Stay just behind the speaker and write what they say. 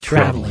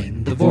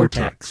Traveling the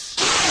Vortex.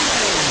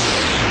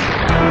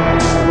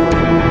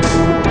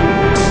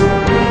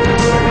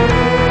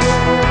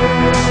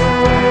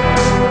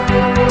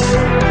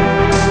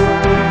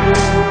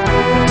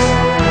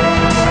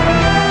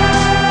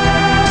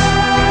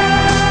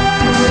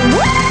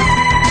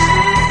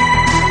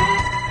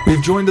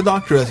 We've joined the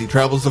Doctor as he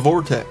travels the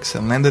vortex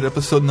and landed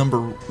episode number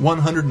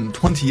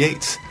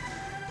 128.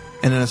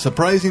 And in a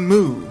surprising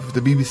move,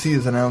 the BBC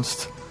has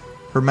announced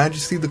Her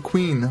Majesty the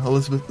Queen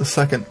Elizabeth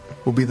II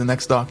will be the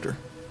next Doctor.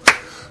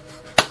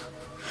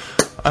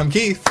 I'm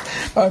Keith.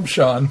 I'm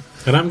Sean.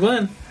 And I'm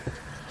Glenn.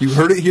 You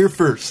heard it here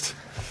first.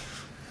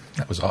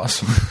 That was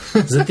awesome.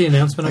 Is that the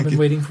announcement I've been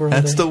waiting for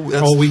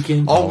all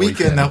weekend? All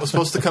weekend. That was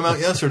supposed to come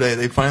out yesterday.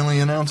 They finally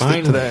announced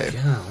it today.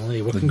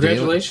 Golly, well,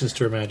 congratulations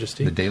to Her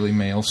Majesty. The Daily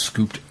Mail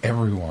scooped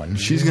everyone.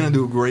 She's going to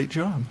do a great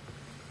job.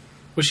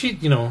 Well, she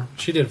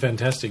did a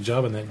fantastic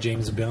job in that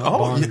James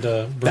Bond.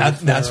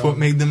 That's what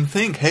made them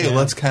think, hey,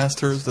 let's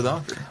cast her as the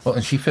Doctor. Well,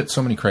 and she fits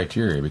so many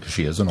criteria because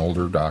she is an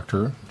older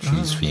Doctor.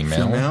 She's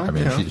female. I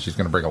mean, she's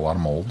going to break a lot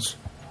of molds.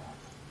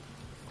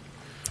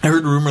 I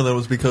heard a rumor that it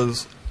was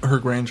because her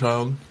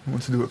grandchild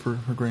wants to do it for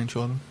her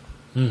grandchildren.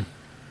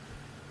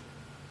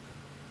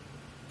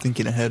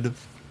 Thinking ahead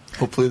of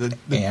hopefully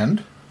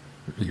And? Are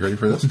you ready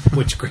for this?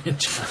 Which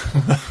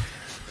grandchild?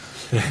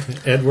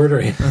 Edward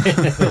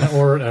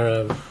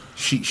or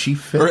She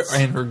fits.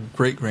 And her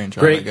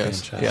great-grandchild, I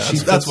guess. Grandchild.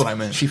 Yeah, that's what I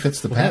meant. She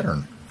fits the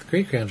pattern. The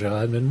great-grandchild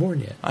hadn't been born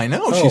yet. I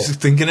know. She's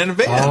thinking in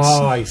advance.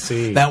 Oh, I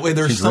see. That way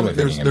there's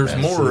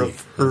Really more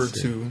of her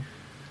to...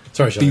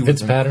 Sorry, Sean.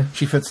 Fits the pattern?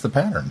 She fits the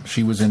pattern.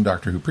 She was in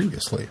Doctor Who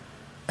previously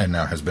and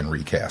now has been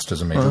recast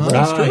as a major role.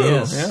 That's true.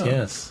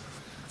 Yes.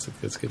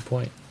 That's a good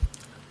point.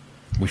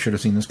 We should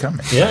have seen this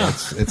coming. Yeah.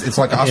 It's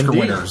like Oscar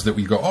winners that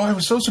we go, oh, I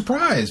was so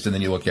surprised. And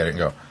then you look at it and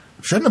go,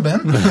 shouldn't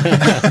have been.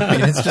 I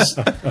mean, it's just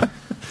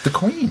the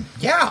Queen.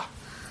 Yeah.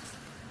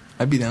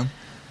 I'd be down.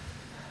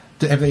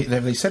 Have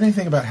they said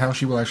anything about how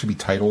she will actually be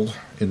titled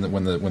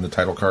when the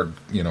title card,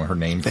 her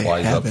name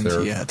flies up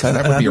there? Yet.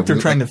 They're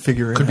trying to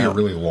figure it out. Could be a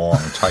really long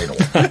title.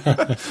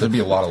 There'd be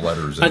a lot of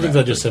letters. I think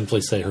they'll just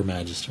simply say Her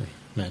Majesty.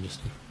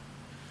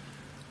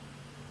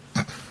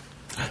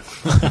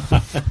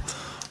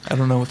 I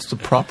don't know what's the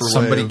proper way.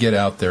 Somebody get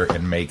out there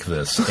and make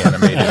this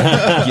animated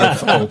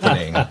GIF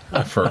opening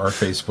for our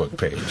Facebook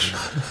page.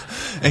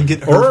 And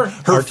get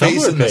her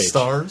face in the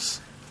stars.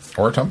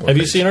 Or a Tumblr page. Have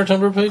you seen our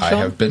Tumblr page, Sean? I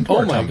have been to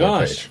our Tumblr page. Oh my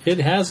gosh, it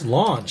has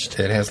launched.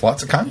 It has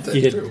lots of content.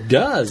 It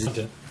does.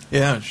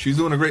 Yeah, she's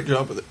doing a great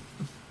job with it.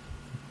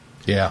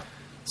 Yeah.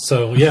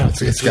 So, yeah.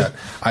 It's got...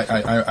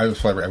 I was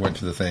flabbergasted. I went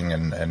to the thing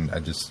and I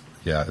just...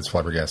 Yeah, it's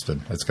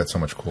flabbergasted. It's got so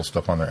much cool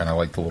stuff on there. And I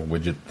like the little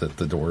widget that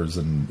the doors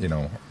and,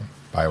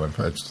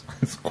 bioinfo.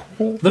 It's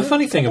cool. The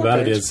funny thing about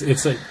it is,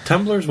 it's like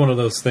Tumblr is one of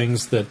those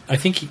things that I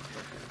think,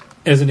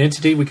 as an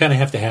entity, we kind of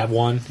have to have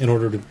one in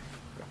order to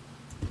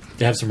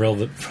have some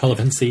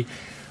relevancy.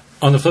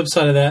 On the flip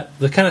side of that,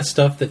 the kind of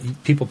stuff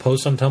that people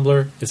post on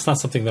Tumblr, it's not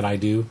something that I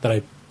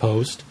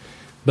post,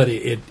 but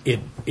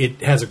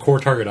it has a core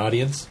target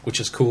audience, which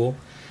is cool.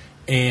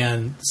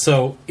 And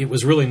so it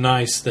was really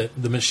nice that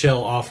the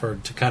Michelle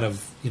offered to kind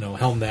of,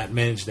 helm that,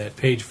 manage that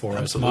page for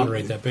us,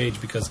 moderate that page,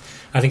 because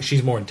I think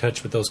she's more in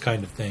touch with those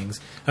kind of things.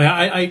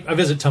 I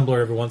visit Tumblr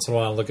every once in a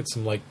while, look at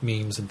some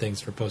memes and things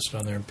that are posted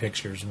on there and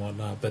pictures and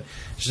whatnot, but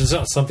it's just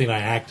not something I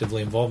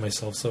actively involve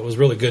myself. So it was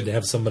really good to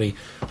have somebody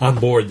on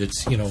board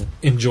that's,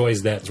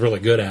 enjoys that, is really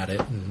good at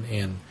it,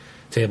 and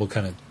to be able to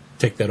kind of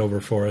take that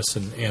over for us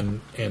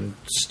and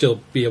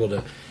still be able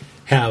to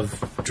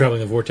have Traveling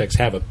the Vortex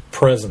have a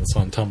presence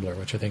on Tumblr,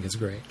 which I think is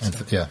great.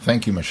 So.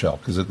 Thank you, Michelle,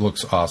 because it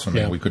looks awesome,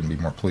 and we couldn't be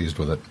more pleased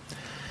with it.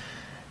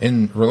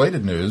 In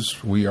related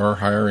news, we are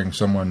hiring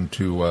someone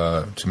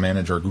to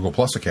manage our Google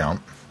Plus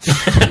account.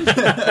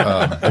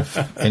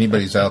 If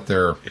anybody's out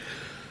there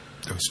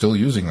still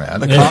using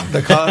that,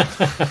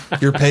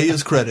 your pay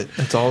is credit.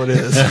 That's all it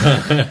is.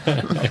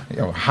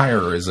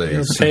 Hire is a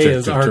your pay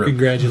is our term.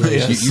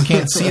 Congratulations. You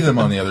can't see them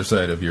on the other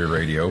side of your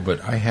radio, but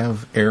I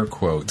have air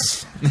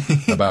quotes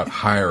about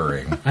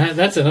hiring.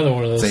 That's another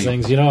one of those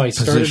things.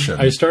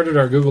 I started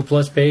our Google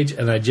Plus page,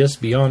 and I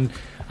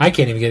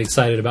can't even get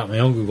excited about my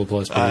own Google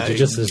Plus page. It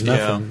just there's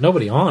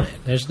nobody on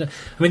it.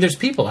 There's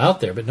people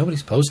out there, but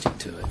nobody's posting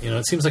to it.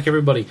 It seems like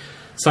everybody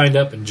signed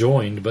up and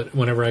joined, but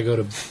whenever I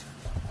go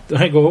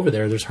over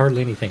there, there's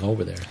hardly anything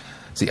over there.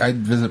 See, I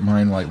visit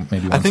mine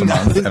maybe once a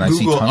month, and I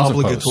see tons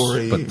of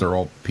posts, but they're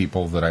all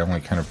people that I only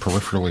kind of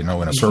peripherally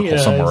know in a circle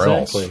somewhere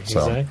else.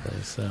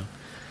 Exactly. So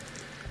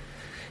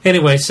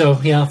anyway,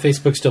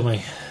 Facebook's still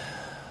my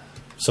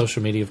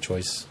social media of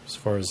choice as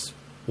far as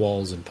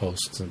walls and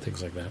posts and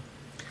things like that.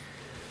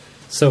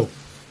 So,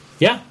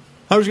 yeah.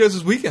 How was you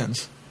guys'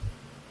 weekends?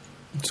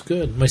 It's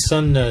good. My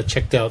son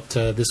checked out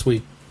this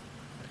week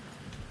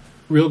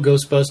Real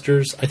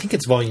Ghostbusters. I think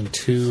it's Volume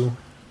 2.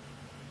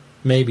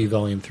 Maybe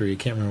Volume 3. I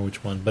can't remember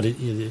which one, but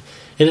it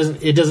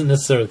doesn't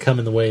necessarily come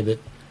in the way that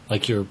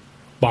your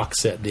box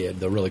set did,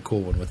 the really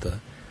cool one with the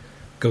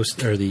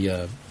ghost or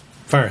the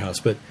firehouse.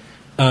 But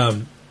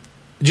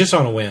just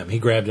on a whim. He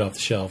grabbed it off the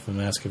shelf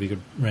and asked if he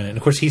could rent it. And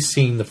of course, he's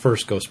seen the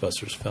first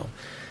Ghostbusters film.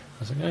 I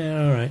was like,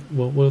 yeah, all right,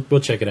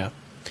 we'll check it out.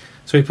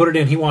 So he put it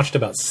in. He watched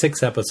about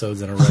 6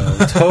 episodes in a row.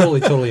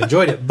 Totally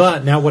enjoyed it.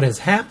 But now what has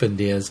happened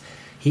is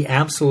he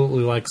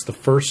absolutely likes the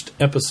first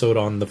episode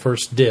on the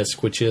first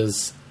disc, which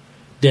is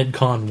Dead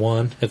Con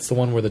 1. It's the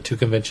one where the 2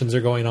 conventions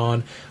are going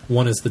on.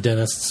 One is the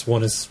dentists,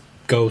 one is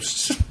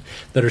ghosts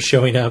that are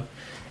showing up.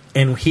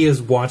 And he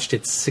has watched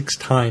it 6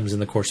 times in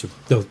the course of...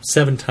 No,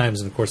 7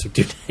 times in the course of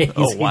 2 days.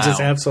 Oh, wow. He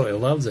just absolutely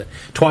loves it.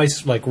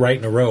 Twice, like, right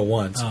in a row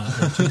once.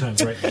 2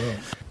 times right in a row.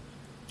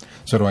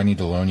 So do I need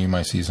to loan you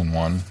my season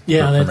 1?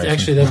 Yeah,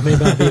 that may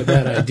not be a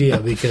bad idea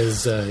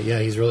because,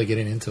 he's really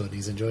getting into it.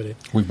 He's enjoyed it.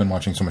 We've been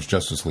watching so much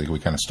Justice League, we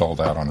kind of stalled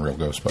out on real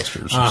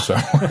Ghostbusters. So.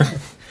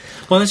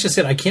 Well, that's just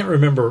it. I can't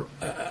remember.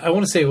 I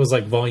want to say it was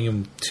like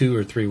volume 2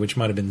 or 3, which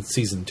might have been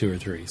season 2 or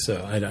 3.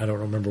 So I don't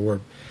remember where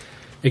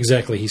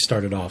exactly he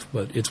started off,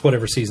 but it's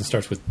whatever season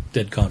starts with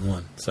Dead Con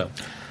 1. So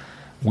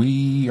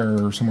we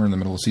are somewhere in the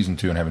middle of season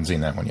 2 and haven't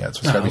seen that one yet,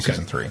 so it's got to be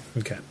season 3.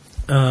 Okay.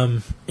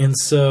 And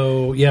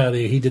so,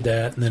 he did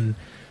that. And then,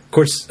 of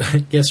course,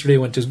 yesterday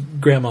went to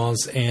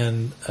Grandma's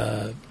and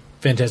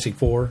Fantastic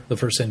Four, the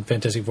first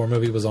Fantastic Four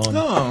movie was on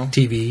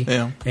TV.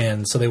 Yeah.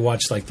 And so they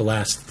watched like the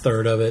last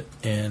third of it,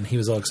 and he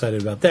was all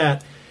excited about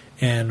that.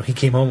 And he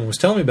came home and was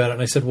telling me about it,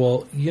 and I said,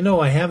 well,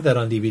 I have that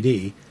on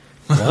DVD.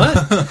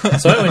 What?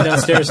 So I went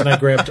downstairs and I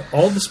grabbed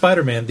all the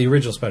Spider-Man, the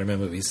original Spider-Man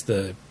movies,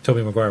 the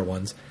Tobey Maguire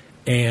ones,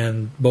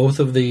 and both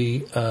of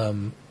the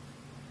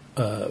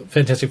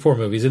Fantastic Four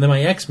movies, and then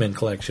my X-Men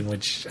collection,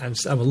 which I'm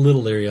a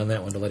little leery on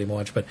that one to let him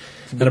watch. But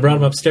then I brought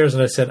him upstairs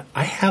and I said,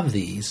 I have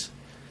these.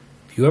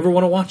 If you ever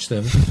want to watch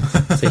them,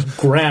 so he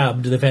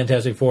grabbed the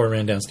Fantastic Four and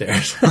ran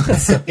downstairs.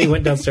 So he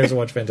went downstairs and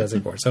watched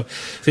Fantastic Four. So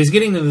he's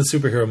getting into the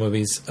superhero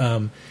movies.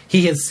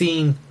 He had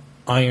seen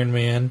Iron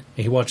Man,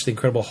 and he watched The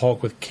Incredible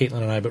Hulk with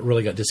Caitlin and I, but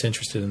really got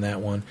disinterested in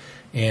that one.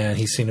 And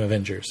he's seen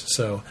Avengers.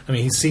 So,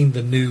 he's seen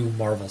the new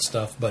Marvel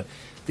stuff, but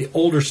the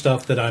older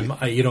stuff that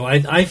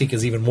I think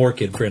is even more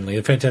kid-friendly,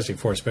 the Fantastic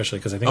Four especially,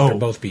 because I think they're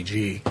both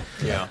PG.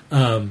 Yeah.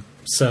 And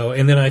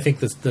then I think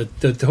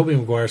the Tobey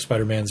Maguire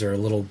Spider-Mans are a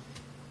little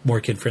more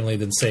kid-friendly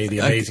than, say, the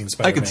Amazing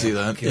Spider-Man. I could see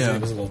that, because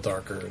it was a little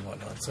darker and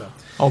whatnot. So,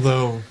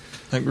 although,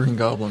 that Green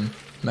Goblin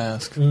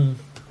mask,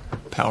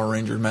 Power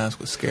Ranger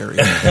mask was scary.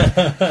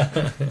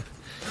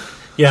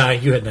 Yeah,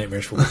 you had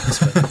nightmares for weeks.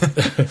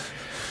 But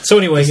so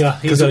anyway,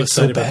 he was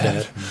excited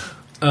about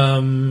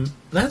that.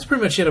 That's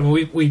pretty much it.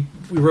 We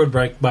rode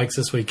bikes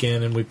this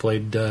weekend, and we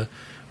played.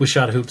 We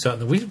shot hoops out,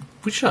 and we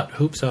shot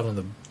hoops out on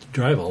the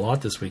drive a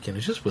lot this weekend.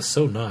 It just was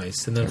so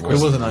nice. And then of course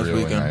it was a nice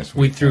weekend. Nice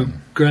we threw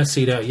grass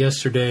seed out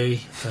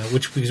yesterday,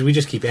 because we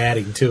just keep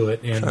adding to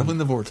it. And Traveling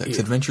the Vortex,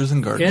 Adventures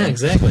in Gardening. Yeah,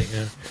 exactly.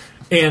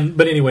 Yeah.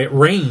 But anyway, it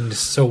rained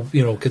so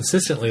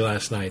consistently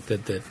last night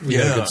that we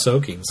had good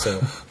soaking.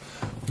 So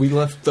we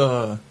left.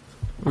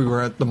 We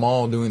were at the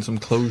mall doing some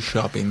clothes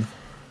shopping,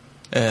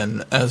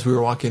 and as we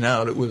were walking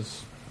out, it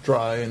was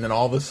dry, and then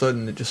all of a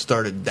sudden it just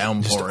started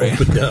downpouring.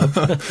 Just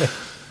opened up.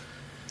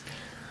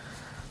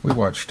 We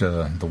watched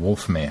The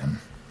Wolf Man.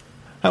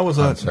 How was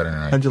that? Saturday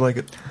night. How'd you like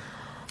it?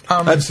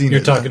 I've seen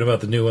You're it. talking about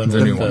the new one.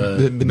 The new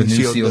one.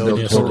 Benicio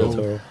del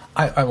Toro.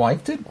 I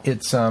liked it.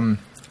 It's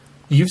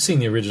You've seen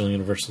the original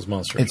Universal's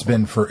Monster. It's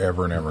been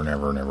forever and ever and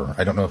ever and ever.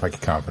 I don't know if I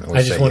could confidently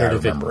I just say wondered I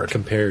if remember it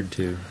compared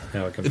to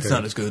how it compared. It's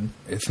not as good.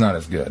 It's not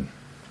as good,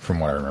 from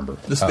what I remember.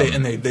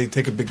 And they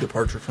take a big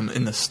departure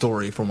in the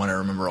story from what I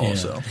remember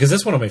also. Because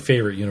that's one of my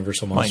favorite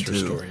Universal Monster Mine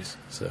too. stories.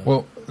 So.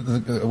 Well,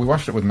 we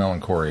watched it with Mel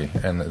and Corey,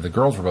 and the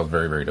girls were both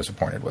very, very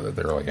disappointed with it.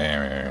 They were like,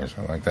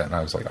 something like that. And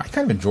I was like, I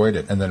kind of enjoyed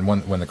it. And then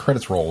when the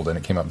credits rolled and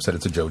it came up and said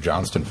it's a Joe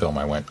Johnston film,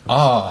 I went,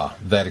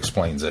 that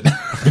explains it.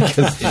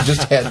 Because it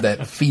just had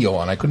that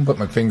feel, and I couldn't put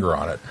my finger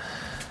on it.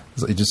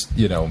 It just,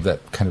 that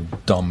kind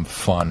of dumb,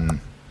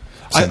 fun...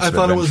 I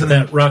thought it was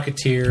that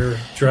Rocketeer,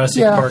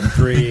 Jurassic Park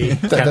 3,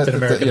 Captain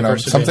America,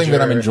 First something Avenger.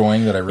 that I'm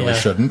enjoying that I really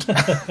shouldn't.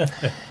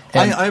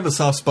 I have a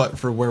soft spot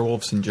for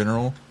werewolves in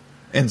general,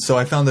 and so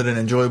I found it an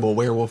enjoyable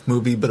werewolf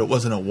movie, but it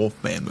wasn't a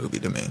Wolfman movie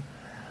to me.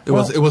 It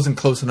wasn't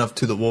close enough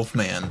to the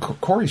Wolfman.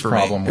 Corey's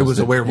problem was it was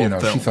that, a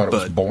werewolf film. She thought it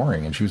was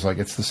boring, and she was like,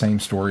 "It's the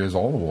same story as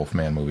all the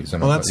Wolfman movies."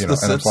 And that's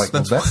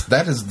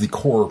that is the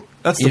core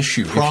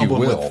issue, if you will.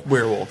 With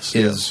werewolves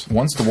is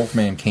once the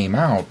Wolfman came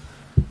out.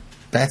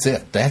 That's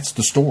it. That's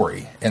the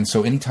story. And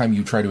so anytime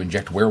you try to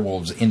inject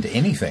werewolves into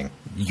anything,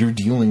 you're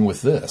dealing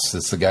with this.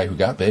 It's the guy who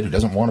got bit, who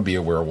doesn't want to be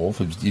a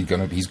werewolf, look,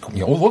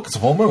 it's a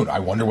full moon. I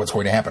wonder what's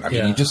going to happen. I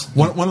mean, you just...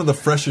 One of the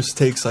freshest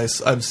takes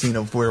I've seen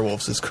of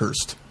werewolves is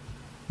Cursed,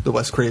 the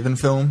Wes Craven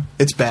film.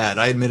 It's bad.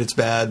 I admit it's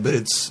bad, but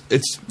it's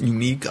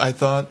unique, I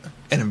thought,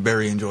 and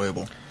very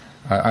enjoyable.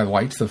 I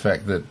liked the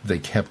fact that they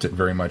kept it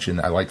very much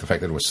in... I liked the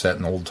fact that it was set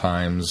in old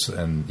times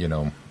and,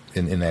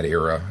 in that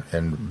era,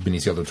 and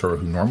Benicio del Toro,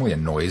 who normally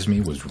annoys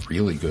me, was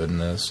really good in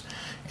this.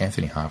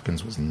 Anthony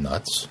Hopkins was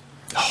nuts.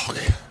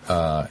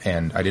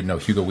 And I didn't know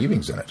Hugo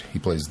Weaving's in it. He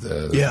plays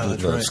the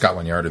right.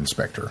 Scotland Yard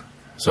inspector.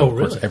 So, of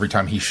really? course, every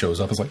time he shows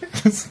up, it's like,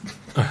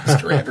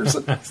 Mr.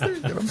 Anderson,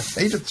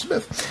 Agent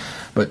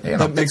Smith. But,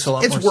 That makes a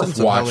lot it's more worth sense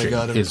of how they watching.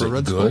 got it Is for it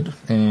Red good?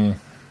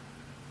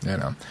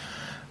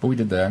 But we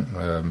did that.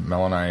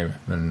 Mel and I,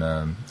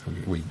 and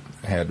we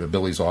had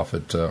Billy's off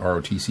at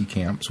ROTC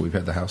camp, so we've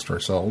had the house to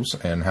ourselves.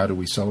 And how do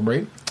we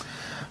celebrate?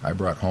 I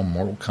brought home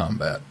Mortal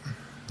Kombat,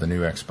 the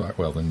new Xbox.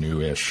 Well, the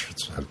new-ish.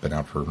 It's been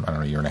out for, I don't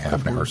know, a year and a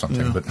half now or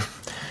something. But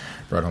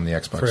brought home the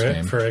Xbox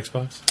game. For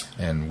Xbox?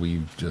 And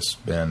we've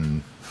just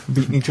been...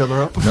 beating each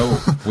other up? No,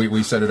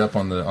 we set it up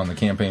on the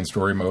campaign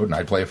story mode, and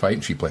I'd play a fight,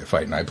 and she'd play a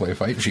fight, and I'd play a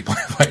fight, and she'd play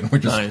a fight, and we're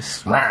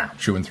just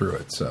chewing through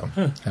it. So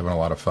having a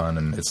lot of fun,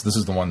 and this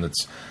is the one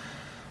that's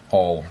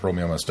all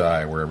Romeo Must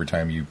Die, where every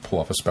time you pull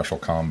off a special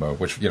combo,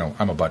 which,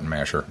 I'm a button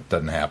masher, it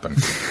doesn't happen.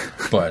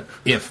 But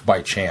if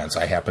by chance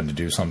I happen to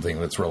do something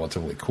that's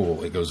relatively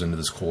cool, it goes into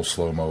this cool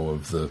slow-mo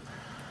of the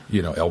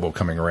elbow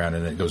coming around,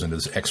 and it goes into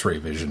this X-ray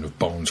vision of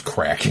bones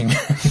cracking,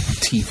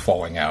 teeth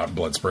falling out,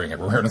 blood spraying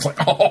everywhere, and it's like,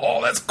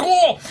 oh, that's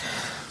cool.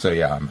 So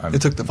yeah, I'm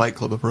It took the Fight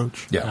Club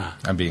approach. yeah,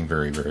 I'm being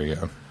very, very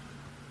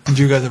Did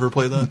you guys ever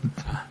play that?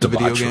 The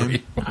video debauchery.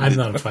 game? I'm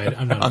not a fighter.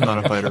 I'm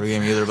not a fighter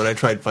game either, but I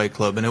tried Fight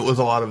Club, and it was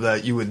a lot of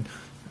that. You would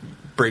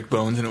break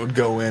bones, and it would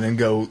go in and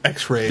go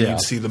X-ray, and Yeah.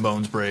 you'd see the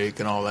bones break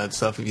and all that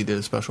stuff if you did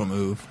a special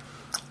move.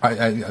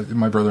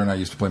 My brother and I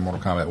used to play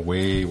Mortal Kombat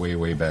way, way,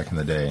 way back in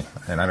the day,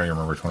 and I don't even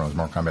remember which one it was,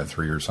 Mortal Kombat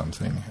 3 or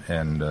something,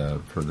 and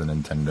for the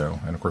Nintendo,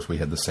 and of course we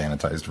had the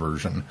sanitized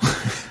version,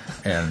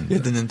 and You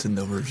had the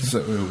Nintendo version. so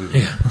it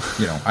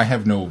was, I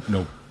have no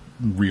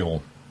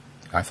real.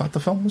 I thought the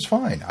film was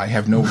fine. I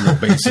have no real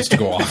basis to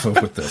go off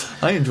of with this,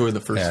 I enjoyed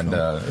the first and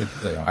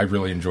film. I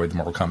really enjoyed the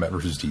Mortal Kombat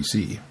versus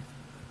DC.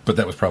 But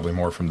that was probably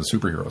more from the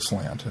superhero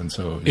slant, and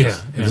so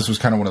this was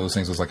kind of one of those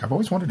things. I was like, I've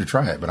always wanted to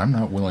try it, but I'm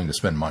not willing to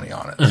spend money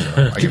on it.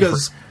 So you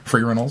guys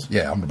free rentals?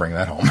 Yeah, I'm gonna bring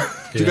that home.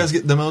 Did you guys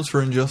get demos for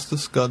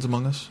Injustice: Gods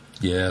Among Us?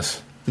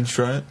 Yes, Did you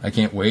try it? I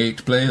can't wait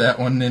to play that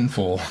one in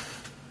full.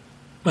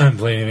 I haven't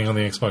played anything on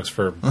the Xbox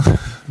for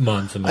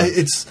months and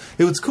months.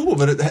 It was cool,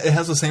 but it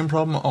has the same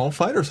problem all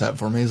fighters have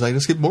for me. Is I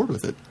just get bored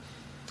with it.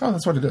 Oh,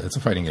 that's what it is. It's a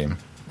fighting game.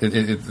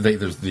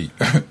 There's the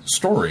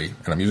story,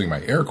 and I'm using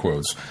my air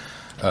quotes.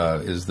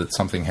 Is that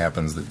something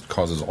happens that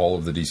causes all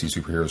of the DC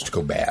superheroes to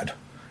go bad.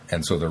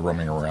 And so they're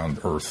roaming around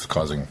Earth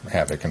causing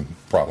havoc and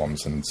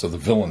problems. And so the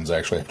villains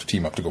actually have to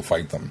team up to go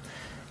fight them,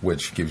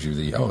 which gives you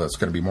that's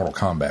going to be Mortal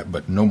Kombat.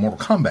 But no Mortal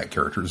Kombat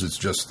characters. It's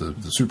just the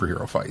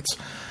superhero fights.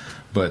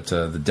 But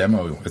the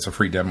demo, it's a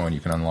free demo, and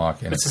you can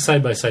unlock. And it's a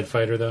side-by-side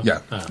fighter, though?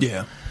 Yeah. Oh.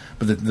 Yeah.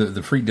 But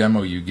the free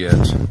demo, you get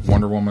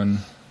Wonder Woman,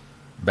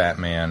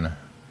 Batman,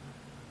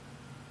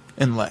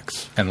 And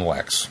Lex. and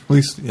Lex. At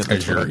least that's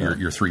As what I got.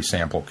 your three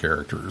sample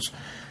characters.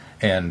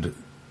 And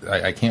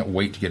I can't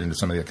wait to get into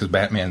some of that, because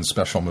Batman's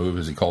special move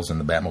is he calls in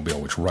the Batmobile,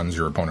 which runs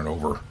your opponent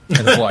over.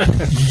 And it's like,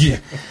 yeah.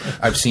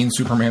 I've seen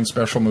Superman's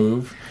special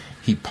move.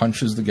 He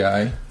punches the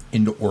guy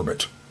into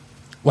orbit.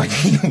 Like,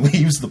 he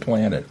leaves the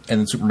planet, and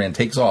then Superman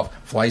takes off,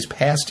 flies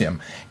past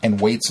him, and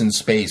waits in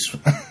space,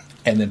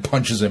 and then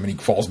punches him, and he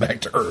falls back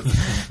to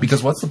Earth.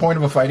 Because what's the point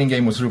of a fighting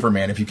game with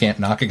Superman if you can't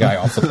knock a guy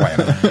off the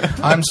planet?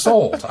 I'm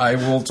sold. I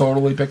will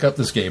totally pick up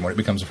this game when it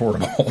becomes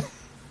affordable.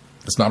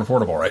 It's not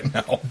affordable right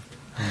now.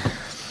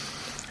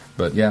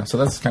 But yeah, so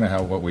that's kind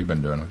of what we've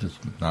been doing. We've just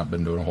not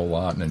been doing a whole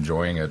lot and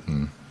enjoying it,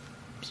 and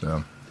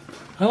so.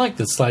 I like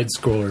the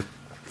side-scroller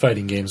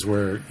fighting games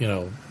where,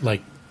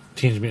 like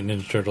Teenage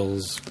Mutant Ninja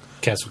Turtles,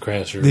 Castle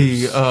Crashers,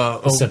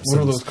 The Simpsons.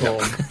 what are those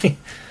called?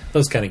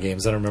 Those kind of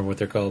games. I don't remember what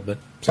they're called, but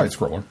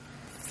Side-scroller.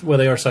 well,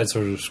 they are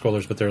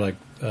side-scrollers, but they're like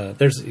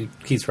there's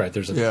Keith's right.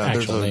 There's an Yeah,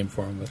 there's actual a- name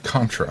for them. But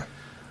Contra.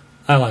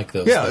 I like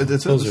those. Yeah, though.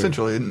 it's Those are-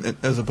 essentially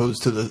as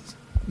opposed to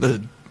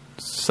the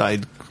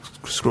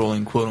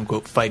side-scrolling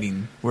quote-unquote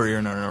fighting where you're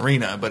in an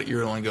arena, but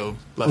you only go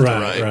left to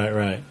right.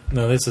 right.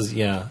 No, this is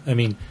I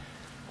mean,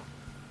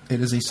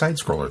 It is a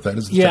side-scroller. That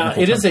is the yeah,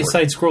 technical it is term a for it.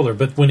 side-scroller,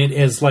 but when it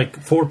is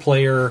like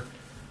 4-player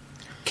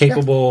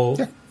capable.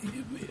 Yeah.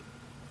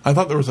 I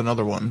thought there was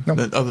another one No,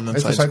 other than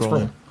it's a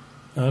side-scrolling.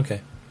 Oh,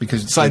 okay.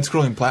 Because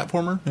Side-scrolling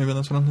platformer? Maybe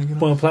that's what I'm thinking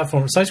of? Well,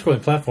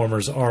 side-scrolling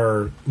platformers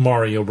are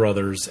Mario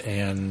Brothers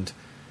and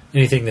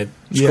anything that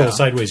scrolls Yeah.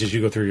 sideways as you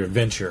go through your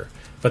adventure.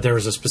 But there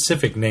is a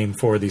specific name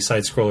for the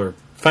side-scroller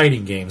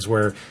fighting games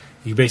where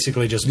you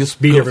basically just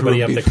beat go everybody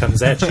through up a that beat.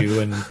 comes at you,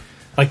 and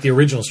like the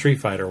original Street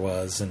Fighter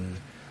was. And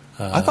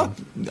I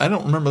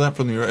don't remember that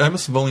from the. I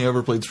must have only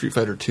ever played Street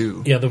Fighter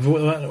 2. yeah,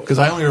 Because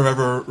I only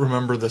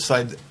remember the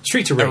side.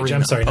 Streets of Rage. Arena.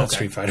 I'm sorry, not Okay.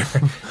 Street Fighter.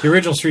 The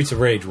original Streets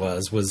of Rage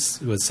was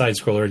side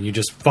scroller, and you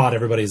just fought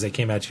everybody as they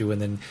came at you, and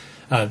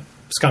then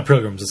Scott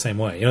Pilgrim's the same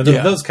way. Yeah.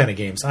 Those kind of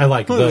games. I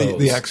like Well, those.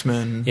 the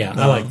X-Men. Yeah,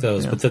 I like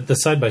those. yeah. But the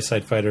side by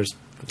side fighters.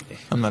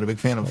 I'm not a big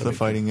fan of the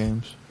fighting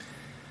games.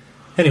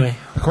 Anyway,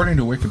 according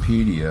to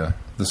Wikipedia,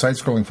 the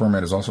side-scrolling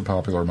format is also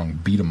popular among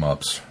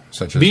beat-em-ups,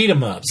 such as beat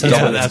 'em ups. Yeah,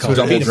 That's what it's that's called.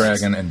 what it Double is.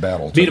 Dragon and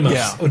Battle. Beat 'em ups.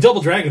 Yeah. Oh,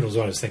 Double Dragon was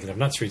what I was thinking of,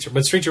 not Streets.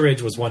 But Streets of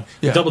Rage was one.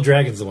 Yeah. Double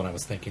Dragon's the one I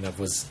was thinking of.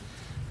 Was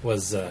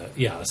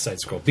a side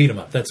scroll beat 'em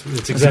up.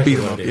 It's exactly beat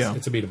 'em what up, it is. yeah.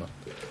 It's a beat 'em up.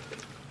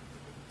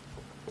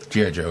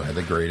 G.I. Joe had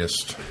the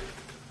greatest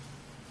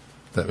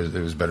It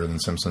was better than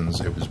Simpsons.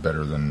 It was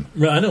better than...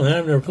 I know,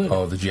 I've never played it.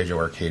 Oh, the G.I. Joe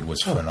arcade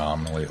was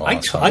phenomenally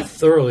awesome. I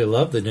thoroughly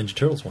loved the Ninja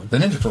Turtles one. The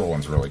Ninja Turtle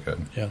one's really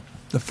good. Yeah.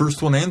 The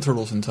first one and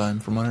Turtles in Time,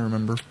 from what I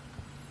remember.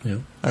 Yeah.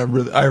 I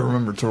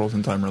remember Turtles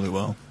in Time really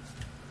well.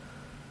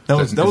 That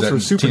was for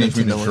Super Teenage Nintendo.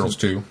 Mutant Ninja Turtles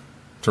 2?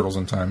 Turtles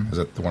in Time? Is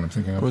that the one I'm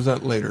thinking of? Or was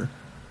that later?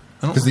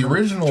 Because the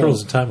original...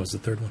 Turtles in Time was the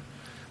third one.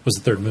 Was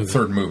the third movie.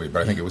 Third movie,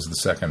 but I think it was the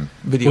second.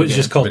 Video It was game.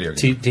 just called Video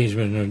game. Teenage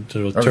Mutant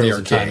Ninja Or Turtles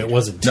in Time. It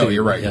wasn't 2. No,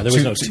 you're right. Yeah, there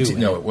was no 2.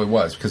 No, it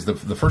was, because the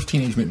first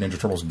Teenage Mutant Ninja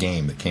Turtles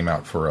game that came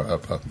out for a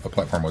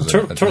platform was a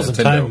Turtles in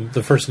Nintendo. Time,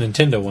 the first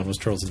Nintendo one was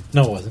Turtles in...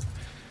 No, it wasn't.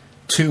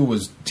 2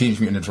 was Teenage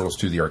Mutant Ninja Turtles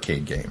 2, the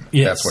arcade game.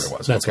 Yes, that's what it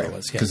was. that's what it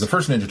was, yes. Because the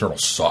first Ninja Turtle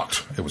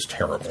sucked. It was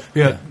terrible.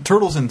 Yeah,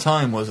 Turtles in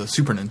Time was a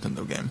Super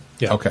Nintendo game.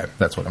 Yeah. Okay,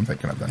 that's what I'm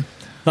thinking of then.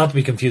 Not to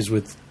be confused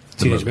with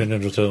Teenage movie.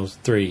 Mutant Ninja Turtles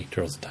 3,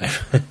 Turtles in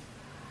Time.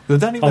 Did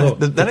that even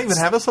Although,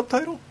 have a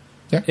subtitle?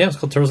 Yeah, it's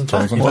called Turtles in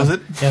Time. Turtles in Was Time.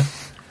 it? Yeah.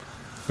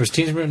 There's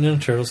Teenage Mutant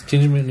Ninja Turtles,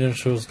 Teenage Mutant Ninja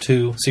Turtles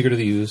 2, Secret of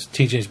the Ooze,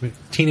 Teenage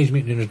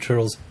Mutant Ninja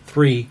Turtles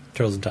 3,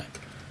 Turtles in Time.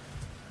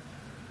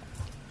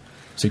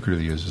 Secret of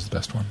the Ooze is the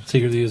best one.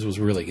 Secret of the Ooze was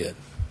really good.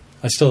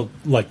 I still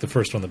like the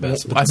first one the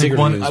best. But I think Secret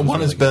of the Ooze was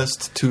one is really good.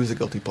 best, 2 is a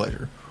guilty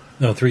pleasure.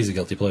 No, 3 is a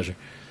guilty pleasure.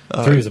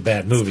 3 was a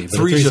bad movie, but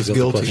 3 's 3 is just a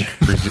guilty guilty.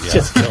 pleasure.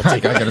 Just guilty. I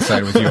got to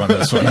side with you on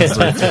this one.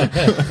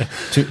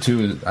 That's 2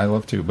 is, I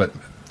love 2, but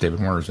David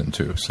Warner's in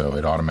 2, so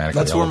it automatically...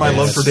 That's where my love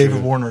elevates. for That's David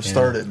true. Warner Yeah,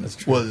 started, that's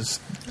true. was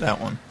that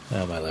one.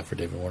 Oh, my love for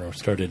David Warner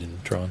started in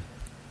Tron.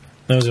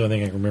 That was the only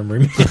thing I can remember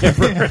him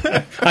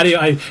ever.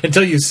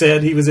 Until you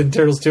said he was in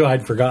Turtles 2,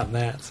 I'd forgotten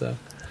that. So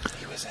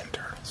He was in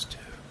Turtles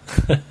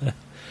 2.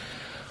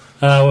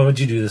 what would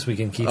you do this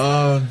weekend, Keith?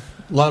 A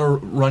lot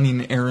of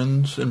running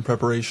errands in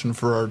preparation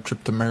for our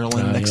trip to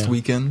Maryland next yeah.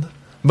 weekend.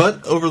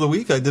 But over the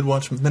week, I did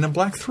watch Men in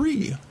Black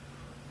 3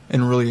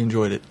 and really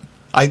enjoyed it.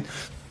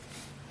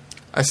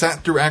 I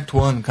sat through Act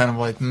 1 kind of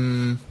like,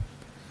 Then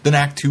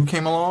Act 2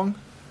 came along,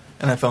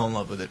 and I fell in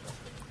love with it.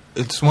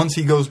 It's once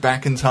he goes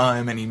back in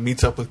time and he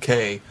meets up with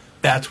Kay,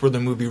 that's where the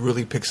movie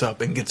really picks up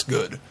and gets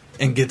good.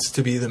 And gets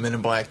to be the Men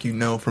in Black you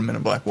know from Men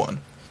in Black 1.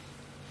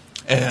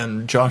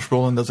 And Josh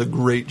Brolin does a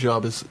great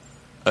job as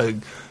a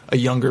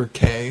younger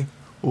Kay,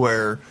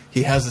 where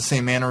he has the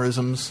same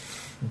mannerisms,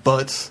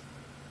 but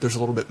there's a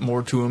little bit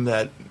more to him.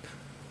 That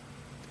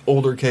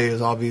older Kay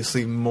is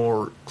obviously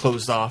more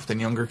closed off than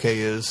younger Kay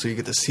is, so you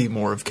get to see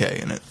more of Kay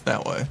in it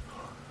that way.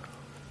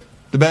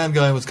 The bad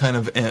guy was kind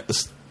of a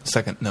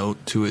second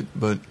note to it,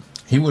 but...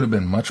 He would have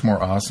been much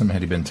more awesome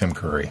had he been Tim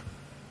Curry.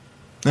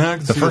 Yeah, I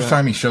can The see first that.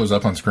 time he shows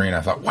up on screen, I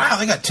thought, wow,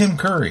 they got Tim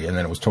Curry. And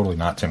then it was totally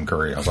not Tim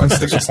Curry. I was like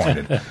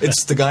disappointed.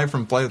 It's the guy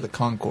from Flight of the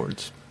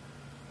Conchords.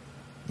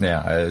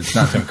 Yeah, it's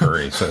not Tim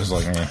Curry. So it was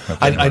like, okay,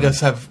 I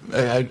just have...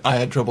 I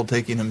had trouble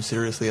taking him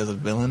seriously as a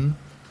villain.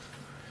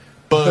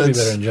 Probably But...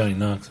 better than Johnny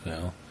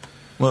Knoxville.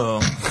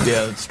 Well,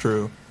 yeah, that's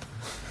true.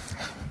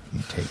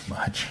 You take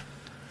much.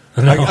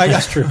 No, I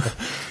that's true.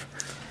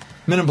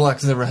 Men in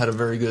Black's never had a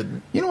very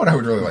good You know what I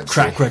would really like to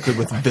track see? record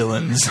with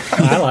villains.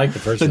 I like the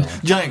first The villain.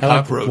 giant I like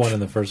cockroach. one in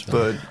the first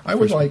But film. I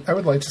would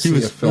like to see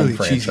was a film really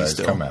cheesy franchise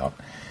still. come out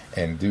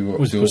and do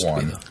was a supposed to be,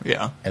 one, though.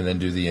 yeah, and then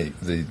do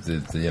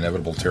the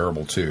inevitable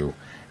terrible 2,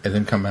 and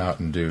then come out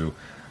and do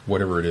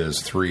whatever it is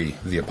 3,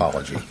 the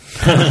apology.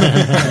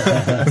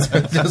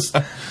 Just,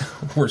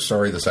 we're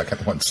sorry the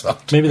second one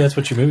sucked. Maybe that's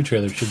what your movie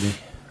trailer should be.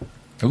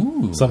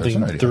 Ooh, that's Something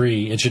an idea.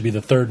 3. It should be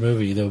the third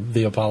movie,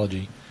 the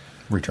apology.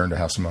 Return to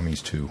House of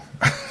Mummies 2.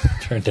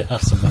 Turn to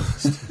House of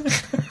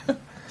Mummies.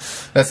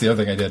 That's the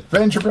other thing I did.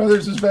 Venture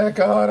Brothers is back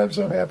on. I'm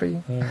so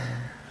happy.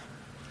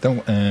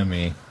 Don't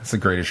me. It's the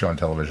greatest show on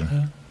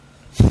television.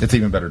 It's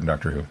even better than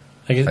Doctor Who.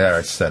 I guess, Yeah,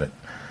 I said it.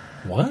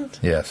 what?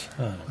 Yes.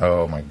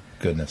 Oh my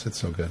goodness, it's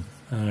so good.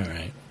 All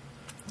right.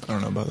 I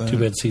don't know about that. Too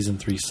bad season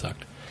 3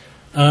 sucked.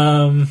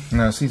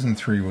 No, season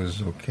 3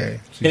 was okay.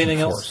 Season Anything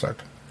 4 else?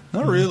 sucked.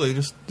 Not really.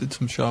 Just did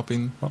some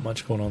shopping. Not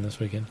much going on this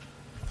weekend.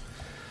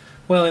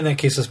 Well, in that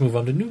case, let's move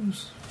on to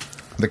news.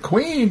 The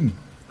Queen.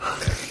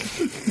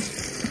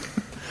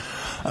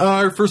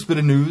 Our first bit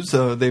of news: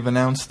 they've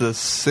announced the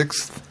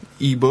 6th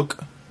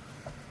ebook,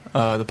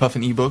 the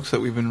Puffin ebooks that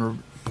we've been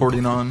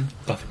reporting on.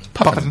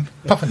 Puffin.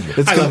 It's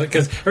I gonna- love it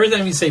because every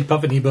time you say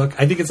puffin ebook,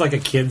 I think it's like a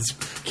kid's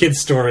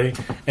story,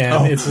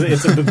 and it's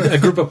a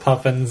group of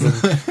puffins,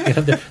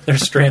 and they're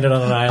stranded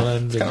on an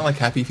island. Kind of like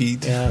Happy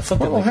Feet. Yeah,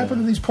 something What will like happen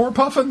to that. these poor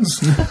puffins?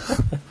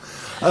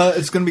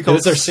 It's going to be But called.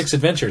 it's their 6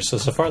 adventures, so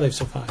far they've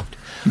survived.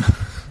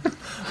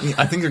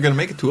 I think they're going to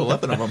make it to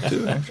 11 of them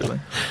too. Actually,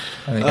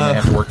 I think I may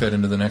have to work that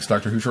into the next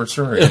Doctor Who short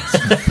story.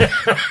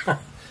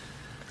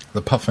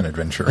 The Puffin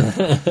Adventure.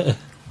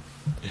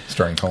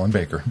 Starring Colin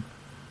Baker.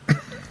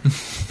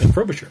 And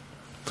Frobisher.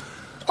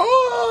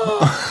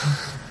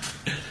 oh,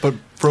 but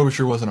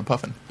Frobisher wasn't a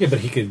puffin. Yeah, but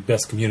he could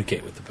best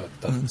communicate with the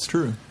puffins. It's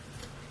true.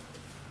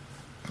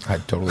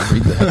 I'd totally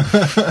read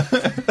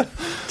that.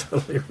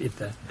 Totally read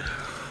that.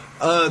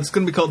 It's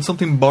going to be called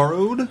Something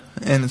Borrowed,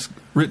 and it's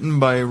written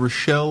by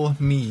Rochelle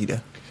Mead.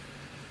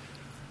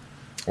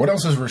 What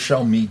else has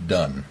Rochelle Mead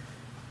done?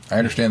 I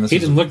understand this. He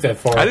didn't look that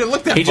far. I didn't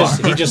look that he far.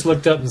 He just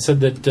looked up and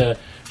said that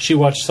she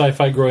watched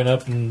sci-fi growing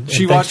up, and She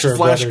thanks watched to her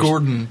Flash brothers-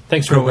 Gordon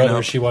Thanks to her growing brother,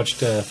 up. she watched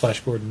Flash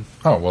Gordon.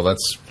 Oh, well,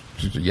 that's...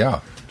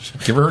 Yeah.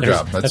 Give her her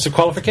job. That's a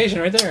qualification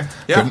right there.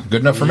 Yeah.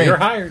 good enough for me. You're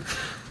hired.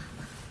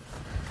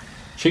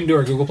 She can do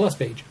our Google Plus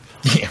page.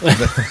 Yeah,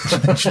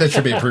 that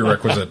should be a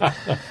prerequisite.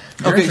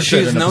 Okay, she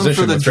is known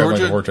for the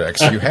Georgia. Vortex.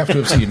 You have to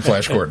have seen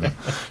Flash Gordon.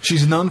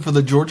 She's known for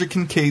the Georgia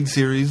Kincaid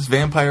series,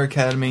 Vampire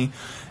Academy,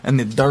 and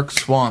the Dark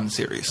Swan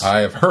series. I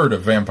have heard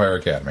of Vampire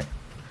Academy.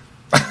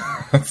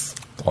 That's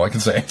all I can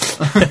say.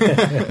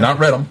 Not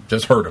read them,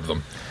 just heard of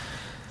them.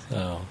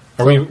 So,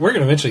 we're going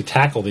to eventually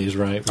tackle these,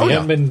 right? We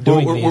haven't been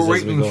doing these. We're as we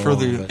waiting go for along,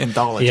 the but-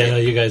 anthology. Yeah, no,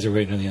 you guys are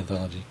waiting on the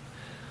anthology.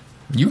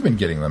 You've been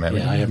getting them, haven't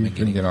you? Yeah, I have been You've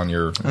been getting getting on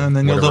your... And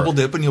then you'll whatever. double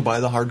dip and you'll buy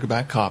the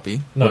hardback copy.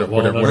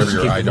 Whatever just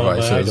your keep them on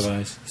my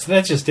iDevice is. So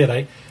that's just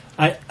it.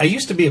 I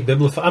used to be a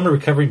bibliophile. I'm a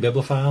recovering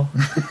bibliophile.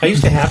 I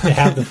used to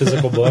have the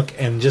physical book,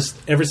 and just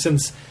ever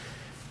since...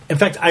 In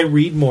fact, I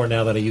read more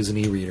now that I use an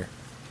e-reader.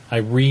 I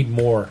read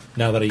more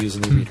now that I use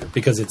an e-reader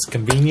because it's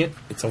convenient.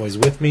 It's always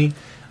with me.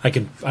 I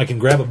can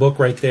grab a book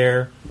right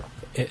there.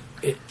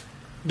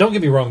 Don't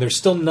get me wrong. There's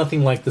still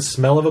nothing like the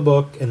smell of a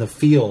book and the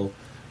feel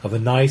of a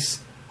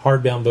nice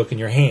hardbound book in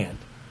your hand.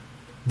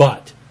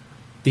 But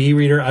the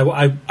e-reader,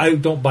 I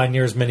don't buy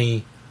near as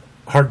many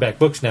hardback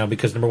books now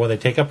because number one, they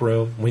take up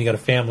room when you got a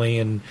family,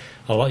 and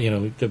a lot,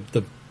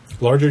 the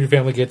larger your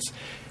family gets,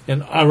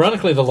 and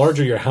ironically, the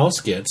larger your house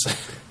gets,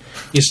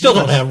 you still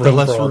don't have room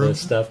for all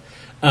this stuff.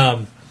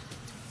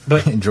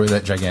 But Enjoy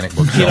that gigantic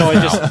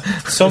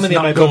bookshelf. So many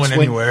of my going books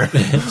anywhere.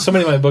 so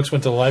many of my books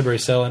went to the library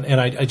sale, and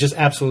I just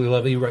absolutely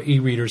love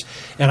e-readers,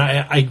 and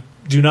I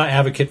do not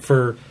advocate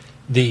for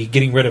the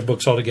getting rid of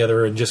books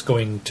altogether and just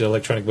going to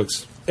electronic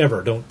books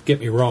ever. Don't get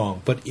me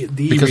wrong, but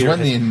Because when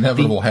the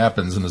inevitable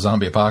happens and the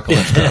zombie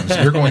apocalypse comes,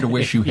 you're going to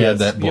wish you had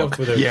that book.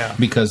 Yeah.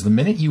 Because the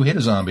minute you hit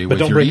a zombie with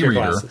don't your break your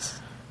e-reader, glasses.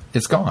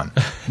 it's gone.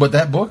 But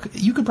that book,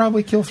 you could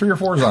probably kill 3 or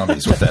 4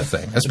 zombies with that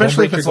thing.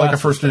 Especially if break it's your like a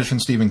glasses. first edition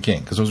Stephen King,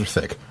 because those are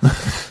thick.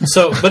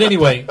 So, but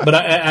anyway, I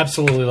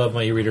absolutely love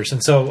my e-readers,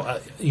 and so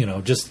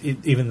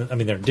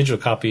their digital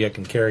copy, I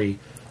can carry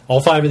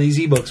all 5 of these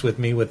ebooks with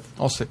me with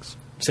All 6.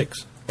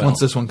 6. Once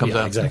this one comes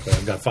out. Exactly.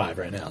 I've got 5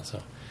 right now.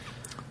 So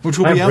Which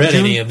will I be haven't out read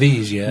any of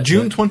these yet.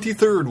 June but-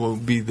 23rd will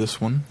be this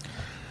one.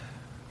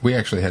 We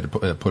actually had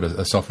to put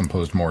a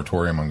self-imposed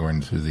moratorium on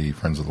going to the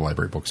Friends of the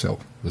Library book sale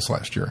this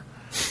last year.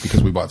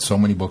 Because we bought so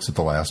many books at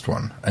the last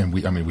one, and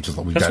we got That's in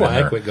why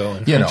I there. quit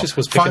going. You I know, just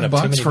was picking up too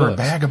 $5 many for a books.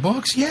 bag of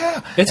books.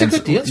 Yeah, It's a And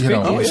good deal. It's a you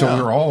great know, deal. So Yeah.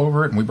 we were all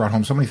over it, and we brought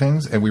home so many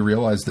things, and we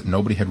realized that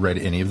nobody had read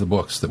any of the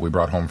books that we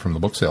brought home from the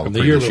book sale From the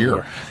previous year year,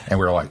 before. and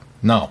we were like,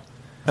 no.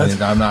 And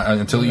I'm not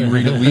until you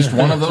read at least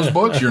one of those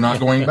books. You're not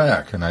going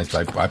back. And I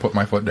put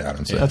my foot down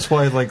and said, That's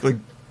why, like going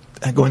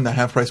to the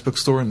half price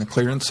bookstore in the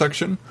clearance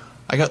section,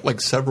 I got like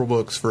several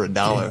books for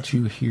 $1. "Did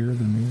you hear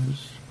the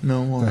news?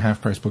 No, The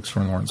half price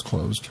bookstore in Lawrence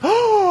closed."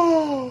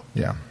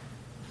 Yeah,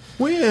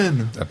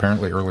 when?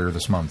 apparently earlier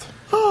this month.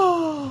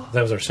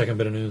 That was our second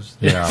bit of news.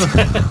 Yeah.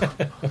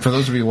 For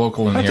those of you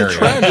local in the That's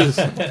area,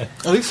 tragic.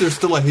 At least there's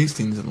still a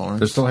Hastings in Lawrence.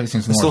 there's still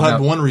Hastings in I still Lawrence.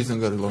 have Now, one reason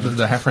to go to Lawrence.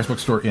 The half price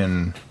bookstore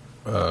in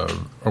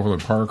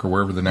Overland Park or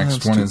wherever the next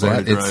That's one too is far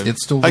at, to drive.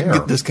 it's still I there. can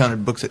get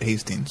discounted books at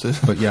Hastings.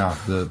 But yeah,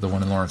 the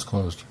one in Lawrence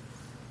closed.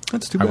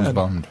 That's too I bad. was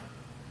bummed.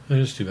 It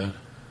is too bad.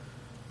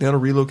 They ought to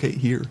relocate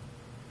here.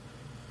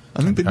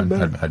 I think they do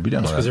better. I'd be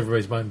down with Because that.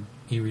 everybody's buying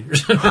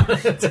e-readers.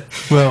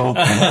 Well,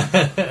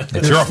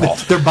 It's your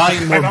fault. they're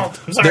buying more.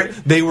 I'm sorry.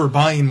 They were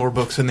buying more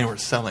books than they were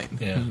selling.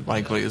 Yeah.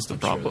 Likely is the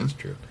problem. That's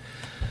true.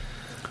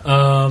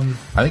 I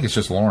think it's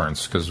just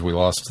Lawrence because we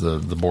lost the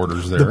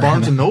borders there. The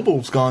Barnes and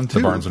Noble's gone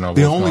too. Barnes and Noble's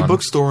The only gone.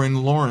 bookstore in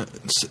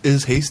Lawrence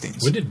is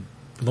Hastings. When did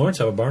Lawrence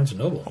have a Barnes &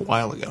 Noble? A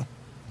while ago.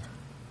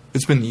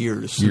 It's been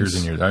years. Years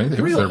since- and years. I think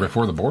it was there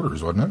before the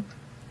borders, wasn't it?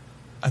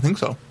 I think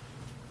so.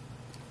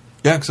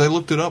 Yeah, because I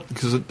looked it up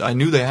because I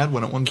knew they had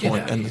one at one Get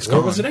point, outta and here. it's Where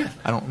gone. was it at?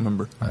 I don't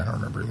remember. I don't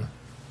remember either.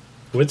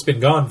 Well, it's been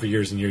gone for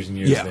years and years and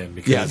years. Yeah, then,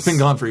 because, yeah, it's been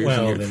gone for years and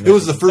well, years. then It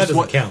was the that first doesn't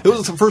one. count. It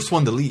was the first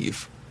one to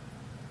leave,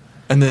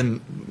 and then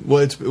it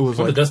was Well,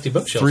 like the Dusty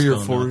Bookshelf's 3 or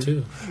gone 4 now,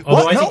 too.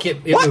 Although I No. think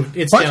it What? moved.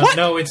 It's What? down. What?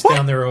 No, it's What?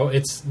 down there.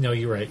 It's no,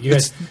 you're right. You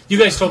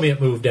guys told me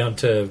it moved down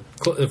to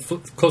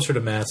closer to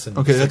Mass. And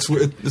Okay, that's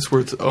where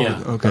it's. Oh,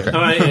 Yeah. okay. No,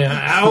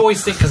 I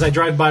always think because I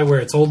drive by where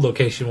its old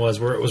location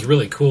was, where it was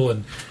really cool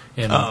and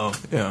Oh,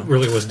 yeah.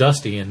 really was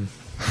dusty and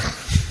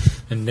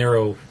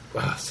narrow. Oh,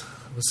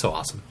 it was so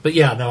awesome. But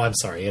yeah, no, I'm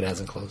sorry, it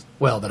hasn't closed.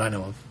 Well, that I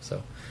know of.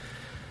 So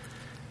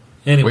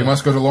anyway, We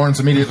must go to Lawrence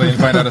immediately and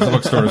find out if the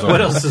bookstore is open.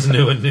 what else is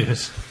new in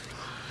news?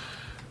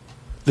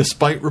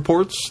 Despite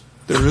reports,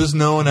 there is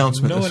no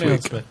announcement No this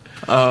announcement.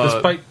 week.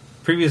 Despite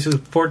previous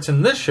reports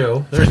in this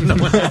show, there's no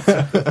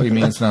announcement. What, you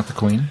mean it's not the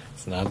Queen?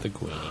 It's not the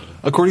Queen.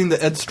 According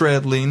to Ed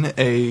Stradlin,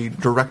 a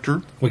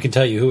director, We can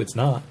tell you who it's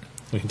not.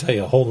 We can tell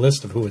you a whole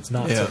list of who it's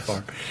not so Yes.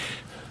 far.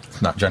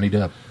 It's not Johnny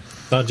Depp.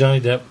 It's not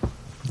Johnny Depp.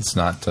 It's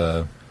not...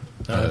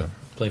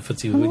 Playing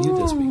footsie with you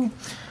this week.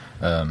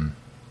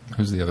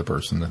 who's the other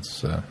person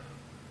that's...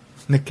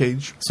 Nick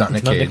Cage. It's not Nick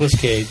It's not Cage. Nicolas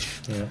Cage.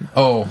 Yeah.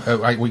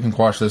 Oh, we can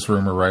quash this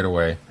rumor right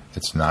away.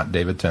 It's not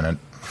David Tennant.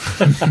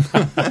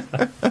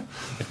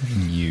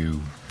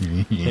 You.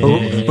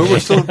 But we're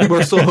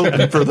still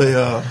hoping for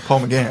the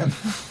Paul McGann.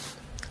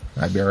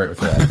 I'd be all right with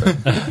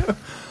that.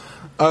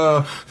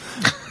 But.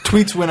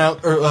 Tweets went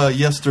out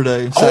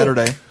yesterday,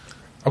 Saturday.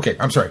 Okay,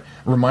 I'm sorry.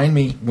 Remind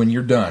me when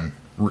you're done.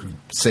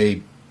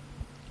 Say,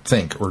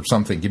 think or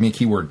something. Give me a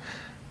keyword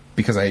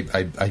because I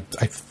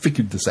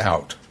figured this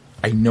out.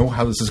 I know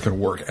how this is going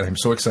to work, and I'm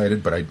so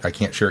excited, but I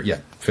can't share it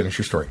yet. Finish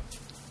your story.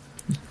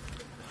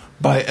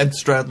 By Ed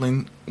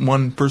Stradling,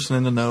 one person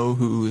in the know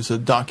who is a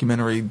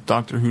documentary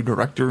Doctor Who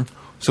director.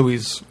 So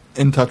he's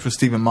in touch with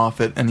Stephen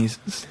Moffat, and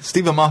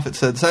Stephen Moffat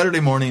said, Saturday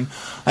morning,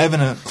 I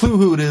haven't a clue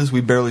who it is.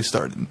 We barely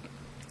started.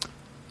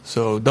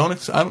 So don't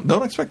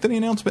expect any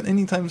announcement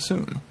anytime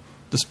soon,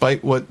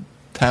 despite what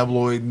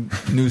tabloid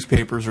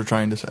newspapers are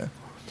trying to say.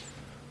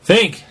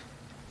 Think.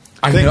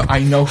 I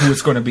know who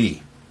it's going to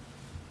be.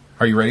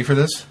 Are you ready for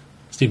this?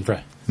 Stephen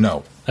Fry.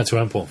 No. That's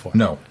what I'm pulling for.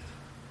 No.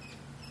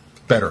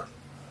 Better.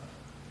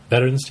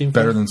 Better than Stephen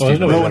Fry? Better than Well, there's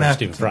Stephen nobody Fry. better than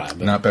Stephen Fry.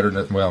 But Not better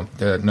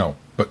than... no.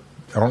 But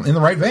in the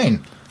right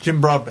vein.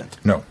 Jim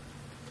Broadbent. No.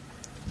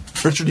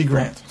 Richard E.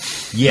 Grant.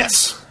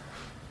 Yes.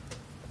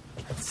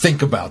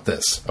 Think about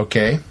this,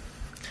 okay?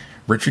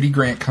 Richard E.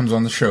 Grant comes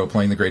on the show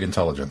playing the Great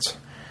Intelligence.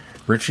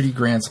 Richard E.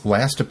 Grant's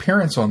last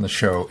appearance on the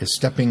show is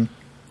stepping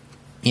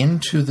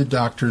into the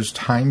Doctor's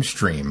time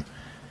stream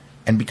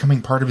and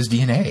becoming part of his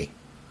DNA.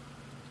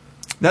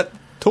 That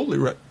totally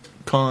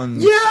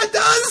retcons. Yeah, it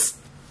does!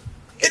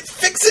 It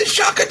fixes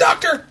Shaka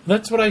Doctor!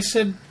 that's what I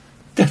said.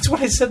 That's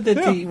what I said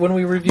when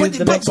we reviewed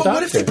the next but Doctor.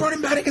 what if they brought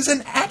him back as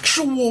an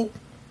actual...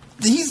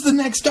 He's the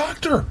next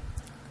Doctor.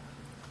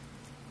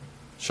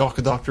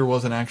 Shaka Doctor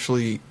wasn't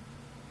actually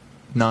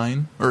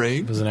 9 or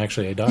 8. Wasn't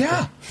actually a doctor.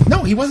 Yeah.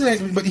 No, he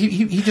wasn't. But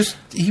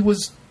he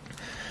was...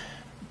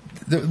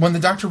 when the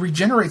Doctor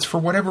regenerates for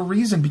whatever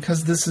reason,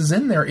 because this is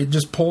in there, it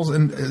just pulls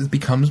and it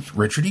becomes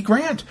Richard E.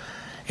 Grant.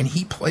 And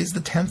he plays the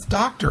 10th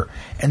Doctor.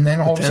 And then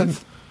all of a sudden...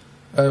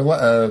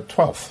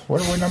 12th.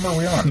 What number are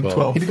we on?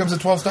 12. He becomes the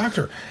 12th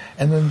Doctor.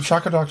 And then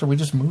Shaka Doctor, we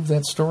just move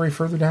that story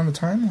further down the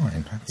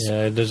timeline.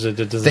 Yeah, it doesn't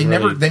They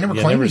never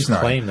claim he's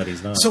not. Claim that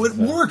he's not. So it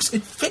works.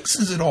 It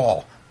fixes it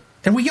all.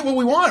 And we get what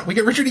we want. We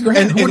get Richard E.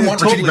 Grant. Who wouldn't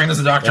want Richard E. Grant as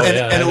a Doctor? Oh, And,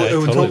 yeah, and I it would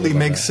totally totally love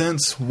make that.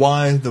 sense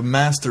why the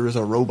Master is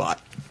a robot.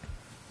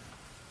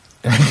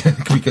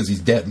 Because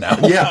he's dead now.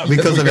 Yeah,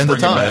 because we of can End of bring him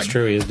Time. back. That's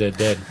true. He is dead.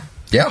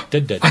 Yeah.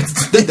 Dead.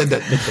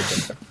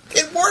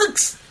 It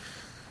works.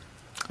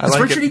 I It's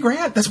like Richard it. E.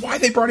 Grant. That's why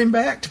they brought him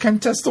back, to kind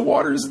of test the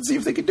waters and see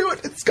if they could do it.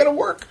 It's going to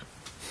work.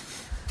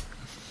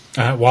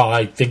 While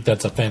I think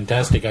that's a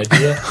fantastic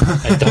idea,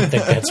 I don't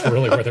think that's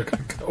really where they're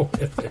going to go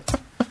with it.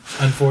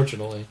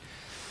 Unfortunately,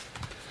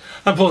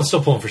 I'm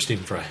still pulling for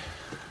Stephen Fry.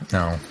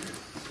 No,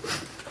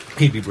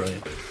 He'd be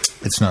brilliant,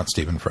 it's not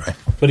Stephen Fry.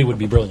 but he would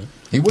be brilliant.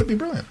 He would be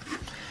brilliant.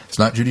 It's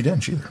not Judi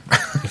Dench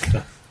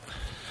either.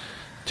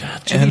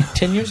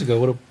 10 years ago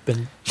would have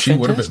been. She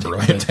would have been fantastic,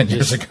 brilliant but 10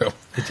 years ago.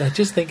 I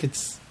just think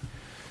it's.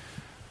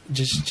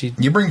 She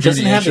You bring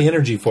doesn't Judi have Dench- the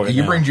energy for it.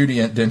 You now. bring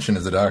Judi Dench in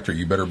as a doctor,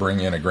 you better bring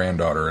in a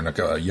granddaughter and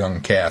a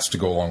young cast to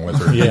go along with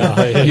her. Yeah,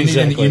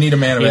 exactly. You need a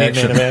man of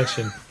action. Man of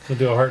action. We'll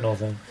do a Hartnell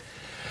thing.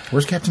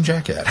 Where's Captain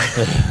Jack at?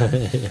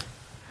 He'd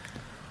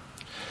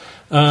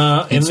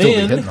And still be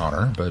then hitting on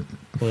her, but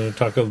we'll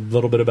talk a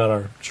little bit about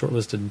our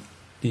shortlisted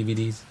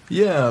DVDs.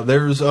 Yeah,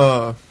 there's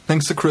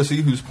thanks to Chrissy,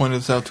 who's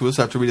pointed this out to us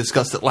after we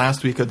discussed it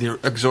last week at the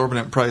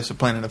exorbitant price of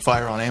Planet of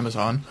Fire on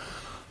Amazon.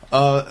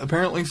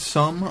 Apparently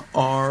the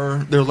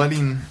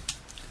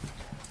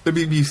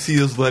BBC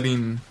is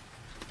letting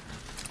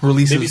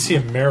releases...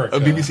 BBC America.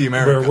 BBC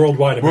America. Where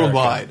Worldwide America.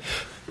 Worldwide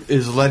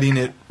is letting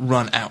it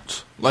run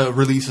out.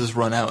 Releases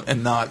run out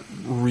and not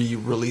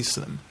re-release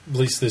them.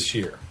 Release this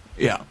year.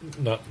 Yeah.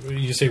 Not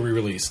you say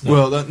re-release. No.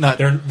 Well, not...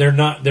 They're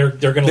not. They're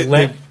going to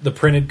let they've- the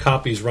printed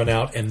copies run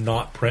out and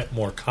not print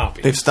more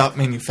copies. They've stopped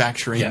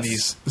manufacturing Yes.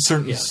 these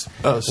certain Yes.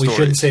 stories. We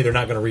shouldn't say they're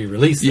not going to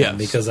re-release them Yes.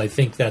 because I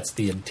think that's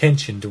the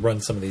intention to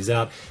run some of these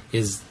out.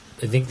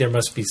 I think there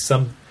must be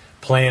some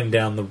plan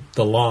down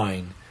the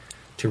line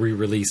to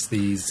re-release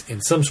these in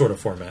some sort of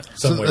format.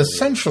 Some way or the other.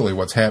 essentially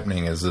what's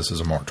happening is this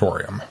is a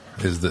moratorium.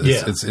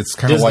 Yeah. It's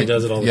kind of Disney like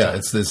does it all the time.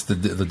 it's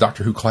the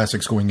Doctor Who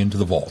classics going into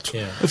the vault.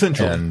 Yeah.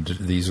 Essentially. And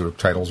these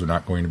titles are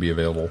not going to be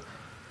available.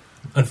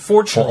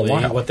 Unfortunately, For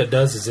a while. what that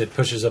does is it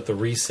pushes up the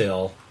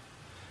resale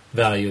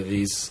value of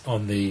these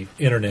on the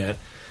internet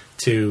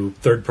to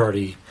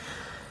third-party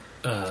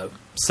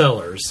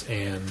sellers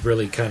and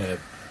really kind of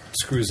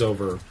screws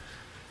over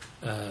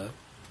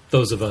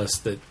those of us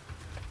that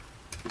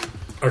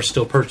are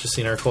still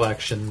purchasing our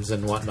collections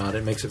and whatnot.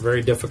 It makes it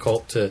very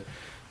difficult to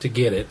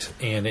get it,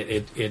 and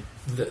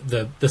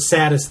the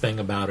saddest thing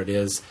about it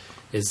is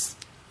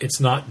it's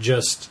not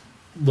just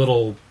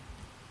little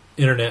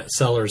internet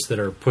sellers that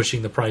are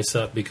pushing the price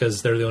up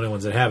because they're the only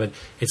ones that have it.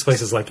 It's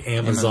places like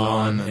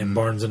Amazon and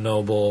Barnes and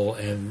Noble,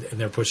 and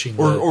they're pushing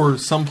or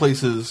some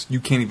places you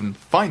can't even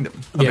find them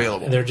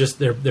available. And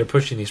they're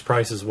pushing these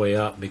prices way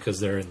up because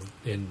they're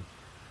in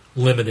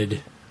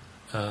limited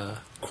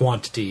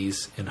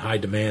quantities in high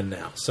demand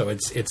now. So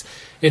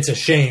it's a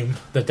shame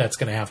that that's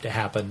going to have to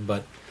happen,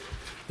 but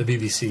the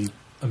BBC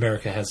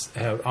America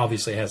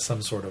obviously has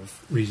some sort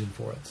of reason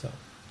for it. So,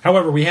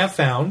 however, we have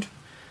found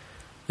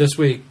this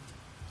week.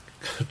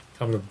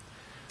 I'm going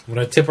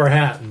to tip our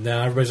hat, and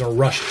now everybody's going to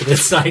rush to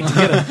this site to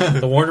get them.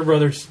 The Warner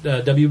Brothers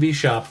WB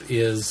shop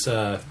is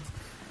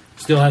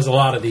still has a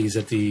lot of these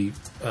at the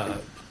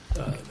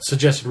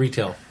suggested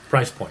retail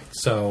price point.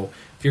 So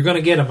if you're going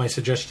to get them, I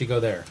suggest you go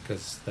there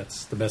because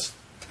that's the best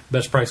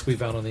price we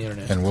found on the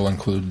internet. And we'll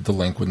include the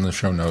link within the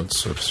show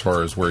notes as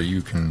far as where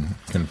you can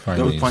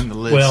find these. Find the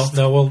list. Well,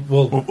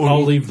 no,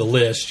 I'll leave the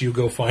list. You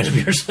go find them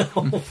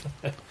yourself.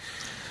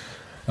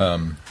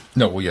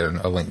 No, we'll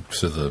get a link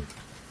to the...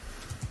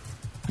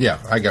 Yeah,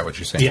 I got what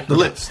you're saying. Yeah, the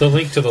list. The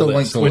link to the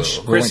list. Which,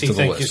 Chrissy,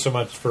 thank you so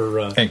much for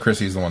and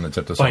Chrissy's the one that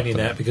tipped us finding off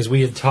that, because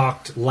we had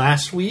talked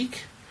last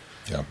week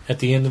at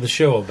the end of the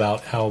show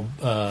about how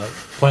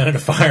Planet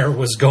of Fire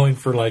was going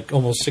for like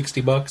almost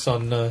 $60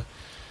 on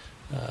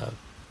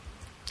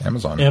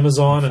Amazon,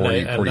 40,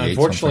 and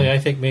unfortunately, something. I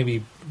think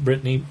maybe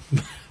Brittany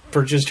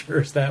purchased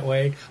hers that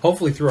way.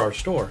 Hopefully through our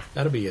store.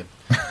 That'll be a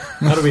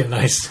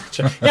nice.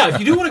 Yeah, if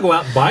you do want to go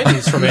out and buy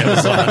these from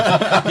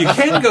Amazon, you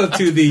can go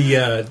to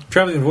the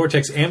Traveling the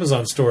Vortex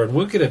Amazon store, and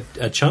we'll get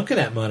a chunk of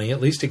that money. At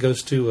least it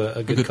goes to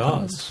a good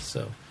cause.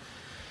 So,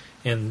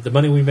 and the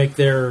money we make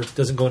there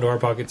doesn't go into our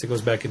pockets; it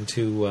goes back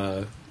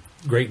into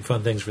great and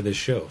fun things for this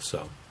show.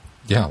 So,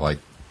 yeah, like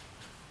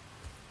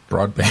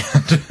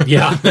broadband,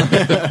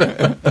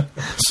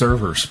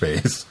 server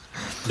space,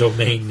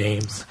 domain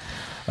names.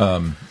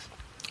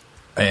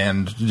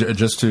 And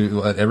just to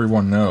let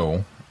everyone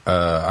know,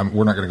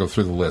 we're not going to go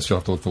through the list. You'll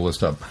have to look the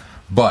list up.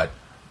 But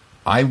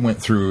I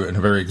went through in a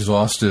very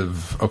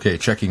exhaustive,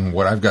 checking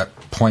what I've got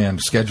planned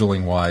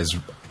scheduling-wise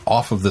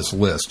off of this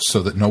list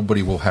so that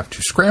nobody will have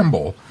to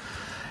scramble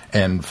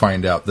and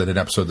find out that an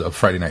episode of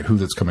Friday Night Who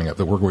that's coming up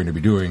that we're going to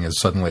be doing is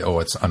suddenly,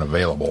 it's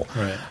unavailable.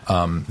 Right.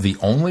 The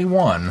only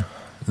one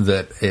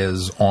that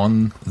is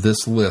on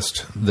this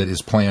list that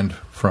is planned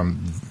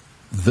from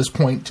this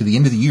point to the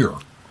end of the year,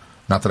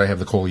 not that I have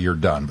the whole year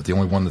done, but the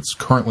only one that's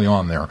currently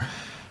on there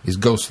is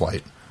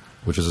Ghostlight,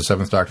 which is a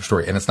Seventh Doctor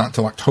story, and it's not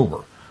until October.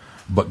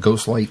 But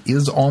Ghostlight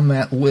is on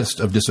that list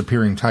of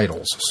disappearing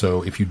titles.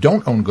 So if you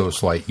don't own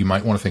Ghostlight, you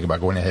might want to think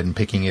about going ahead and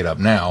picking it up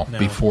now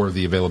before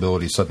the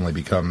availability suddenly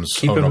becomes,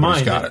 keep in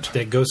mind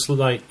that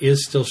Ghostlight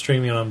is still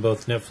streaming on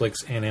both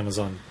Netflix and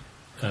Amazon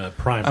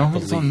Prime. I don't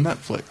think it's on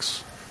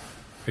Netflix.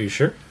 Are you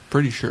sure?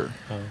 Pretty sure.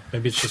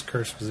 Maybe it's just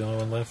Curse was the only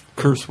one left.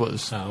 Curse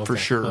was, for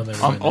sure.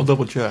 I'll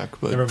double check.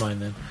 But never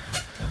mind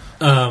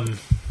then.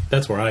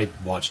 That's where I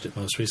watched it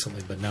most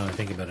recently, but now I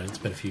think about it, it's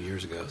been a few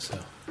years ago. So,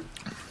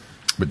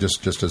 but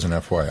just as an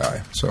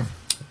FYI, so.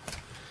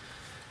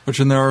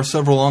 And there are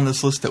several on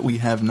this list that we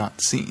have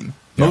not seen.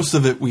 Yeah. Most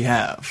of it we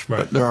have, right.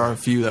 But there are a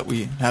few that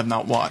we have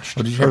not watched,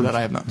 that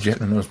I have not. Did you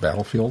happen to notice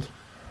Battlefield?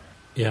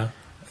 Yeah.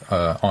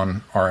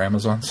 On our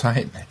Amazon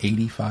site,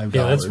 $85.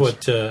 Yeah, that's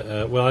what.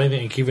 I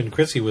think even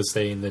Chrissy was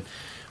saying that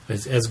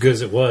as good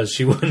as it was,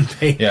 she wouldn't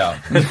pay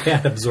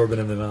that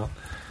absorbent amount.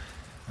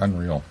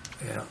 Unreal.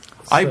 Yeah.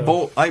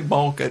 So. I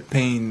balk at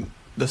paying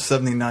the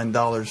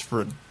 $79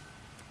 for a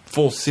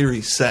full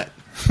series set,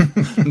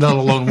 let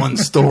alone one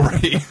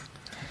story.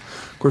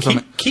 Of course,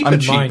 keep I'm in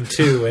cheap. mind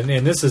too,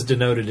 and this is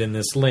denoted in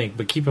this link.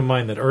 But keep in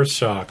mind that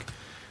Earthshock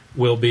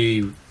will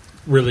be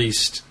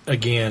released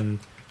again.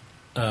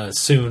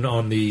 Soon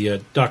on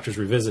the Doctors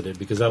Revisited,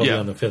 because that'll be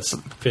on the 5th,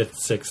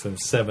 6th, and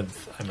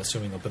 7th. I'm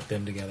assuming they'll put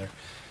them together.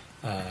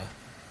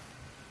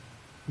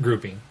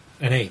 Grouping.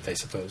 And 8th, I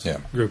suppose. Yeah.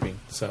 Grouping.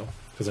 So,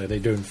 because they're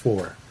doing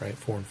 4, right?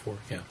 4 and 4.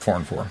 Yeah. 4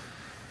 and 4.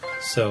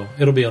 So,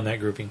 it'll be on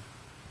that grouping.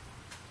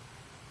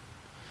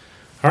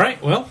 All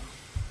right, well,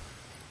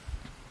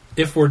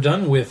 if we're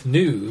done with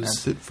news,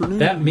 that's it for news.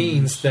 That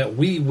means that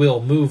we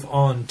will move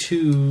on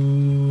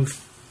to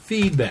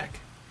feedback.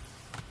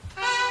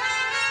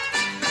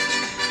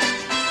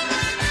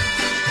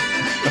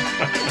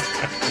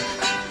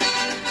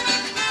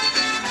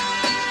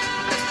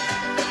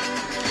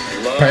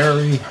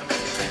 Perry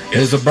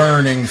is a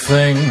burning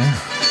thing,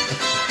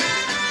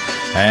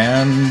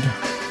 and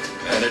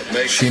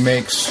she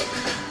makes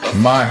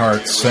my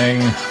heart sing.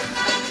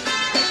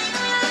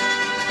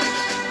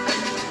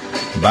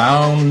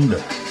 Bound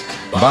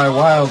by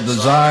wild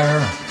desire,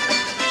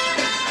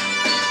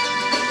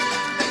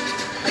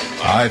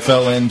 I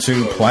fell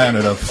into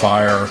Planet of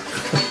Fire.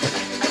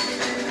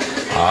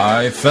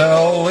 I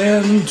fell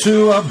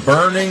into a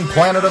burning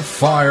planet of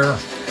fire.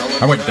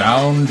 I went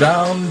down,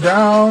 down,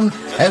 down,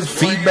 as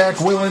feedback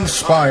will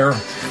inspire.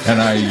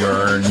 And I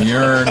yearn,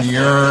 yearn,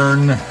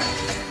 yearn.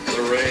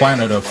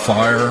 Planet of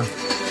Fire.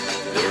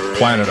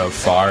 Planet of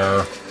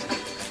Fire.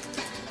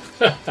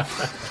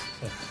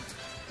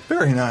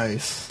 Very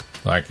nice.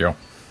 Thank you.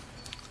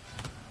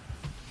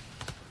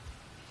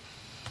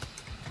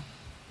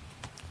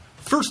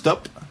 First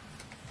up,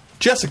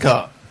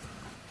 Jessica.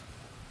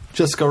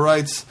 Jessica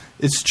writes,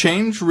 "Is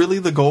change really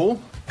the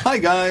goal? Hi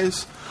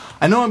guys.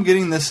 I know I'm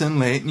getting this in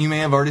late, and you may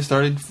have already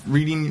started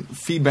reading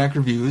feedback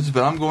reviews,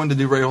 but I'm going to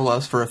derail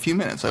us for a few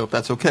minutes. I hope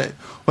that's okay.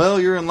 Well,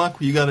 you're in luck.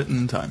 You got it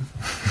in time.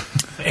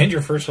 And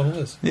your first on the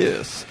list.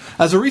 Yes.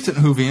 As a recent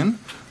Whovian,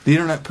 the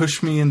internet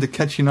pushed me into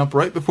catching up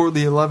right before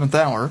the 11th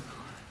hour,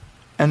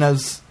 and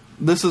as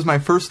this is my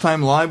first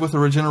time live with a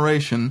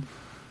regeneration,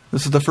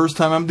 this is the first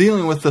time I'm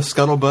dealing with the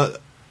scuttlebutt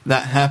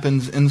that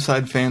happens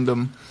inside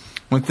fandom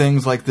when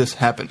things like this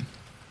happen.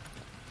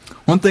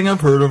 One thing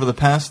I've heard over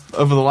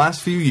the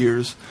last few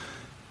years,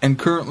 and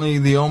currently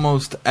the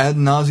almost ad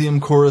nauseum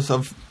chorus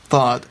of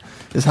thought,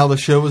 is how the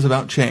show is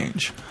about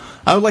change.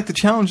 I would like to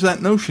challenge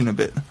that notion a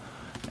bit,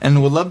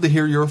 and would love to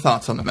hear your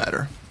thoughts on the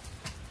matter.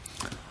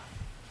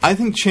 I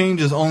think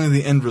change is only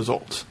the end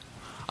result.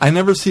 I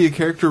never see a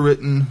character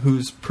written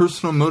whose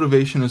personal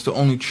motivation is to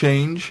only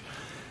change,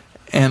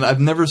 and I've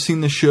never seen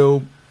the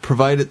show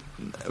provide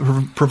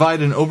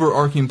an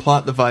overarching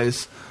plot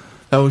device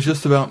that was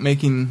just about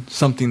making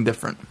something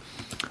different.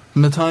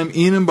 From the time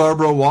Ian and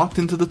Barbara walked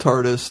into the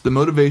TARDIS, the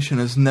motivation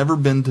has never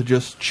been to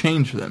just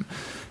change them.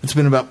 It's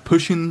been about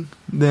pushing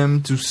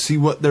them to see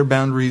what their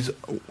boundaries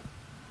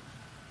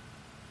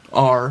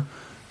are,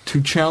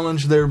 to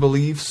challenge their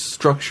beliefs,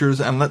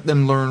 structures, and let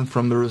them learn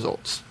from the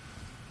results.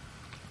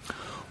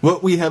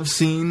 What we have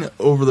seen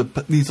over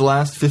these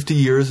last 50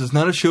 years is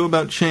not a show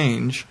about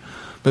change,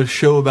 but a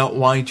show about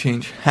why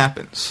change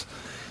happens.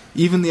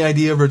 Even the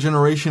idea of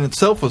regeneration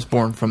itself was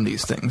born from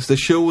these things. The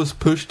show was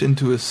pushed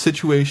into a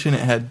situation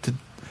it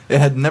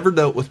had never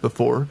dealt with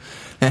before,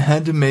 and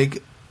had to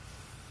make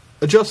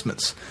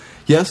adjustments.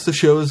 Yes, the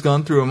show has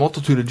gone through a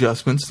multitude of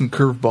adjustments and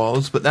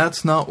curveballs, but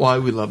that's not why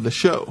we love the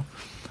show.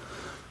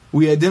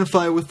 We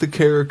identify with the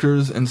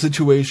characters and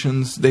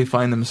situations they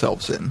find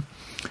themselves in.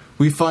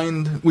 We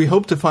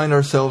hope to find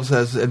ourselves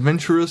as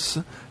adventurous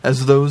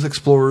as those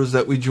explorers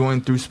that we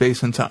join through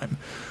space and time.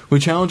 We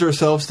challenge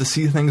ourselves to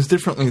see things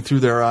differently through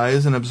their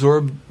eyes and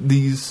absorb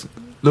those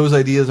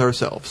ideas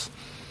ourselves.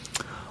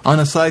 On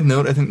a side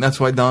note, I think that's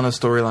why Donna's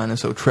storyline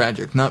is so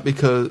tragic. Not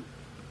because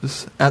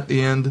at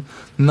the end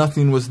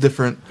nothing was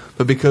different,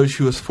 but because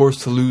she was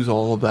forced to lose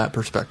all of that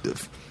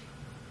perspective.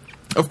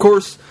 Of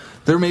course,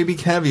 there may be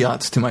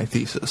caveats to my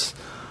thesis.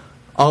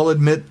 I'll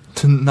admit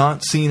to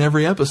not seeing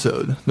every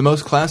episode. The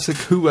most of Classic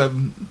Who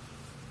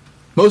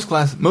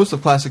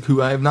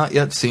I have not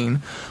yet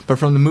seen, but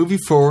from the movie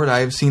forward I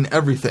have seen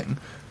everything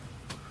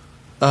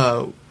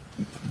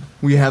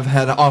we have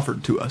had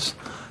offered to us.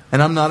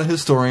 And I'm not a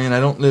historian. I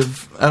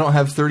don't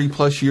have 30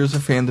 plus years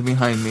of fandom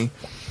behind me,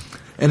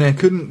 and I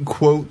couldn't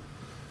quote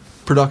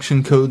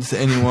production codes to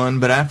anyone,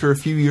 but after a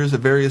few years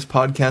of various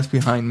podcasts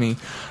behind me,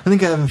 I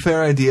think I have a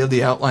fair idea of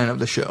the outline of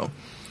the show.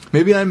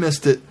 Maybe I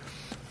missed it,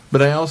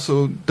 but I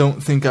also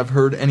don't think I've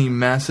heard any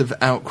massive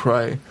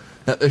outcry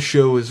that the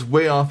show is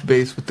way off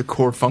base with the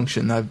core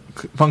functions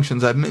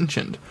I've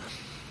mentioned.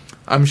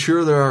 I'm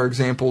sure there are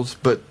examples,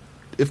 but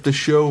if the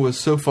show was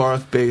so far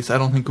off base, I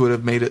don't think it would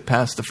have made it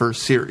past the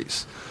first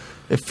series.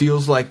 It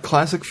feels like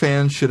classic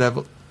fans should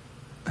have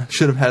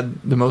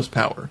had the most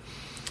power.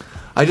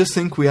 I just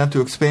think we have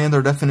to expand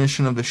our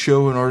definition of the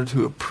show in order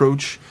to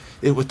approach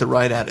it with the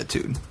right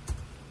attitude.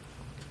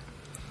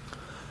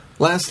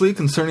 Lastly,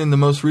 concerning the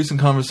most recent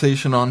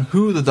conversation on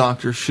who the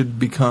Doctor should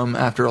become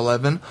after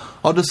 11,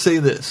 I'll just say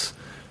this.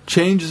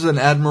 Change is an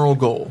admirable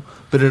goal,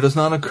 but it does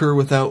not occur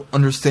without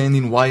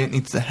understanding why it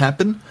needs to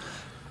happen,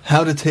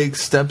 how to take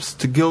steps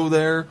to go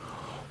there,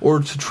 or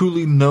to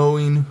truly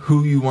knowing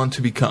who you want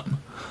to become.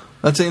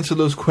 Let's answer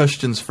those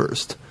questions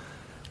first.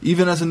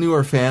 Even as a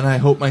newer fan, I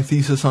hope my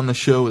thesis on the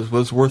show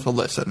was worth a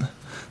listen.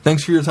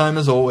 Thanks for your time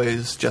as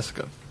always,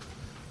 Jessica.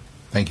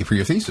 Thank you for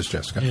your thesis,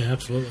 Jessica. Yeah,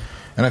 absolutely.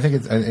 And I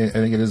think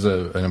it is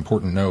an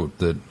important note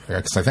that,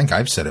 because I think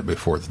I've said it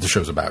before, that the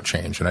show's about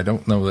change, and I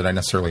don't know that I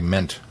necessarily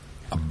meant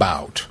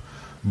about,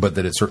 but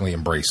that it certainly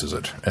embraces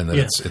it, and that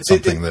it's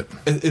something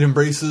it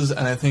embraces.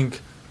 And I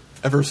think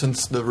ever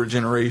since the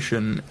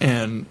regeneration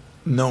and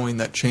knowing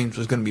that change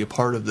was going to be a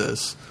part of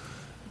this,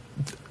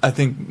 I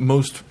think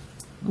most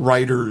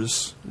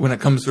writers, when it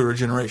comes to a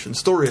regeneration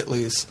story at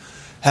least,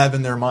 have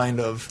in their mind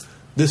of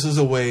this is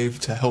a way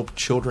to help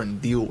children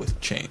deal with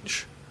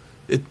change.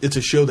 It's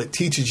a show that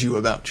teaches you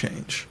about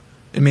change.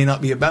 It may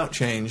not be about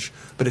change,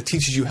 but it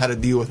teaches you how to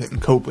deal with it and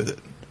cope with it.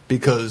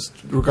 Because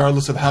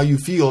regardless of how you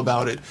feel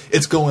about it,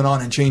 it's going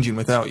on and changing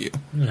without you.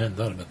 I hadn't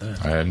thought about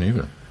that. I hadn't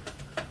either.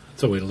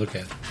 That's a way to look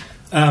at it.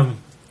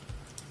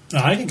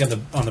 I think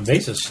on the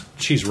basis,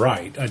 she's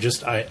right. I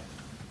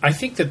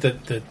think that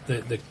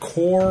the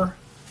core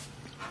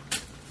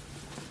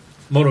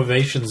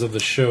motivations of the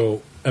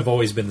show have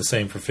always been the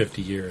same for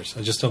 50 years.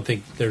 I just don't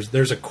think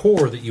there's a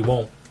core that you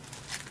won't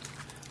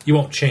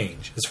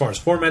change as far as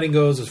formatting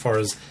goes, as far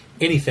as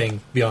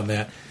anything beyond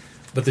that.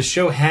 But the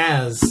show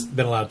has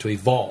been allowed to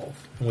evolve,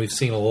 and we've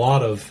seen a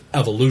lot of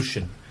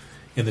evolution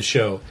in the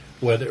show.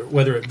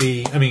 Whether it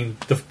be,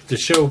 the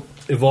show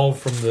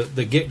evolved from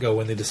the get-go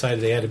when they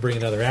decided they had to bring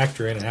another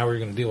actor in, and how we were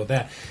going to deal with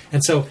that.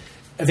 And so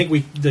I think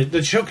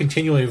the show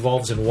continually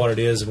evolves in what it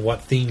is and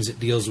what themes it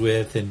deals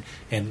with,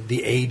 and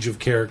the age of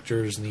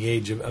characters and the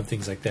age of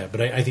things like that.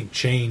 But I think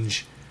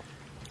change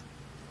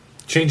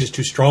change is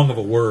too strong of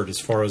a word as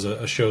far as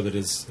a show that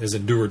has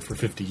endured for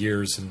 50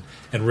 years,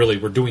 and really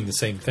we're doing the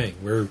same thing.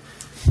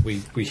 We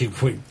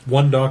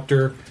one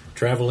Doctor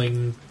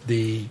traveling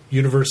the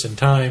universe and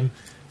time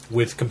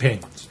with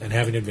companions and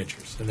having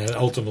adventures, and that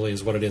ultimately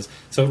is what it is.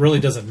 So it really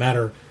doesn't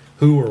matter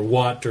who or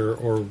what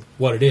or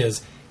what it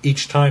is.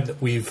 Each time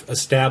that we've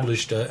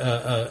established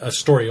a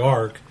story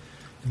arc,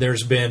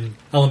 there's been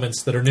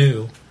elements that are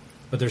new,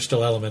 but there's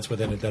still elements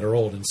within it that are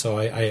old. And so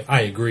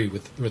I agree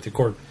with the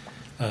core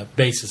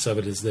basis of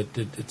it is that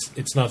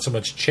it's not so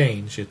much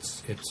change,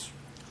 it's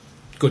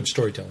good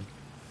storytelling.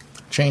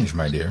 Change,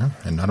 my dear,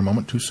 and not a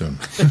moment too soon.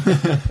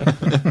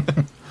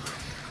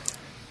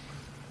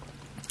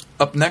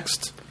 Up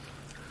next,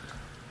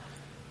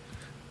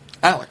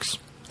 Alex.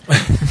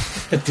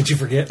 Did you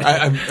forget?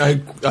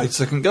 I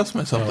second guessed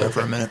myself there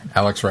for a minute.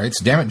 Alex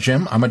writes, "Damn it,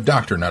 Jim, I'm a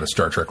doctor, not a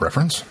Star Trek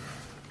reference."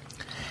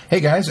 Hey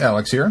guys,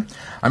 Alex here.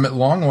 I'm at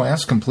long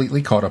last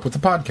completely caught up with the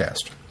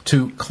podcast.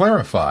 To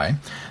clarify,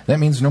 that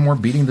means no more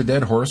beating the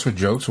dead horse with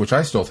jokes which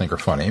I still think are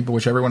funny, but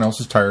which everyone else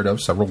is tired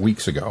of several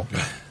weeks ago.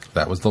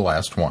 That was the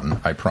last one,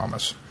 I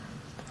promise.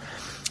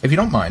 If you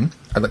don't mind,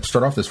 I'd like to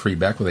start off this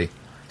feedback with a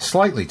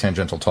slightly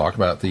tangential talk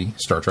about the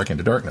Star Trek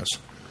Into Darkness.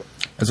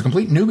 As a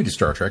complete newbie to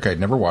Star Trek, I had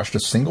never watched a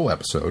single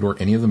episode or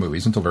any of the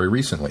movies until very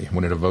recently,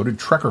 when a devoted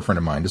Trekker friend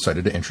of mine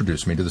decided to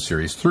introduce me to the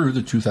series through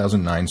the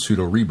 2009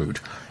 pseudo-reboot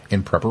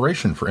in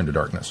preparation for Into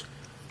Darkness.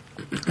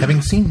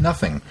 Having seen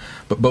nothing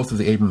but both of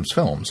the Abrams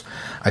films,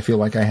 I feel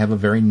like I have a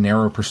very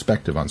narrow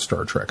perspective on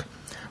Star Trek.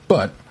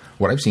 But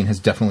what I've seen has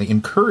definitely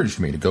encouraged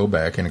me to go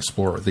back and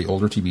explore the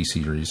older TV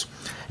series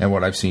and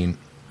what I've seen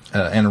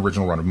an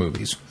original run of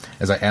movies,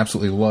 as I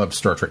absolutely loved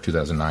Star Trek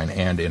 2009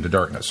 and Into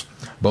Darkness.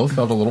 Both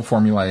felt a little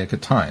formulaic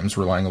at times,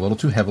 relying a little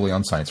too heavily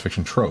on science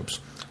fiction tropes.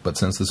 But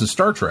since this is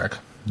Star Trek,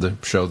 the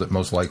show that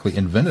most likely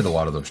invented a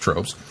lot of those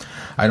tropes,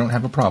 I don't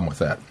have a problem with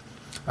that.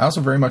 I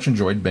also very much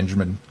enjoyed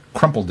Benjamin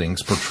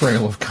Crumpledink's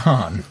portrayal of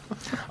Khan,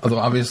 although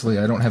obviously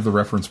I don't have the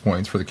reference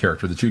points for the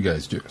character that you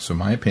guys do, so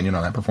my opinion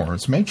on that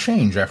performance may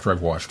change after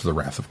I've watched The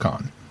Wrath of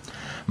Khan.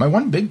 My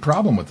one big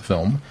problem with the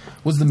film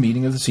was the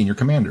meeting of the senior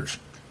commanders.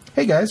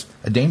 Hey guys,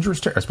 a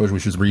dangerous I suppose we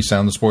should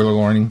resound the spoiler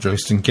warning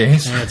just in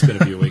case. It's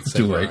been a few weeks.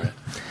 Too late. Right.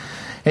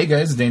 Hey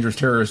guys, a dangerous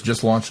terrorist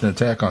just launched an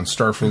attack on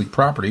Starfleet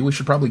property. We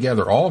should probably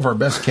gather all of our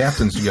best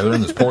captains together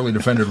in this poorly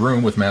defended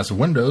room with massive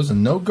windows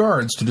and no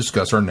guards to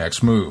discuss our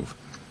next move.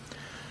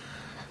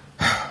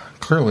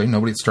 Clearly,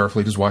 nobody at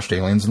Starfleet has watched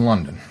Aliens in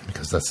London,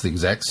 because that's the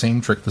exact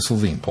same trick the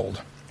Slovene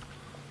pulled.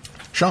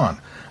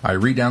 Sean, I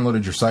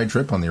re-downloaded your side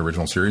trip on the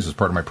original series as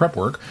part of my prep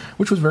work,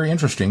 which was very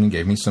interesting and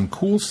gave me some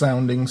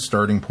cool-sounding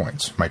starting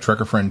points. My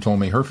Trekker friend told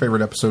me her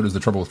favorite episode is The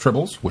Trouble with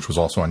Tribbles, which was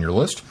also on your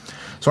list,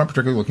 so I'm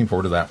particularly looking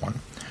forward to that one.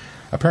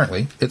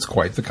 Apparently, it's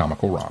quite the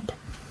comical romp.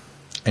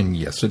 And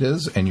yes, it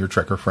is, and your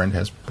Trekker friend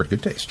has pretty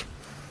good taste.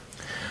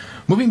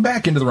 Moving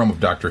back into the realm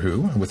of Doctor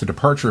Who, with the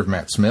departure of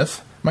Matt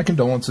Smith, my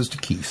condolences to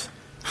Keith.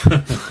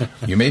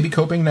 You may be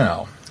coping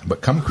now,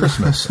 but come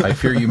Christmas, I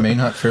fear you may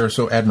not fare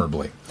so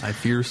admirably. I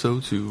fear so,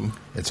 too.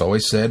 It's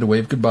always sad to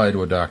wave goodbye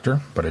to a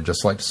doctor, but I'd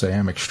just like to say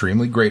I'm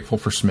extremely grateful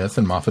for Smith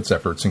and Moffat's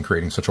efforts in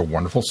creating such a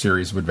wonderful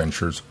series of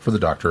adventures for the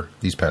Doctor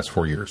these past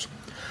 4 years.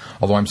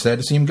 Although I'm sad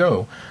to see him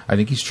go, I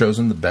think he's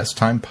chosen the best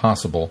time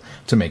possible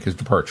to make his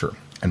departure,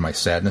 and my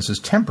sadness is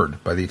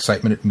tempered by the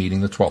excitement at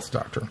meeting the 12th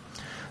Doctor.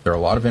 There are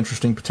a lot of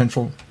interesting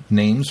potential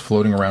names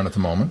floating around at the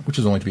moment, which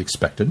is only to be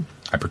expected.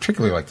 I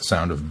particularly like the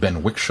sound of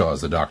Ben Wickshaw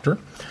as the Doctor.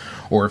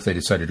 Or if they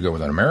decided to go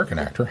with an American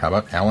actor, how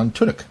about Alan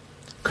Tudyk?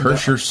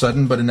 Curse your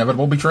sudden but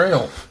inevitable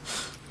betrayal.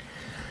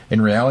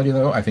 In reality,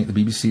 though, I think the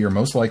BBC are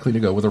most likely to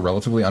go with a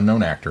relatively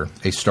unknown actor,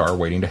 a star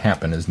waiting to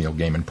happen, as Neil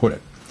Gaiman put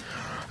it.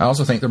 I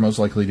also think they're most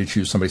likely to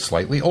choose somebody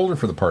slightly older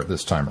for the part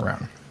this time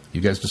around. You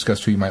guys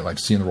discussed who you might like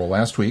to see in the role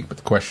last week, but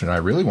the question I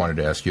really wanted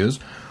to ask you is,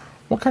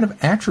 what kind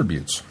of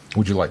attributes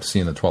would you like to see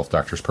in the 12th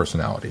Doctor's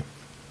personality?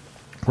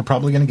 We're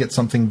probably going to get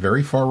something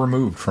very far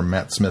removed from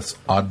Matt Smith's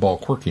oddball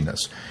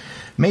quirkiness.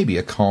 Maybe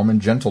a calm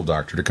and gentle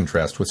Doctor to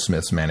contrast with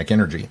Smith's manic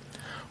energy,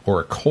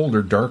 or a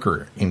colder,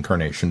 darker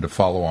incarnation to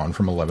follow on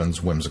from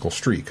Eleven's whimsical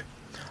streak.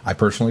 I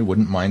personally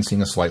wouldn't mind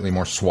seeing a slightly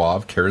more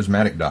suave,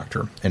 charismatic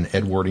Doctor, an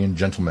Edwardian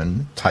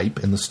gentleman type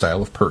in the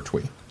style of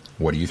Pertwee.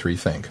 What do you three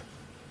think?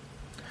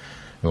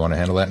 We want to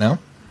handle that now?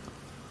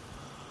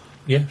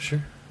 Yeah,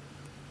 sure.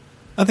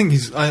 I think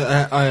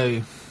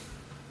I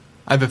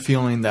have a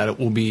feeling that it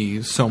will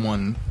be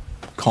someone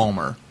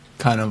calmer,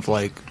 kind of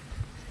like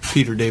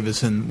Peter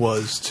Davison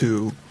was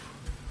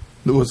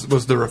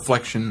the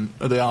reflection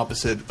of the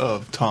opposite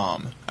of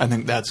Tom. I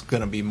think that's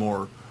going to be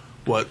more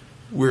what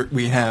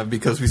we have,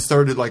 because we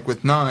started like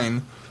with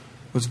 9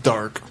 was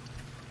dark,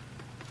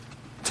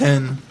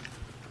 10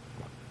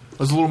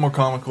 was a little more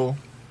comical,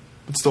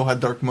 but still had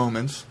dark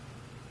moments.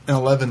 And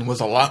 11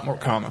 was a lot more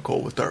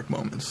comical with dark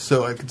moments.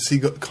 So I could see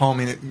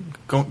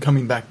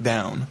coming back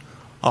down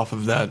off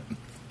of that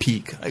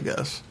peak, I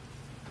guess.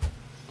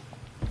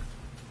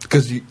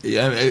 Because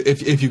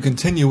if you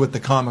continue with the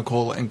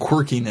comical and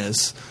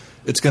quirkiness,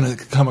 it's going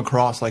to come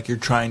across like you're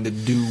trying to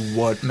do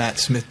what Matt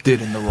Smith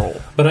did in the role.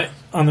 But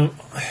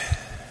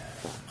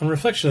On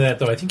reflection of that,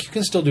 though, I think you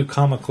can still do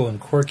comical and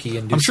quirky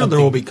and do I'm sure there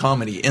will be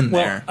comedy in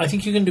there. I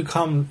think you can do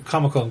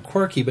comical and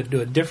quirky, but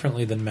do it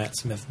differently than Matt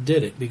Smith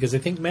did it, because I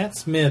think Matt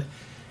Smith,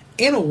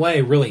 in a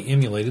way, really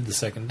emulated the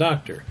Second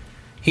Doctor.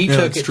 He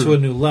took it to a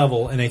new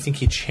level, and I think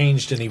he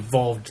changed and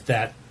evolved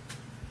that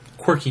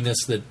quirkiness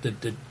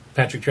that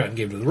Patrick Troughton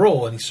gave to the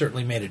role, and he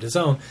certainly made it his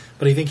own.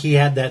 But I think he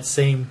had that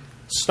same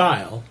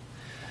style.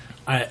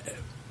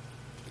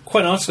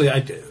 Quite honestly,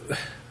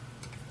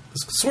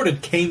 this sort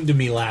of came to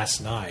me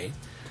last night.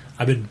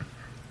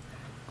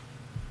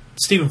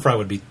 Stephen Fry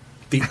would be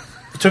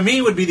to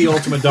me would be the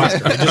ultimate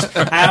Doctor.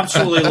 I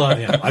absolutely love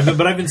him.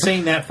 I've been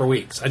saying that for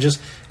weeks.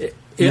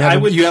 You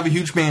have a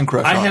huge man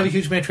crush. I have a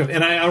huge man crush,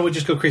 and I would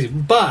just go crazy.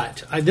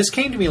 But this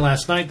came to me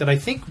last night that I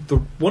think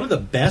one of the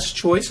best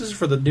choices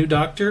for the new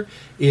Doctor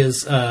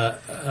is what's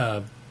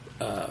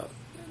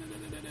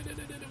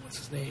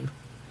his name?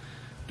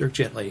 Dirk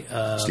Gently.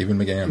 Stephen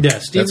McGann. Yeah,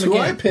 Stephen That's McGann. who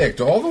I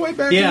picked all the way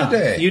back in the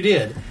day. You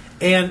did.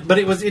 But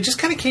it just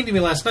kind of came to me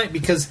last night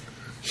because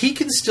he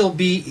can still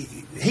be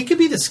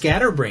the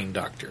scatterbrain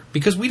Doctor,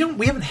 because we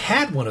haven't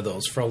had one of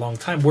those for a long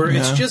time where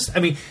it's just,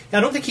 I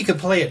don't think he could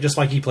play it just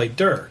like he played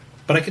Dirk,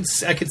 but I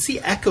could see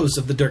echoes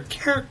of the Dirk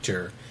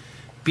character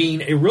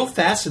being a real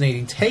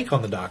fascinating take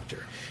on the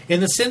Doctor, in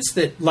the sense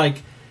that,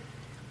 like,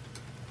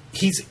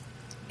 he's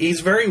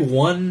very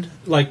one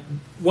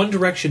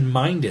direction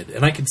minded,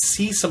 and I could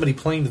see somebody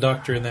playing the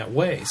Doctor in that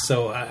way.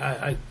 So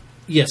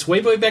yes, way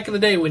back in the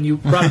day when you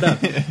brought it up,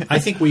 I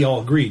think we all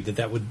agreed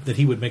that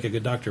he would make a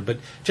good Doctor. But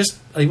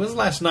it was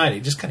last night. It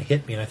just kind of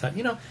hit me, and I thought,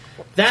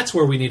 that's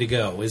where we need to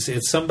go. Is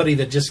somebody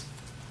that just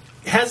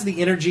has the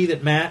energy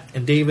that Matt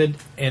and David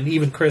and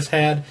even Chris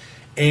had,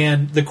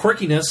 and the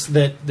quirkiness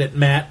that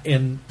Matt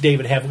and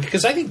David have.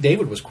 Because I think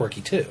David was quirky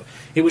too.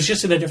 It was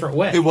just in a different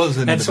way. It was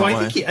in a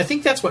different way. I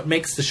think that's what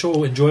makes the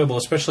show enjoyable,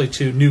 especially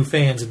to new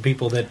fans and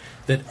people that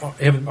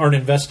aren't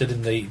invested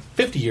in the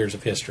 50 years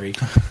of history.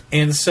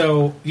 And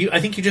so I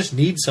think you just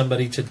need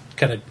somebody to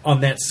kind of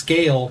on that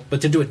scale,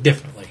 but to do it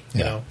differently.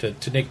 To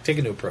take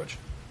a new approach.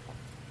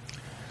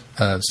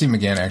 Steve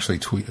McGann actually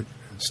tweeted.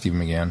 Steve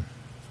McGann.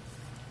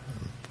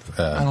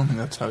 I don't think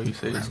that's how you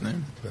say his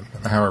name.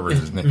 However,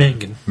 his name.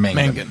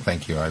 Mangan.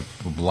 Thank you. I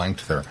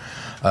blanked there.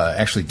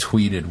 Actually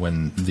tweeted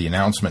when the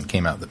announcement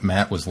came out that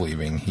Matt was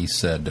leaving. He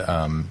said,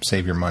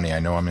 save your money. I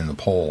know I'm in the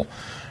poll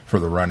for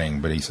the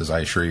running, but he says, I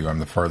assure you I'm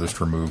the farthest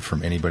removed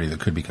from anybody that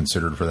could be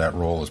considered for that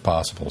role as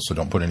possible. So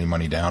don't put any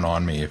money down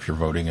on me if you're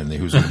voting in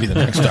who's going to be the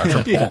next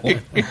Doctor poll.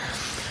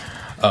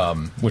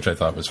 Which I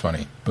thought was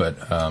funny.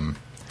 But I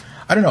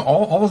don't know.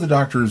 All of the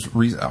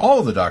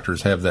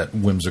Doctors have that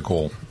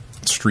whimsical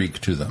streak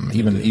to them.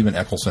 Even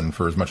Eccleston,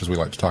 for as much as we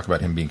like to talk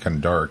about him being kind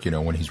of dark,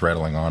 when he's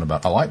rattling on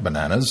about I like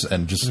bananas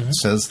and just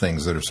says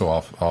things that are so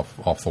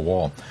off the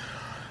wall.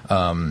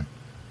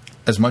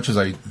 As much as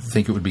I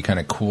think it would be kind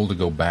of cool to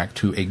go back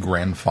to a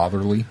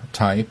grandfatherly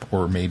type,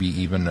 or maybe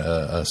even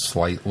a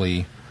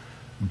slightly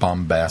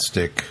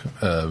bombastic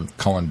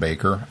Colin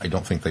Baker, I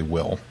don't think they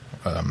will.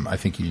 I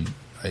think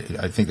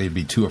they'd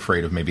be too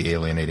afraid of maybe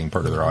alienating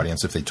part of their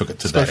audience if they took it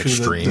to that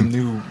extreme. The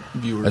new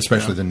viewers,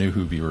 especially the new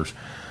Who viewers.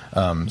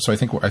 So I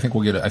think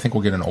we'll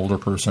get an older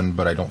person,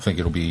 but I don't think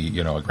it'll be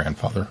a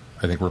grandfather.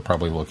 I think we're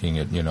probably looking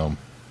at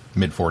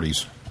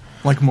mid-40s,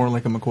 more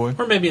like a McCoy,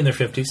 or maybe in their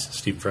 50s.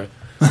 Stephen Fry.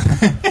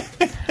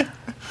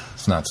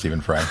 It's not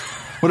Stephen Fry.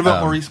 What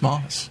about Maurice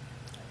Moss?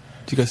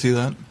 Do you guys see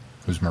that?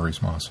 Who's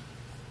Maurice Moss?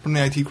 From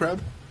the IT Crowd.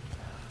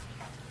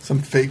 Some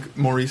fake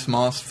Maurice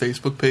Moss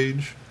Facebook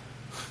page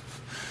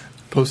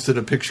posted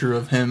a picture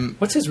of him.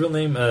 What's his real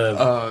name?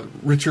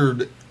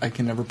 Richard. I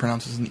can never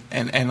pronounce his name.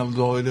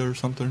 Analoida or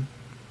something.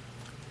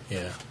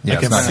 Yeah, I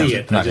can see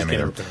it. Not him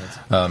either.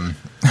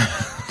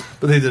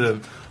 But they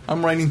did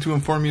I'm writing to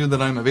inform you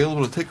that I'm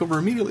available to take over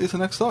immediately as the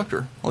next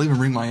Doctor. I'll even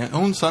bring my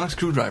own sonic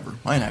screwdriver.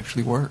 Mine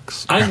actually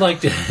works. I'd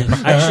like to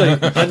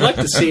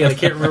see it. I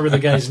can't remember the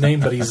guy's name,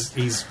 but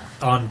he's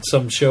on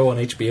some show on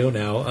HBO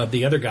now.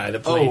 The other guy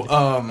that played.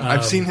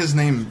 I've seen his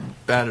name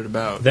batted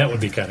about. That would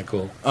be kind of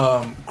cool.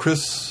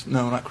 Chris.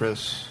 No, not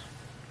Chris.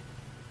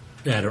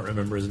 Yeah, I don't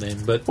remember his name,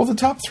 but the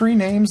top three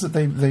names that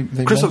they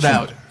Chris mentioned.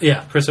 O'Dowd.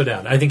 Yeah, Chris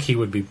O'Dowd. I think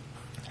he'd be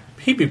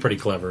pretty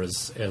clever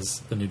as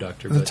the new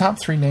Doctor. The top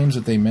three names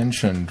that they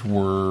mentioned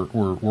were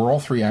all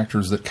three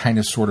actors that kind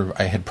of sort of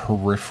I had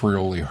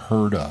peripherally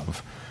heard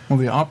of. Well,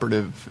 the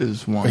operative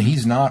is one. But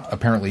he's not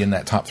apparently in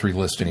that top three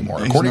list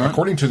anymore.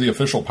 According to the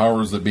official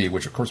powers that be,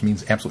 which of course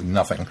means absolutely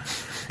nothing.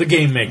 The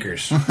game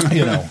makers.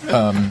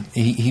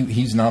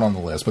 He's not on the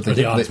list. But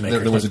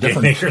there was a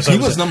different... He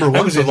was number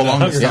one for the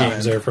longest time.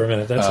 Games there for a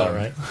minute. That's all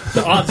right.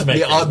 The odds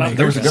makers.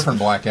 There was a different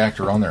black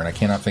actor on there, and I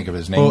cannot think of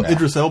his name now.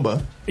 Idris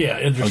Elba. Yeah,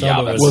 Idris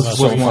Elba was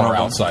so far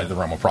outside the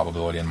realm of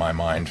probability in my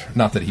mind.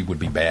 Not that he would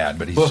be bad,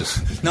 but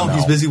he's No,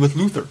 he's busy with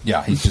Luther.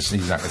 Yeah, it's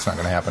not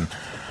going to happen.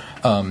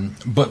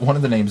 But one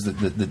of the names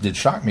that did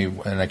shock me,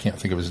 and I can't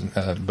think of his,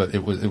 but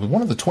it was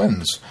one of the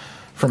twins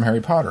from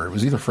Harry Potter. It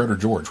was either Fred or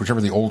George,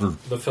 whichever the older.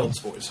 The Phelps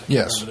boys.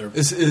 Yes.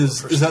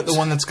 Is that the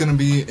one that's going to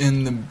be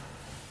in the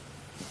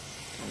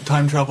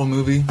time travel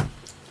movie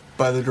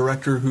by the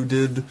director who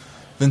did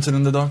Vincent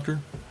and the Doctor?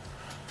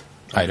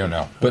 I don't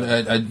know, but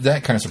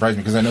that kind of surprised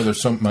me because I know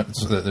there's so much.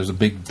 There's a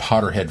big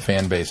Potterhead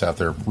fan base out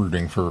there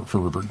rooting for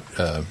Rupert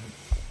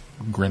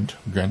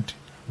Grint.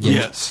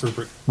 Yes,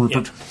 Rupert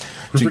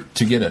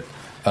to get it,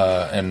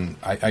 and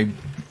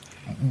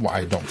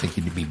I don't think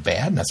he'd be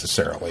bad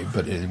necessarily,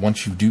 but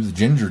once you do the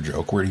ginger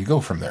joke, where do you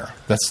go from there?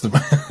 That's the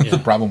the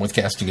problem with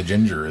casting a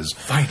ginger is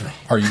finally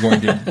are you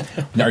going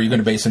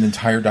to base an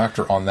entire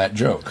Doctor on that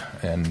joke?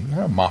 And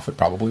Moffat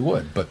probably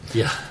would, but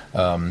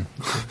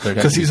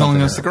because he's only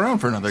going to stick around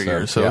for another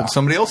year, so it's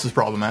somebody else's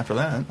problem after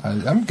that.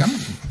 I'm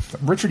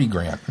Richard E.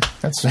 Grant.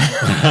 That's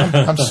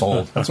I'm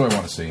sold. That's what I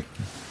want to see.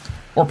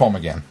 Or Paul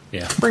McGann.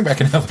 Yeah, bring back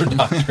another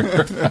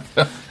Doctor.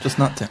 Just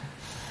not Tim.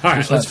 All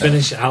right, let's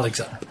finish Alex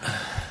up.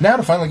 Now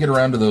to finally get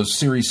around to those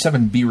Series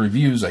 7B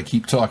reviews I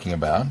keep talking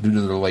about, due to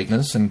their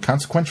lateness and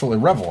consequential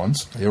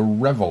irrelevance. There we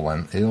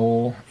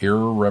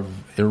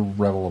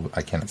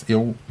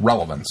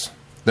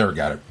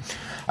got it.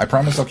 I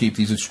promise I'll keep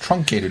these as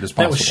truncated as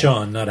possible. That was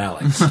Sean, not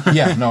Alex.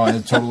 Yeah, no,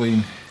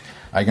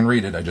 I can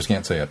read it, I just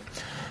can't say it.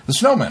 The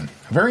Snowmen,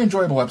 a very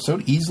enjoyable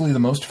episode, easily the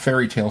most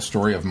fairy tale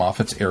story of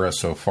Moffat's era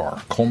so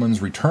far.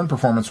 Coleman's return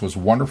performance was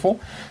wonderful.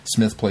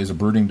 Smith plays a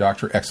brooding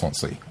doctor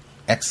excellently.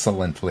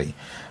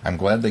 I'm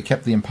glad they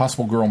kept the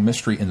Impossible Girl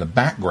mystery in the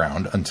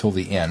background until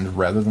the end,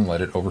 rather than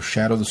let it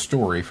overshadow the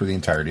story for the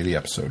entirety of the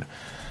episode.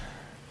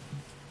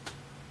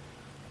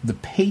 The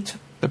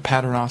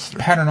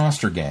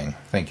Paternoster gang,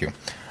 thank you,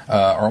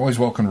 are always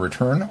welcome to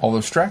return,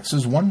 although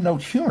Strax's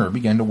one-note humor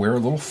began to wear a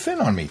little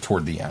thin on me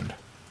toward the end.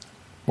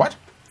 What?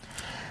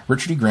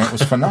 Richard E. Grant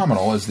was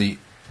phenomenal as the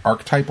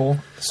archetypal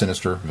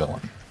sinister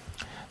villain.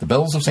 The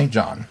Bells of St.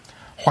 John.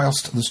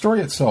 Whilst the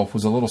story itself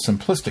was a little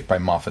simplistic by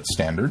Moffat's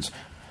standards,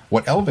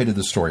 what elevated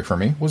the story for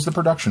me was the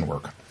production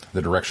work.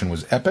 The direction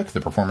was epic, the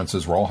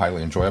performances were all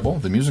highly enjoyable,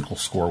 the musical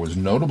score was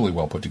notably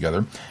well put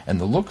together, and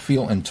the look,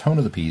 feel, and tone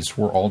of the piece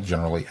were all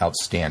generally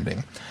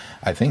outstanding.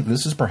 I think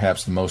this is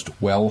perhaps the most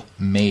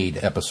well-made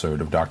episode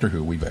of Doctor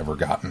Who we've ever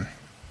gotten.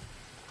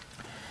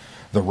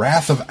 The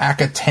Wrath of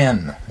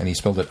Akka-10, and he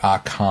spelled it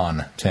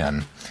Akan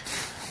 10.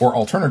 Or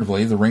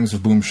alternatively, The Rings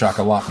of Boom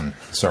Shaka-Latin.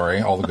 Sorry,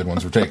 all the good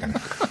ones were taken.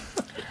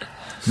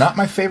 Not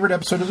my favorite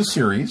episode of the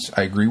series.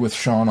 I agree with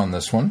Sean on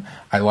this one.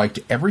 I liked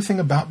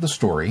everything about the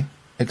story,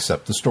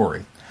 except the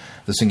story.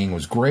 The singing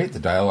was great, the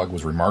dialogue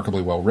was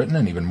remarkably well written,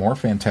 and even more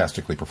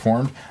fantastically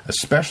performed,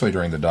 especially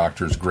during the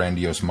Doctor's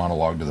grandiose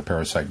monologue to the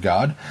parasite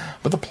god,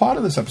 but the plot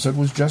of this episode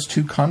was just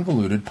too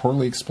convoluted,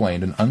 poorly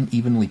explained, and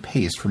unevenly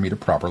paced for me to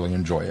properly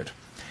enjoy it.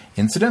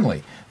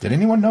 Incidentally, did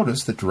anyone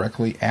notice that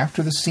directly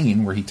after the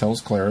scene where he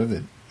tells Clara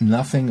that he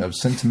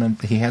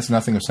has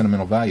nothing of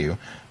sentimental value,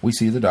 we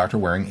see the Doctor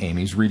wearing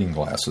Amy's reading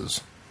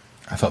glasses?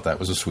 I thought that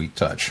was a sweet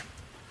touch.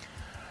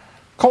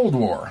 Cold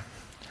War.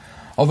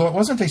 Although it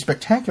wasn't a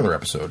spectacular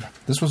episode,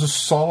 this was a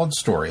solid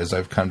story as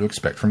I've come to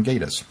expect from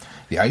Gatiss.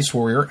 The Ice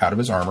Warrior out of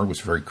his armor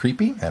was very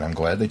creepy, and I'm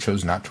glad they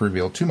chose not to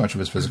reveal too much of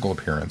his physical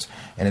appearance,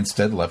 and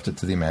instead left it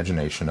to the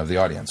imagination of the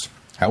audience.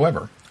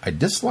 However, I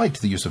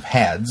disliked the use of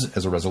HADS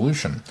as a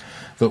resolution.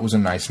 Though it was a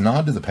nice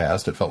nod to the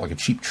past, it felt like a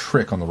cheap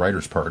trick on the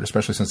writer's part,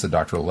 especially since the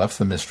Doctor left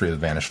the mystery of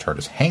the vanished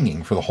TARDIS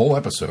hanging for the whole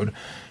episode,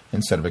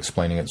 instead of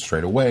explaining it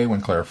straight away when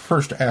Clara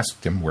first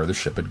asked him where the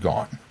ship had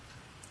gone.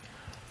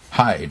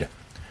 Hyde.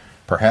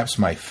 Perhaps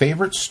my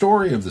favorite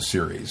story of the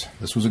series.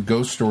 This was a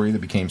ghost story that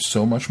became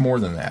so much more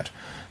than that.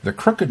 The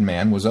Crooked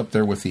Man was up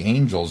there with the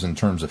Angels in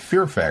terms of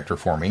fear factor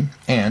for me,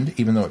 and,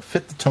 even though it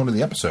fit the tone of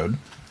the episode,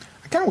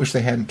 I kind of wish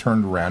they hadn't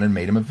turned around and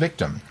made him a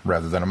victim,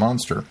 rather than a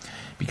monster,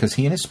 because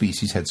he and his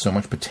species had so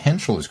much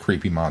potential as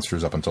creepy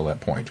monsters up until that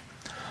point.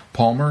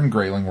 Palmer and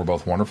Grayling were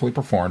both wonderfully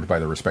performed by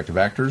their respective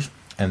actors,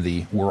 and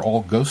the "We're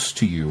all ghosts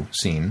to you"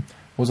 scene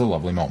was a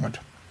lovely moment.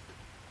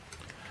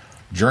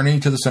 Journey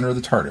to the center of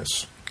the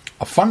TARDIS.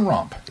 A fun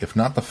romp, if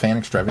not the fan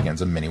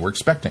extravaganza many were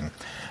expecting.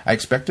 I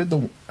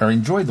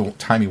enjoyed the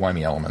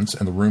timey-wimey elements,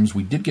 and the rooms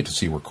we did get to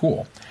see were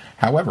cool.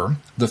 However,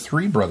 the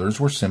three brothers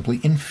were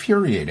simply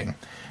infuriating.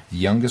 The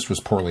youngest was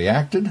poorly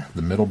acted,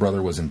 the middle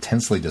brother was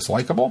intensely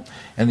dislikable,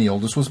 and the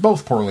oldest was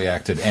both poorly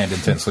acted and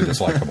intensely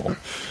dislikable.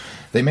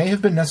 They may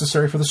have been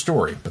necessary for the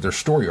story, but their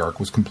story arc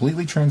was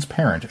completely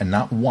transparent, and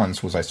not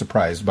once was I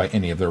surprised by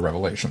any of their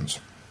revelations.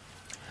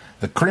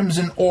 The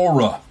Crimson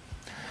Aura.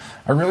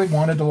 I really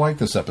wanted to like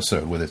this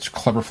episode, with its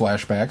clever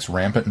flashbacks,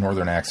 rampant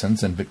northern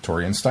accents, and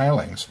Victorian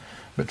stylings.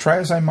 But try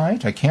as I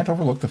might, I can't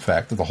overlook the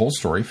fact that the whole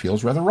story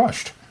feels rather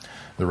rushed.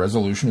 The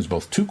resolution is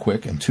both too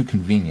quick and too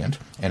convenient,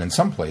 and in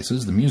some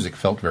places the music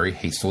felt very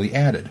hastily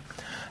added.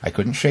 I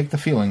couldn't shake the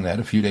feeling that,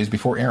 a few days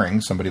before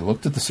airing, somebody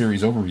looked at the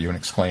series overview and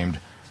exclaimed,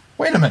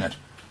 "Wait a minute,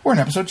 we're an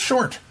episode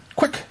short!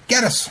 Quick,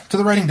 get us to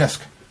the writing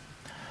desk!"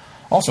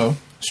 Also,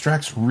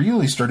 Strax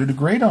really started to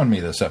grate on me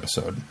this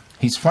episode.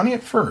 He's funny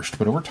at first,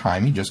 but over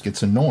time he just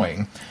gets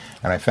annoying,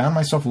 and I found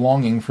myself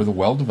longing for the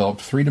well-developed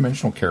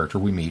three-dimensional character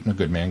we meet in A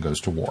Good Man Goes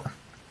to War.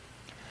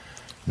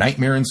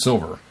 Nightmare in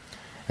Silver.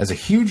 As a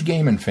huge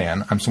Gaiman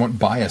fan, I'm somewhat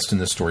biased in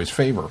this story's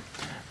favor,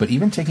 But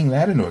even taking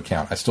that into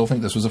account, I still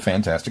think this was a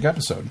fantastic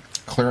episode.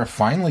 Clara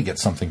finally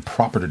gets something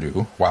proper to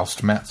do,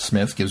 whilst Matt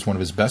Smith gives one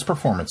of his best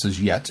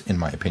performances yet, in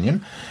my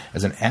opinion,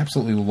 as an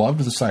absolutely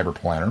loved the cyber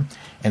planner,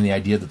 and the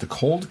idea that the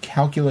cold,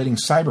 calculating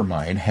cyber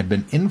mind had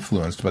been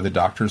influenced by the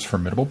Doctor's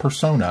formidable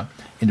persona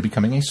into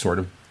becoming a sort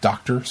of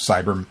Dr.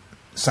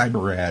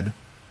 Cyberad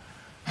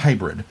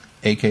hybrid,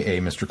 a.k.a.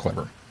 Mr.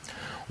 Clever.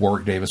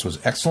 Warwick Davis was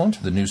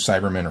excellent. The new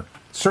Cybermen are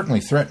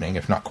certainly threatening,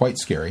 if not quite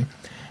scary,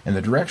 and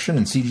the direction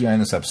and CGI in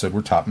this episode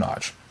were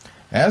top-notch.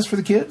 As for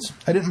the kids,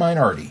 I didn't mind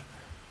Artie.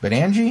 But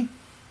Angie?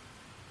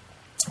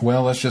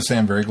 Well, let's just say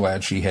I'm very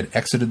glad she had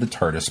exited the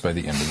TARDIS by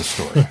the end of the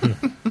story.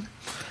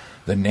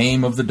 The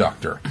name of the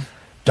Doctor.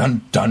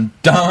 Dun, dun,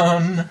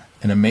 dun!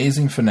 An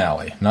amazing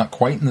finale. Not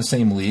quite in the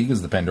same league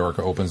as the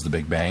Pandorica opens the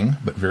Big Bang,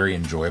 but very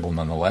enjoyable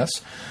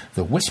nonetheless.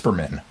 The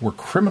Whispermen were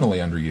criminally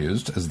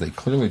underused, as they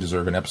clearly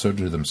deserve an episode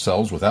to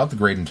themselves without the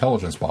great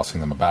intelligence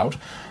bossing them about,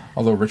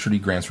 although Richard E.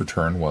 Grant's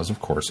return was, of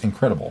course,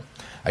 incredible.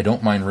 I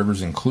don't mind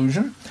River's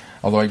inclusion,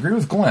 although I agree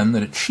with Glenn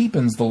that it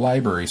cheapens the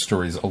library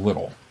stories a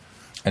little.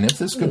 And if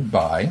this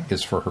goodbye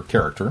is for her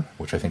character,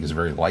 which I think is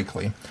very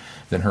likely,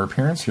 then her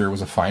appearance here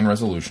was a fine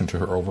resolution to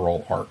her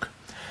overall arc.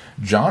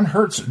 John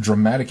Hurt's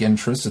dramatic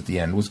interest at the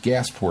end was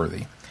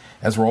gasp-worthy,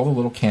 as were all the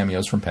little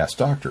cameos from past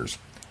Doctors.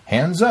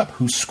 Hands up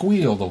who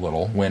squealed a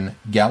little when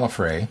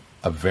Gallifrey,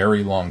 a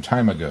very long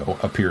time ago,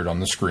 appeared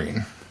on the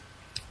screen.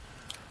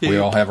 We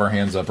all have our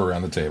hands up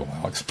around the table,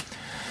 Alex.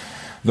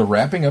 The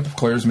wrapping up of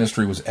Claire's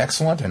mystery was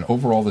excellent, and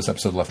overall this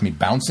episode left me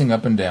bouncing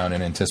up and down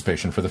in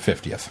anticipation for the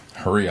 50th.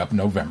 Hurry up,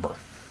 November.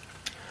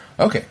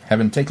 Okay,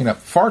 having taken up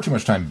far too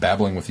much time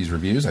babbling with these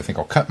reviews, I think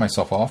I'll cut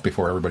myself off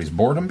before everybody's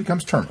boredom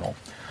becomes terminal.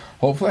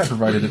 Hopefully I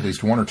provided at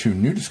least one or two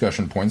new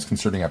discussion points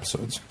concerning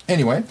episodes.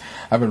 Anyway,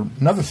 I have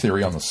another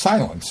theory on the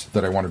silence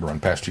that I wanted to run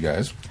past you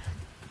guys,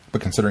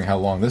 but considering how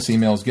long this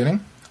email is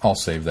getting, I'll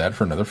save that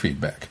for another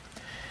feedback.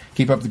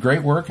 Keep up the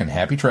great work and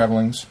happy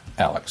travelings,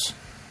 Alex.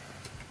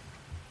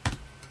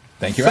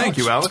 Thank you, Alex. Thank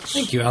you, Alex.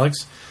 Thank you,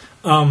 Alex.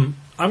 I'm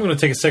going to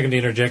take a second to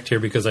interject here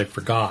because I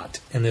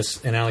forgot, and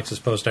Alex's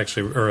post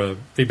actually, or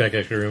feedback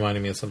actually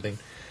reminded me of something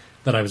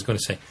that I was going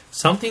to say.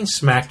 Something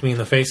smacked me in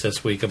the face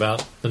this week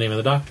about the name of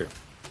the Doctor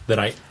that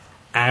I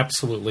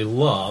absolutely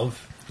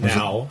love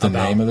now. The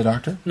name of the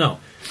Doctor? No,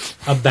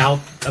 about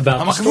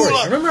the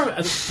story. Remember,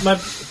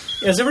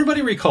 as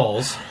everybody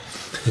recalls,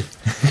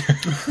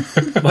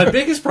 my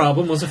biggest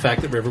problem was the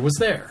fact that River was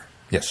there.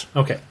 Yes.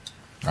 Okay.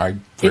 I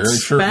very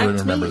sure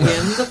remember that. It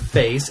smacked me in the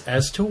face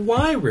as to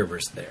why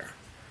River's there.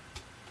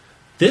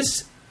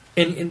 This,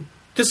 and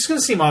this is going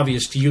to seem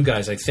obvious to you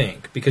guys, I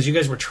think, because you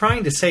guys were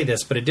trying to say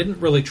this, but it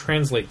didn't really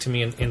translate to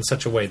me in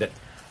such a way that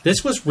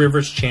this was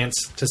River's chance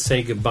to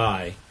say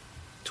goodbye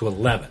to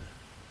 11.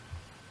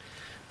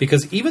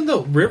 Because even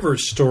though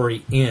River's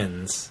story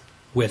ends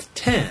with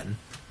 10,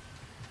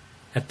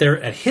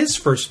 at his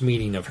first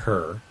meeting of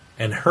her,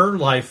 and her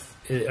life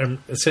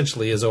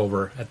essentially is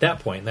over at that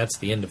point, and that's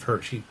the end of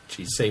her.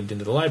 She's saved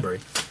into the library.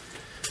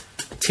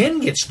 10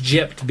 gets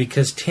gypped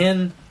because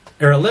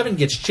 11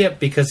 gets gypped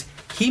because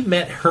he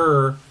met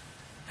her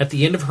at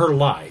the end of her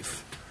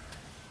life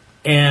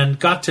and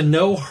got to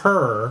know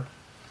her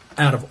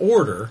out of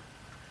order.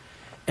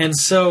 And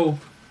so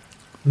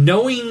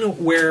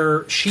knowing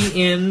where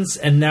she ends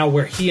and now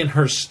where he and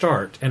her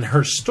start and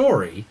her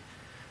story,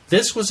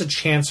 this was a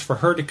chance for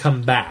her to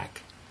come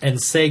back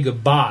and say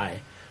goodbye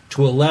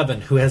to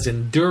 11, who has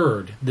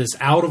endured this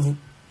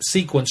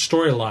out-of-sequence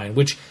storyline,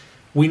 which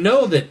we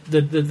know that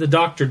the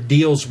Doctor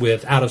deals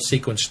with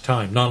out-of-sequence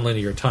time,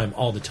 nonlinear time,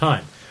 all the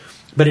time.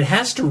 But it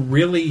has to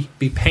really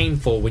be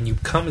painful when you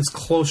come as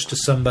close to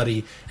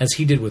somebody as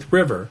he did with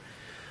River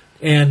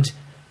and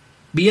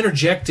be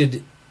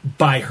interjected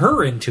by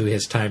her into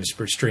his time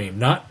stream,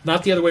 not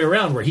the other way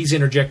around, where he's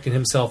interjecting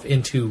himself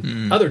into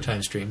other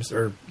time streams,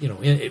 or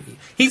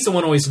he's the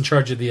one always in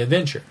charge of the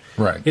adventure.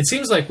 Right. It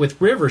seems like with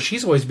River,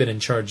 she's always been in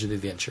charge of the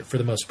adventure for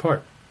the most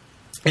part,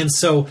 and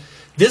so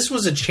this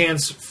was a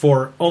chance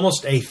for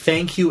almost a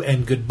thank you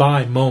and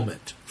goodbye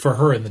moment for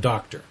her and the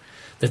Doctor.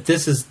 That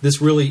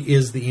this really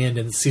is the end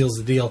and seals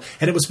the deal,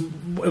 and it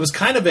was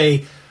kind of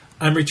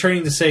I'm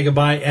returning to say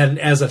goodbye and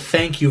as a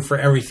thank you for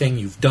everything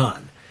you've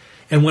done.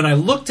 And when I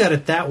looked at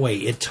it that way,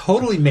 it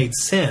totally made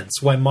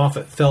sense why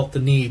Moffat felt the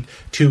need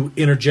to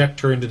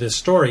interject her into this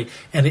story,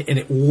 and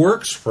it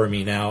works for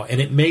me now.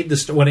 And it made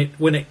this when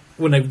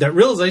that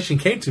realization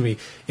came to me,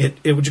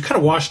 it just kind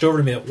of washed over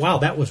to me that wow,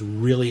 that was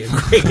really a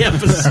great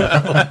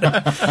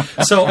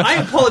episode. So I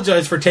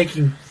apologize for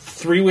taking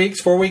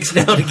 4 weeks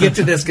now to get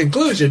to this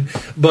conclusion,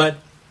 but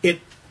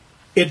it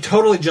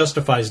totally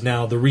justifies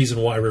now the reason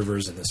why River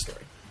is in this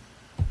story.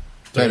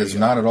 That is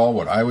not at all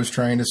what I was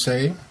trying to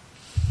say.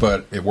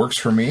 But it works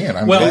for me, and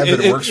I'm glad that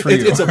it works for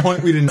you. It's a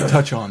point we didn't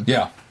touch on.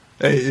 Yeah.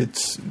 But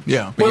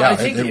I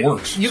think it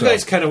works. You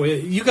guys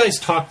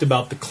talked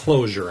about the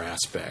closure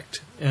aspect.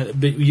 But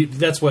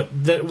that's why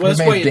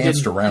it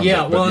danced around.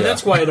 Yeah, and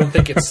that's why I don't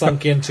think it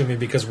sunk into me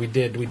because we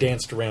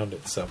danced around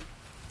it. So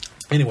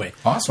Anyway.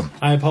 Awesome.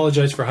 I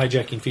apologize for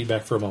hijacking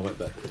feedback for a moment,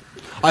 but...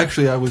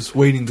 Actually, I was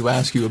waiting to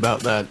ask you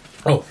about that.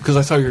 Oh. Because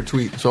I saw your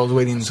tweet, so I was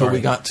waiting until Sorry.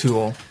 we got to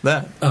all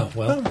that. Oh,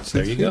 well,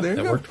 there you go. There you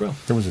That go. worked well.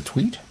 There was a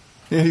tweet?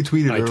 Yeah, he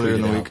tweeted I earlier in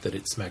tweeted the out week. that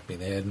it smacked me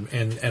in the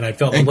head, and I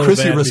felt And a little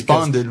Chrissy bad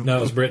responded. Because, no,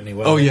 it was Brittany.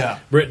 Wasn't Oh, it? yeah.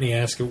 Brittany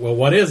asked, well,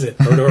 what is it?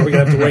 Or are we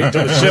going to have to wait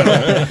until the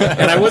show?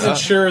 And I wasn't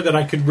sure that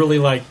I could really,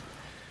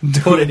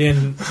 put it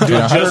in, do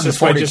it justice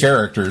by 140 just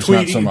characters,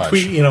 not so much.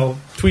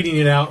 tweeting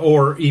it out,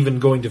 or even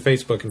going to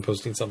Facebook and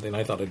posting something.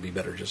 I thought it'd be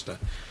better just to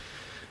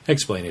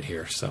explain it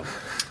here. So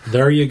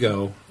there you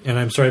go. And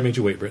I'm sorry I made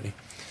you wait, Brittany.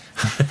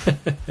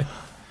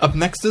 Up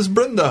next is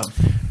Brenda.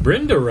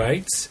 Brenda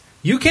writes,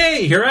 UK,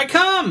 here I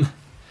come!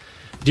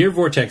 Dear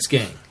Vortex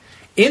Gang,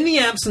 in the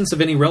absence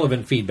of any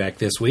relevant feedback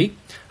this week,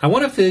 I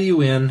want to fill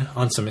you in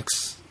on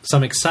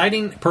some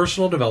exciting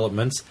personal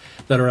developments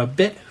that are a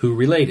bit Who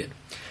related.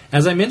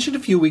 As I mentioned a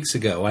few weeks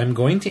ago, I'm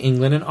going to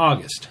England in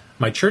August.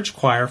 My church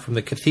choir from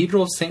the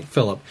Cathedral of St.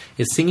 Philip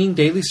is singing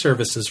daily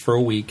services for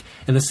a week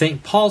in the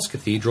St. Paul's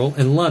Cathedral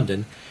in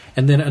London,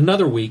 and then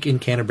another week in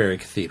Canterbury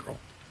Cathedral.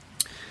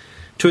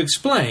 To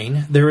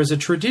explain, there is a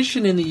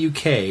tradition in the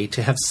UK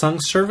to have sung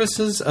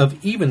services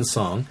of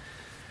evensong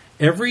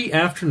every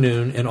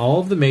afternoon in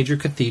all of the major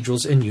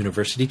cathedrals and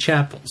university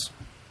chapels.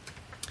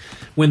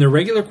 When the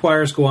regular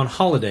choirs go on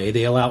holiday,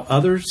 they allow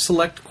other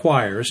select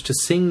choirs to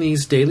sing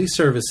these daily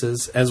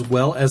services as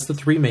well as the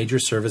 3 major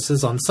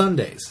services on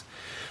Sundays.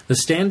 The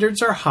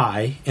standards are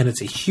high, and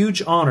it's a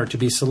huge honor to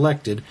be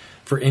selected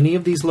for any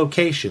of these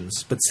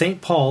locations, but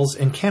St. Paul's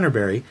and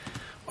Canterbury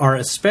are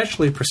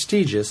especially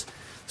prestigious,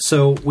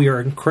 so we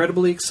are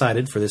incredibly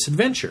excited for this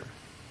adventure.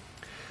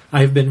 I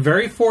have been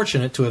very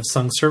fortunate to have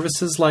sung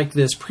services like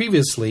this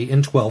previously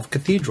in 12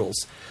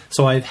 cathedrals,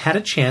 so I've had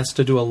a chance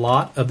to do a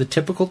lot of the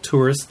typical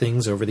tourist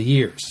things over the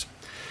years.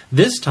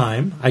 This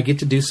time, I get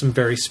to do some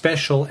very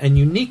special and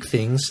unique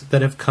things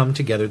that have come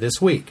together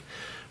this week.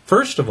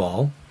 First of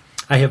all,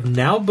 I have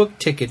now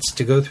booked tickets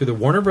to go through the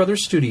Warner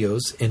Brothers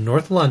Studios in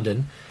North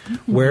London,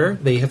 where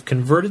they have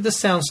converted the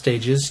sound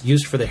stages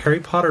used for the Harry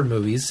Potter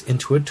movies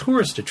into a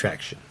tourist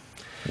attraction.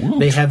 Woot.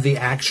 They have the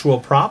actual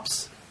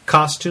props,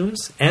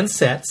 costumes, and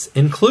sets,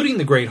 including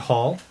the Great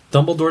Hall,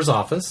 Dumbledore's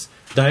office,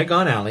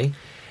 Diagon Alley,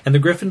 and the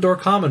Gryffindor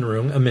Common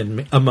Room,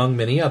 among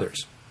many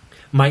others.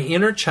 My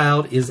inner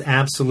child is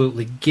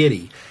absolutely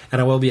giddy,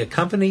 and I will be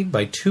accompanied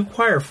by 2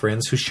 choir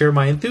friends who share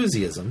my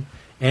enthusiasm,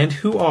 and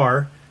who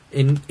are,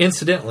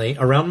 incidentally,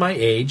 around my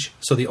age,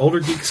 so the older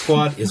geek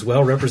squad is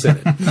well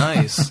represented.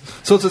 Nice.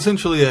 So it's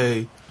essentially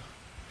a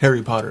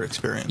Harry Potter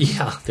experience.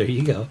 Yeah, there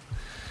you go.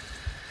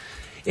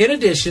 In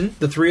addition,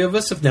 the 3 of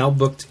us have now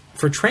booked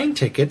for train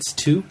tickets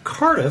to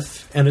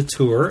Cardiff and a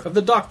tour of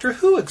the Doctor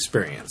Who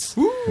experience.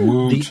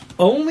 Woot. The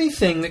only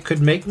thing that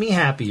could make me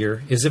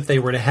happier is if they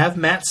were to have a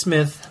Matt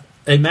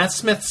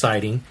Smith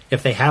sighting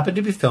if they happen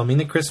to be filming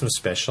the Christmas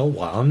special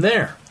while I'm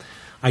there.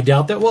 I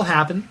doubt that will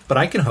happen, but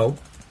I can hope.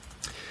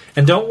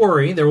 And don't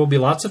worry, there will be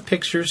lots of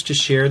pictures to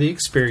share the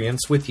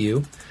experience with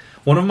you.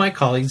 One of my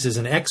colleagues is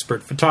an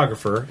expert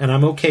photographer, and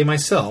I'm okay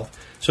myself,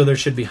 so there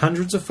should be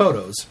hundreds of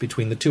photos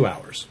between the 2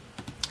 hours.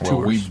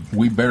 Well,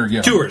 we better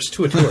get Tours.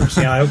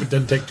 Yeah, I hope it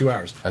doesn't take 2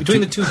 hours. Between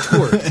the 2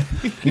 tours.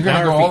 You're going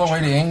to go all the way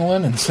to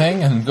England and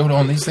sing and go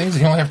on these things?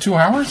 You only have 2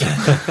 hours?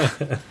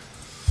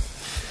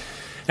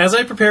 As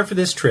I prepare for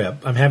this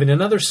trip, I'm having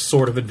another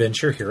sort of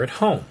adventure here at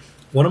home.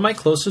 One of my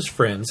closest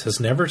friends has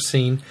never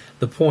seen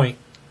the point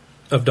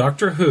of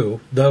Doctor Who,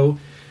 though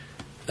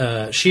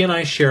she and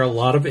I share a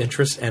lot of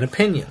interests and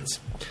opinions.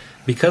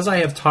 Because I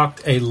have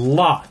talked a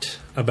lot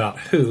about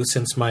Who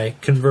since my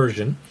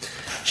conversion,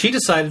 she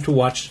decided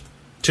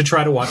to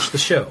try to watch the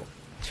show.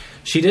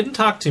 She didn't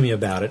talk to me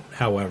about it,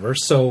 however,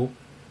 so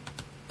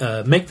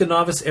make the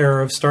novice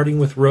error of starting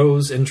with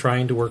Rose and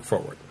trying to work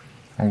forward.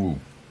 Ooh.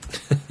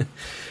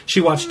 She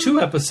watched 2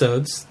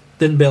 episodes,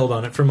 then bailed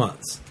on it for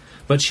months.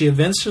 But she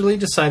eventually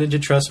decided to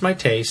trust my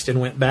taste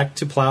and went back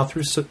to plow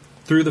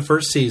through the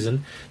first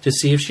season to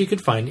see if she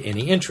could find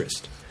any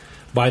interest.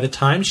 By the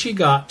time she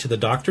got to the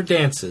Doctor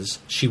dances,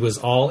 she was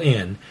all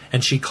in,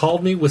 and she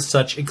called me with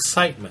such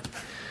excitement.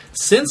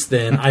 Since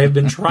then, I have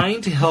been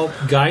trying to help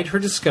guide her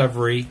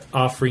discovery,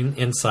 offering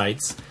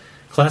insights,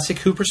 classic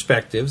Who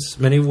perspectives,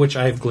 many of which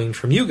I have gleaned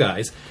from you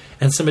guys,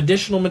 and some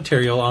additional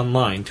material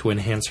online to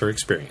enhance her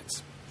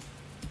experience.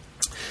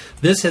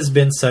 This has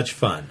been such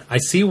fun. I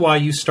see why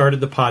you started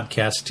the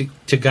podcast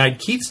to guide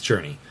Keith's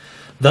journey.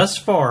 Thus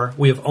far,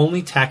 we have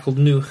only tackled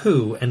New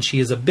Who, and she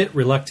is a bit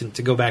reluctant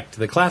to go back to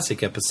the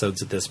classic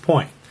episodes at this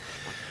point.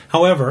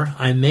 However,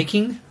 I'm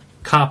making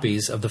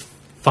copies of the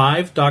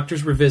 5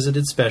 Doctors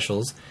Revisited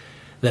specials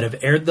that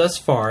have aired thus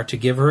far to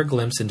give her a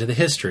glimpse into the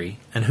history,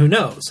 and who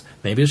knows,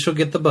 maybe she'll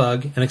get the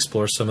bug and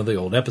explore some of the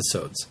old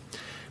episodes.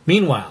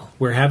 Meanwhile,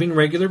 we're having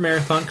regular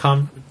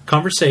marathon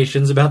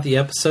conversations about the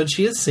episodes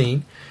she has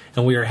seen,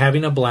 and we are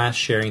having a blast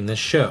sharing this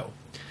show.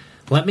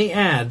 Let me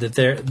add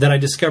that I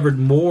discovered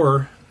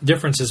more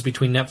differences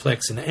between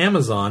Netflix and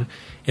Amazon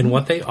in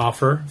what they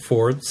offer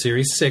for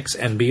Series 6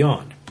 and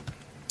beyond.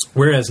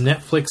 Whereas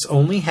Netflix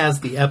only has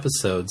the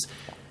episodes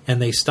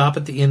and they stop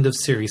at the end of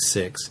Series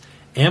 6,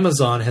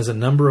 Amazon has a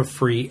number of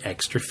free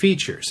extra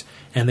features,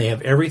 and they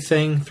have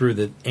everything through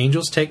the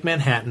Angels Take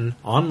Manhattan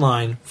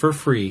online for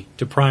free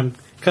to Prime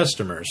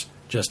customers,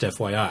 just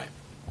FYI.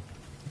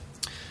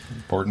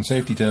 Important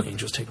safety tip.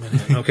 Angels Take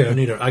Manhattan. Okay,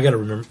 I got to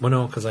remember. Well,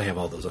 no, because I have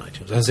all those on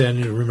iTunes. I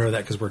need to remember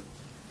that because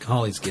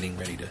Holly's getting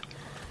ready to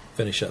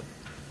finish up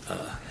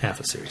half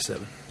of Series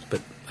 7,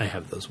 but I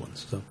have those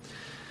ones. So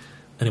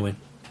anyway,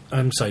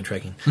 I'm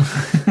sidetracking.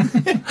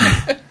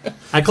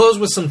 I close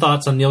with some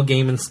thoughts on Neil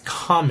Gaiman's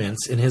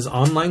comments in his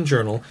online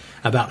journal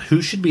about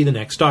who should be the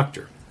next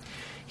Doctor.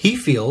 He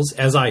feels,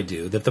 as I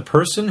do, that the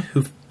person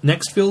who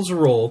next fills a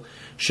role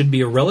should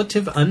be a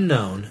relative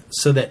unknown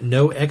so that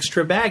no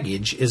extra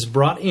baggage is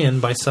brought in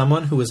by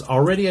someone who is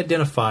already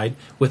identified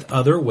with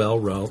other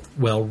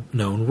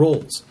well-known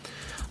roles.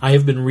 I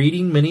have been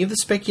reading many of the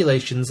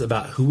speculations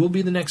about who will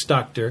be the next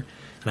Doctor,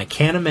 and I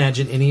can't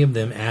imagine any of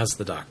them as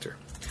the Doctor.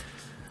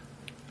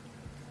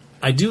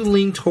 I do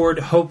lean toward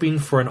hoping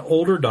for an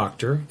older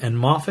Doctor, and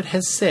Moffat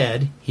has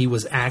said he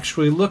was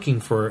actually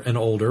looking for an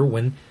older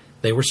when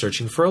they were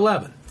searching for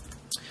 11.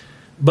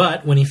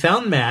 But when he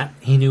found Matt,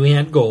 he knew he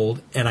had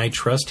gold, and I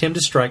trust him to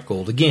strike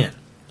gold again.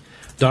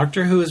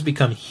 Doctor Who has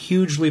become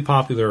hugely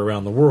popular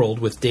around the world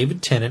with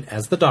David Tennant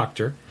as the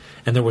Doctor,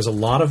 and there was a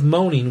lot of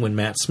moaning when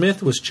Matt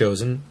Smith was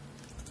chosen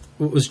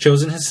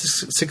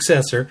his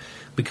successor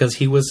because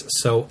he was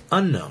so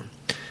unknown.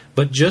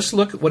 But just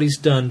look at what he's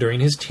done during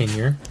his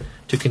tenure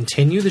to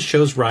continue the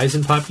show's rise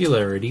in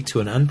popularity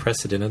to an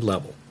unprecedented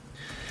level.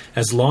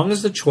 As long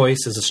as the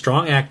choice is a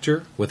strong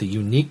actor with a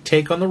unique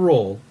take on the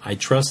role, I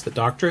trust that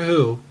Doctor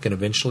Who can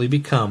eventually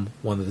become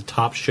one of the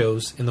top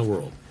shows in the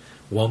world.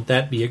 Won't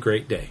that be a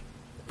great day?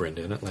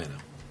 Brenda in Atlanta.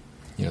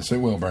 Yes, it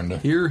will, Brenda.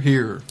 Hear,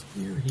 hear.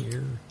 Hear,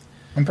 hear.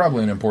 And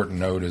probably an important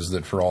note is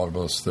that for all of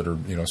us that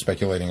are,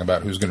 speculating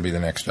about who's going to be the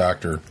next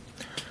Doctor,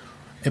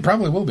 it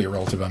probably will be a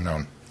relative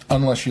unknown.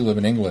 Unless you live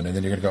in England, and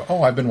then you're going to go,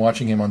 oh, I've been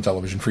watching him on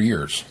television for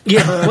years.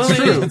 Yeah, well,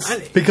 that's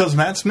true. Because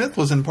Matt Smith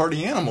was in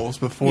Party Animals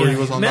before he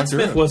was on Matt Doctor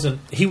Smith Who.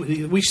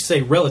 wasn't, we should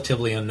say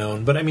relatively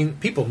unknown, but I mean,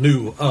 people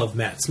knew of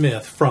Matt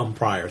Smith from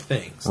prior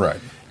things. Right.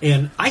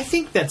 And I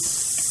think that's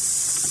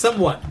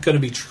somewhat going to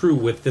be true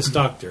with this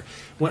Doctor.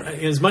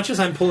 As much as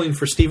I'm pulling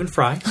for Stephen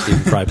Fry,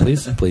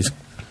 please.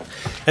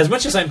 As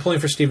much as I'm pulling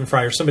for Stephen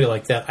Fry or somebody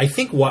like that, I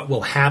think what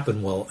will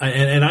happen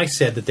and I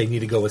said that they need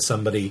to go with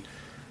somebody.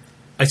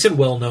 I said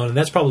well-known, and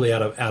that's probably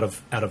out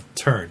of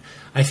turn.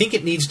 I think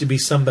it needs to be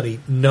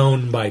somebody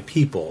known by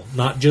people,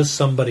 not just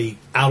somebody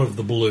out of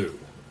the blue.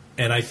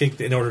 And I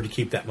think in order to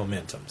keep that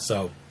momentum,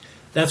 so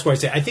that's why I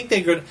say I think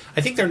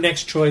their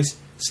next choice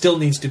still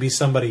needs to be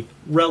somebody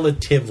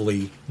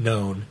relatively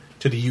known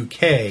to the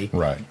UK,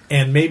 right?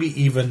 And maybe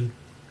even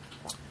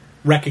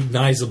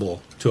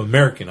recognizable to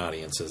American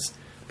audiences.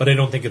 But I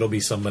don't think it'll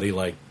be somebody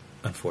like,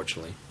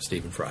 unfortunately,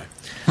 Stephen Fry.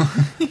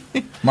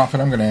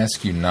 Moffat, I'm going to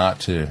ask you not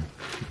to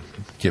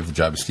give the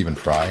job to Stephen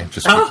Fry,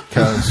 just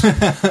because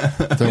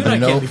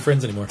can't be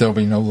friends anymore. There'll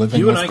be no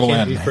living with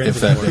Glenn if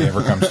that day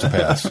ever comes to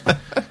pass.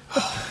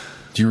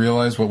 Do you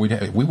realize what we'd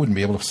have? We wouldn't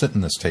be able to sit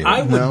in this table.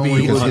 I would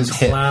be because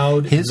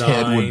on his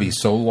head would be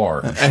so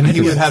large. And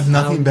he would have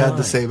nothing bad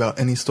to say about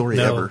any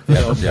story ever.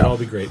 No, it'd all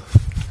be great.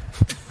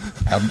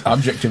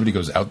 Objectivity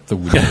goes out the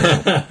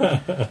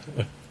window.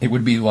 It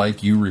would be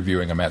like you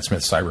reviewing a Matt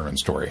Smith Cyberman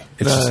story.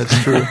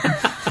 That's true.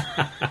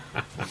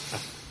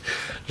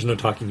 There's no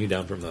talking you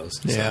down from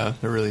those. So. Yeah,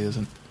 there really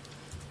isn't.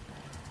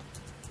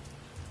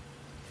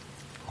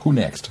 Who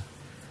next?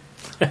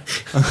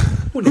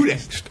 Who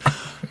next?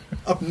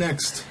 Up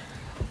next,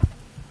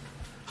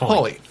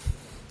 Holly.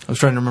 I was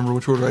trying to remember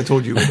which order I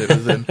told you it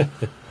was in.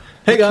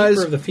 Hey guys,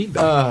 keeper of the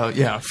feedback.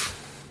 Yeah.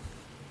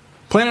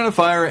 Planet of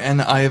Fire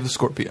and Eye of the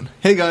Scorpion.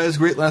 Hey guys,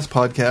 great last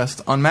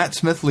podcast. On Matt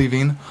Smith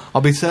leaving, I'll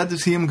be sad to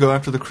see him go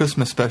after the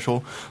Christmas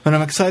special, but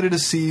I'm excited to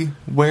see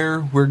where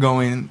we're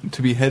going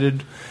to be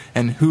headed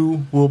and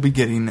who we'll be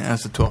getting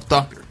as the 12th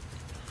Doctor.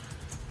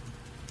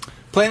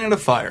 Planet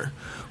of Fire.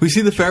 We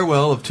see the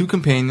farewell of two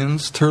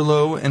companions,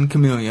 Turlo and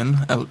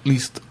Chameleon, at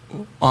least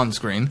on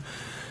screen,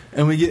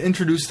 and we get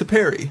introduced to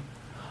Perry.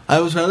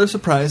 I was rather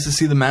surprised to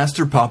see the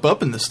Master pop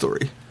up in this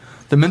story.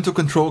 The mental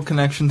control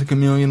connection to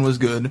Chameleon was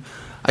good.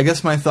 I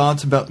guess my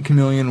thoughts about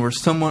Chameleon were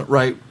somewhat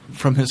right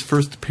from his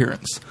first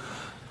appearance,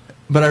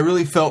 but I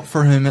really felt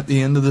for him at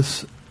the end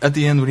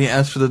when he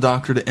asked for the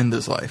Doctor to end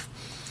his life.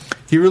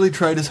 He really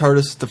tried his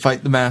hardest to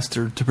fight the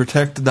Master to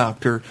protect the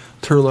Doctor,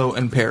 Turlo,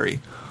 and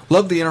Perry.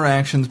 Loved the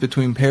interactions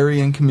between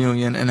Perry and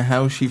Chameleon and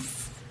how she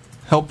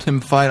helped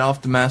him fight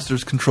off the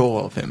Master's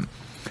control of him.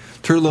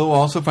 Turlo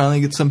also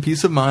finally gets some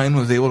peace of mind,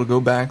 was able to go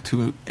back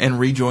to and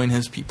rejoin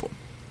his people.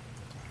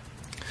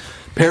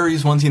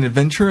 Perry's wanting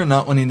adventure and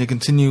not wanting to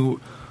continue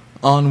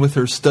on with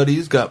her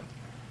studies got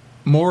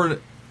more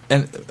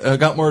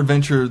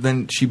adventure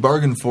than she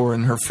bargained for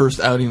in her first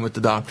outing with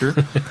the Doctor.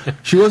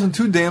 She wasn't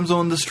too damsel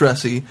in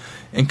distressy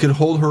and could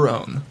hold her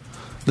own.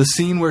 The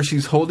scene where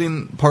she's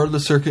holding part of the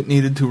circuit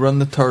needed to run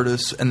the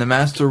TARDIS and the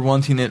Master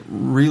wanting it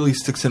really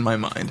sticks in my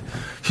mind.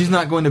 She's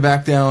not going to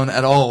back down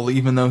at all,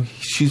 even though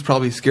she's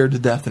probably scared to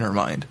death in her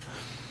mind.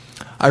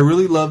 I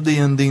really loved the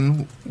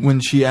ending when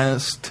she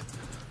asked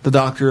the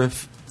Doctor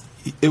if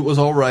it was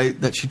all right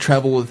that she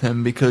traveled with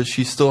him because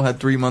she still had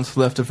 3 months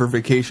left of her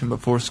vacation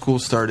before school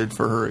started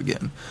for her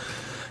again.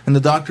 And the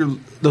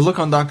look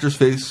on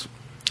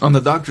the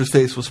Doctor's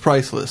face was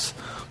priceless.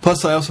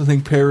 Plus, I also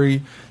think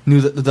Perry knew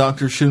that the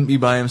Doctor shouldn't be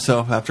by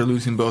himself after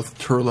losing both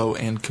Turlo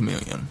and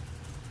Chameleon.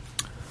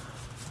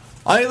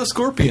 Eye of the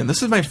Scorpion.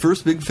 This is my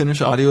first Big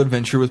Finish audio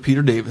adventure with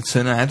Peter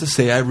Davidson, and I have to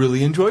say I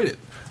really enjoyed it.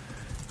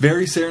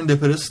 Very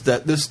serendipitous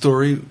that this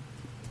story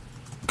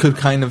could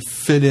kind of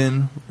fit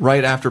in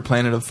right after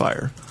Planet of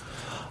Fire.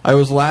 I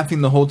was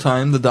laughing the whole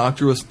time the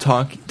Doctor was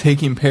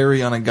taking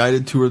Perry on a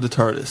guided tour of the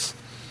TARDIS.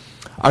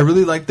 I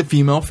really liked the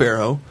female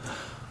Pharaoh.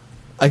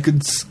 I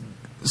could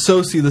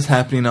so see this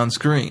happening on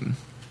screen.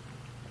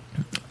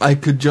 I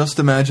could just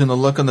imagine the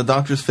look on the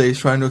Doctor's face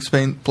trying to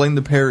explain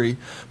to Perry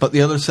about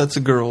the other sets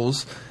of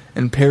girls,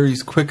 and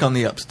Perry's quick on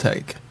the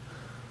uptake.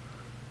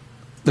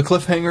 The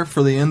cliffhanger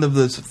for the end of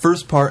this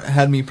first part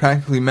had me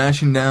practically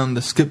mashing down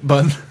the skip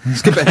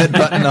ahead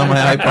button on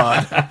my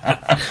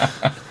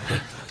iPod.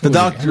 The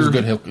Doctor, it was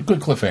a good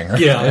cliffhanger.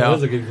 Yeah, it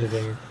was a good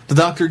cliffhanger. The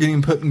Doctor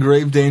getting put in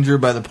grave danger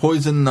by the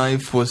poison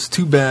knife was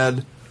too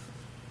bad.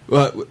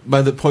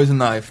 By the poison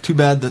knife. Too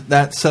bad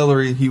that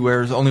celery he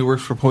wears only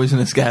works for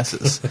poisonous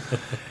gases.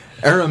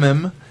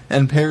 Aramim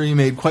and Perry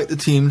made quite the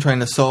team trying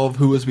to solve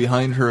who was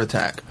behind her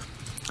attack.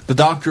 The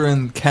Doctor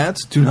and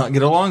Katz do not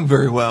get along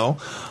very well.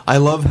 I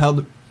love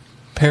how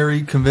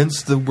Perry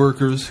convinced the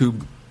workers who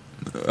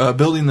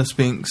building the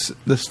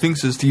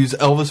Sphinxes to use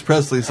Elvis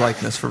Presley's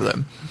likeness for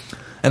them,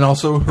 and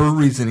also her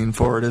reasoning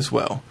for it as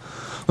well.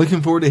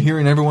 Looking forward to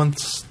hearing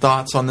everyone's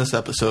thoughts on this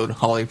episode.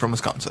 Holly from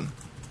Wisconsin.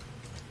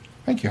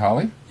 Thank you,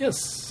 Holly.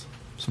 Yes.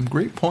 Some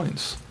great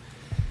points.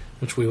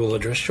 Which we will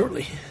address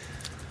shortly.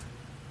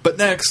 But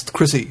next,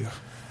 Chrissy.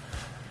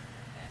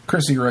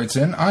 Chrissy writes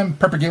in, I'm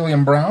Pepper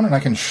Gilliam Brown, and I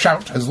can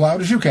shout as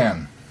loud as you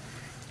can.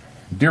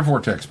 Dear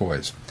Vortex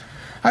Boys,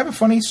 I have a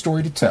funny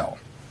story to tell.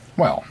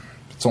 Well,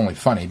 it's only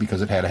funny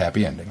because it had a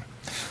happy ending.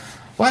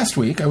 Last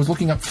week, I was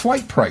looking up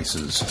flight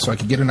prices so I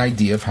could get an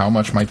idea of how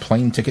much my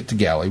plane ticket to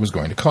Galley was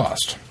going to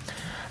cost.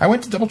 I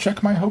went to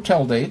double-check my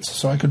hotel dates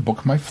so I could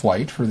book my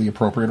flight for the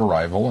appropriate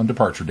arrival and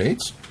departure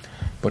dates,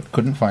 but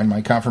couldn't find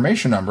my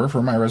confirmation number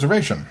for my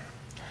reservation.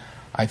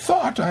 I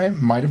thought I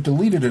might have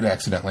deleted it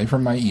accidentally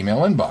from my email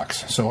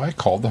inbox, so I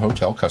called the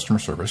hotel customer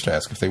service to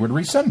ask if they would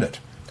resend it.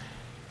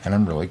 And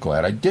I'm really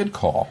glad I did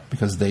call,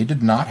 because they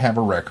did not have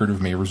a record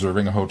of me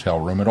reserving a hotel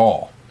room at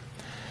all.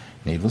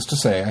 Needless to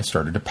say, I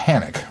started to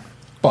panic.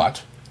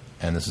 But,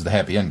 and this is the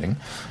happy ending,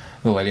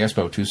 the lady I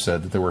spoke to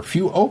said that there were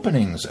few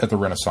openings at the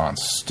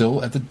Renaissance,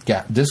 still at the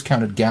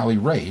discounted galley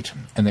rate,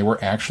 and they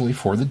were actually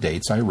for the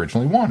dates I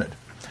originally wanted.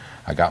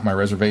 I got my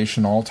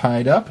reservation all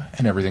tied up,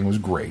 and everything was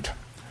great.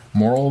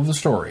 Moral of the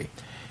story,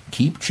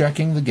 keep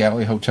checking the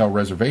galley hotel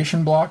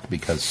reservation block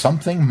because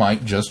something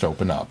might just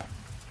open up.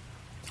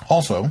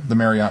 Also, the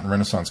Marriott and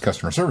Renaissance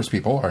customer service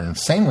people are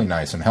insanely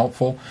nice and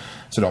helpful,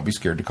 so don't be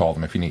scared to call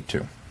them if you need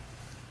to.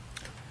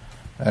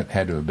 That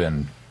had to have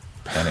been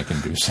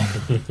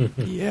panic-inducing.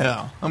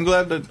 Yeah. I'm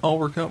glad that all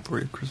worked out for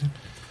you, Chrissy.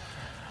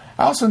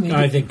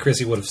 I think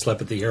Chrissy would have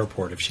slept at the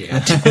airport if she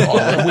had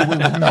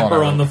to.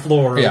 Or on the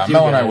floor. Yeah,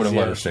 Mel and I would have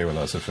let her stay with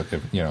us if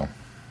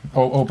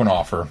open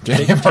offer to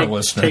any of our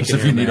listeners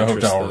if you need a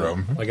hotel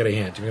room. I got a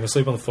hint. You're going to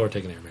sleep on the floor,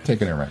 take an air mattress.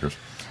 Take an air mattress.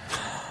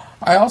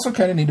 I also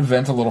kind of need to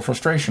vent a little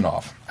frustration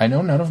off. I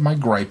know none of my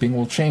griping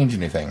will change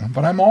anything,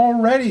 but I'm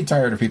already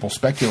tired of people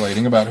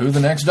speculating about who the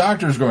next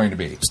Doctor is going to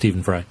be.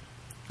 Stephen Fry.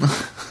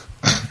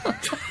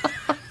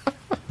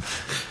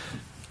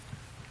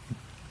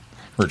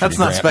 That's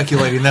not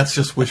speculating. That's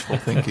just wishful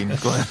thinking.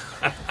 Go ahead.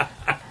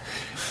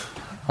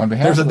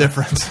 There's a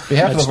difference. On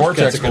behalf of the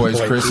Vortex Boys,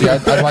 Chrissy,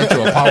 I'd like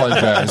to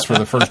apologize for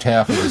the first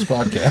half of this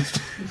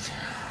podcast.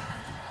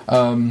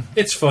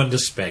 It's fun to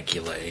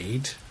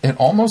speculate. It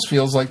almost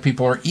feels like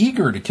people are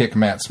eager to kick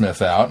Matt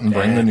Smith out and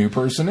bring the new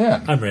person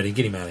in. I'm ready.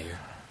 Get him out of here.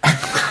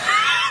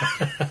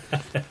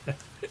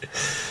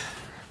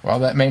 Well,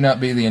 that may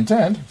not be the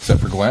intent, except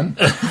for Glenn.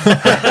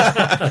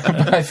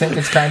 But I think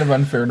it's kind of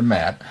unfair to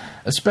Matt,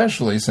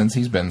 especially since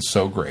he's been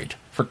so great.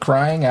 For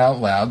crying out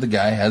loud, the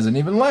guy hasn't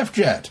even left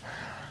yet.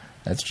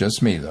 That's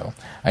just me, though.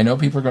 I know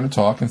people are going to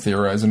talk and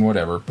theorize and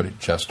whatever, but it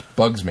just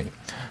bugs me.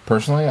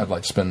 Personally, I'd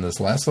like to spend this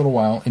last little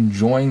while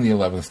enjoying the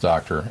 11th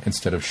Doctor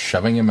instead of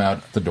shoving him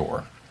out the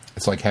door.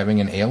 It's like having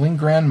an ailing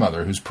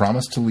grandmother who's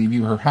promised to leave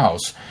you her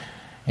house,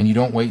 and you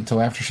don't wait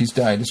until after she's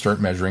died to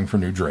start measuring for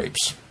new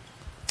drapes.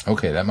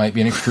 Okay, that might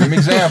be an extreme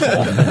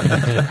example,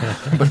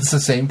 but it's the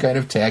same kind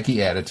of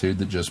tacky attitude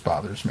that just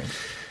bothers me.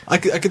 I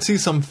could see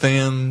some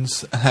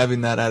fans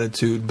having that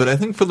attitude, but I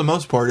think for the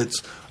most part,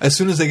 it's as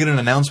soon as they get an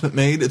announcement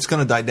made, it's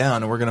going to die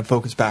down, and we're going to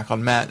focus back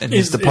on Matt and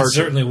his departure. It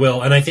certainly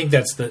will, and I think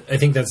that's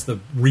the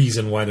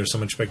reason why there's so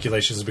much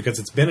speculation is because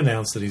it's been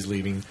announced that he's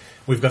leaving.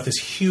 We've got this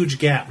huge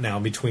gap now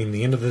between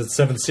the end of the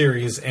 7th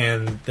series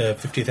and the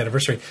 50th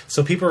anniversary,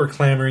 so people are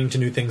clamoring to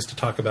new things to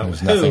talk about.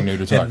 There's with nothing who, new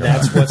to talk and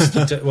about.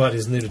 that's what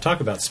is new to talk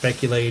about,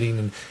 speculating.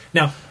 And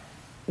now,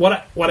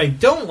 what I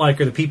don't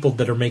like are the people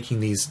that are making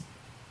these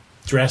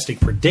drastic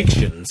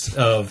predictions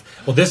of,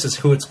 well, this is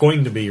who it's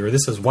going to be, or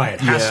this is why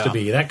it has to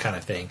be, that kind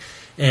of thing.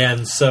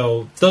 And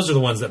so those are the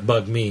ones that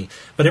bug me.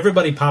 But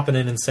everybody popping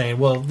in and saying,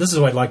 well, this is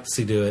what I'd like to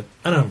see do it,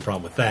 I don't have a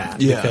problem with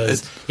that. Yeah,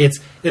 because it's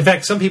in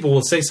fact, some people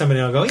will say something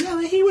and I'll go,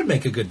 yeah, he would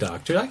make a good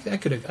doctor. I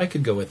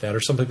could go with that.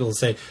 Or some people will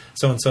say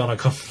so-and-so, and I'll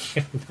go,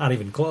 not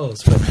even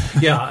close. But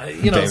yeah,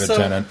 David so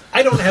Tennant.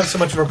 I don't have so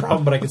much of a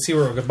problem, but I can see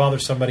where it could bother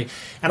somebody.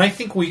 And I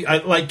think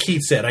like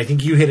Keith said, I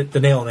think you hit it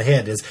the nail on the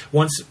head, is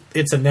once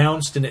it's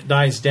announced and it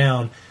dies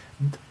down,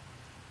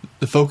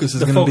 the focus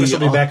is going will to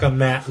be be back on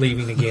Matt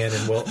leaving again,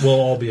 and we'll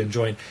all be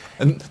enjoying.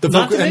 And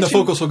the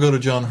focus will go to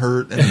John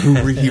Hurt and who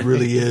he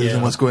really is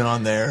and what's going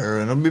on there,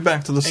 and it'll be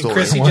back to the story.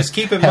 Chrissy, just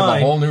keep in have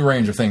mind, a whole new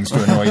range of things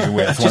to annoy you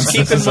with. just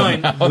keep in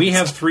mind, we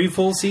have 3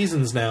 full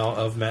seasons now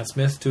of Matt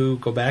Smith to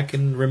go back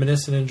and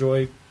reminisce and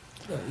enjoy,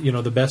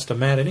 the best of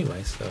Matt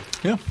anyway. So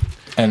yeah,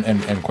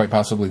 and quite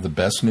possibly the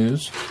best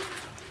news: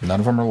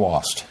 none of them are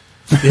lost.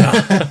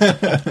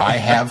 yeah, I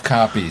have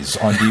copies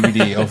on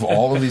DVD of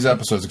all of these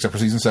episodes except for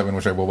season 7,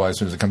 which I will buy as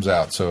soon as it comes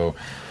out. So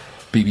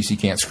BBC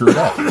can't screw it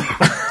up.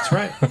 that's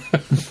right.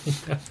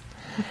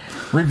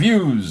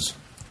 Reviews: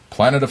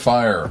 Planet of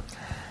Fire.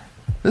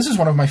 This is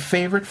one of my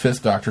favorite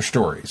Fifth Doctor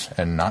stories,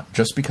 and not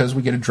just because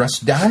we get a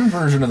dressed-down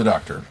version of the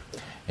Doctor.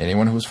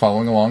 Anyone who was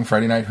following along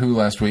Friday Night Who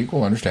last week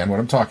will understand what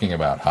I'm talking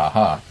about. Ha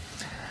ha.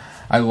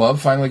 I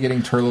love finally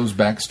getting Turlough's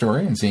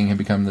backstory and seeing him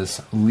become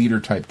this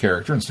leader-type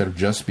character instead of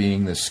just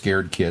being this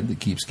scared kid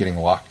that keeps getting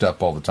locked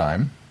up all the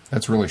time.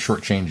 That's really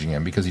shortchanging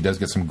him because he does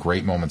get some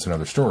great moments in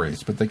other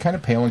stories, but they kind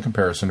of pale in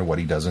comparison to what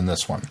he does in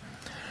this one.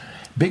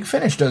 Big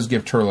Finish does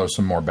give Turlough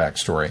some more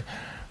backstory,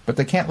 but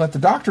they can't let the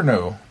Doctor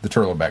know the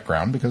Turlough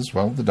background because,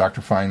 well, the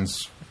Doctor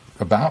finds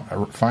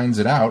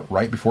it out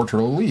right before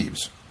Turlough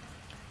leaves.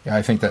 Yeah,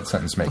 I think that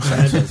sentence makes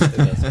sense.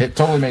 It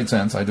totally made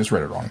sense. I just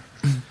read it wrong.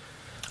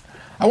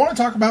 I want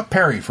to talk about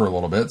Peri for a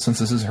little bit, since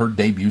this is her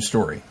debut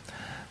story.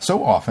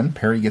 So often,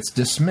 Peri gets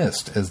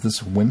dismissed as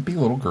this wimpy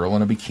little girl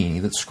in a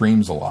bikini that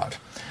screams a lot.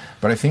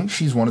 But I think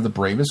she's one of the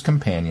bravest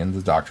companions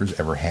the Doctor's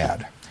ever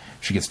had.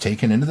 She gets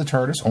taken into the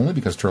TARDIS only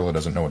because Turlough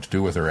doesn't know what to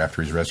do with her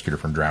after he's rescued her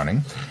from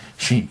drowning.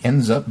 She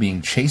ends up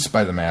being chased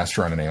by the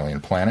Master on an alien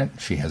planet.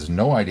 She has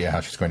no idea how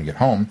she's going to get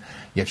home,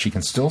 yet she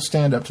can still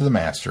stand up to the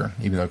Master,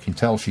 even though you can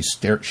tell she's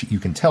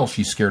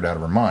scared out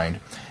of her mind,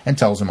 and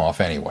tells him off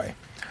anyway.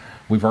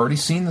 We've already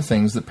seen the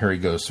things that Peri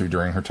goes through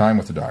during her time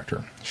with the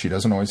Doctor. She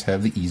doesn't always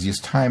have the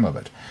easiest time of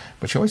it,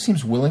 but she always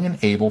seems willing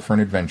and able for an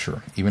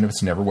adventure, even if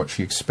it's never what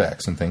she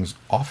expects, and things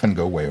often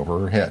go way over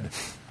her head.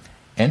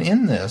 And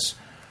in this,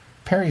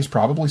 Peri is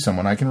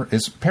someone I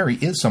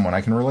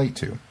can relate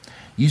to.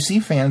 You see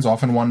fans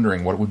often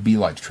wondering what it would be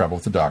like to travel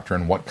with the Doctor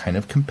and what kind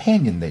of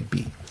companion they'd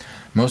be.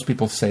 Most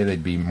people say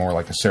they'd be more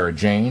like a Sarah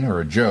Jane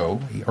or a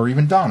Jo, or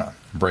even Donna,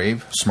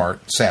 brave, smart,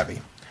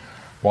 savvy.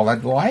 While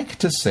I'd like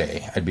to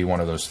say I'd be one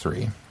of those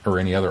 3, or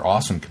any other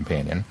awesome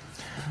companion,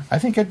 I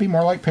think I'd be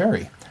more like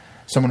Peri.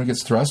 Someone who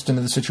gets thrust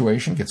into the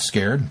situation, gets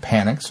scared, and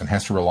panics, and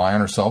has to rely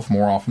on herself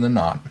more often than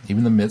not, even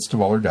in the midst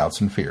of all her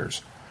doubts and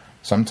fears.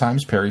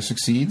 Sometimes Peri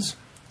succeeds,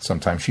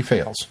 sometimes she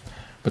fails.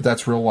 But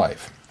that's real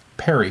life.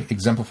 Peri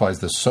exemplifies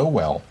this so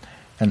well,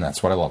 and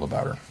that's what I love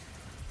about her.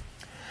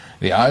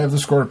 The Eye of the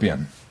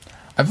Scorpion.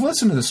 I've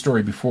listened to this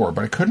story before,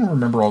 but I couldn't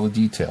remember all the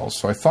details,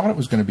 so I thought it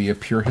was going to be a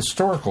pure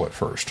historical at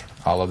first,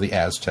 a la the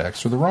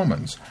Aztecs or the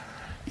Romans.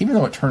 Even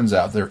though it turns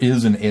out there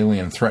is an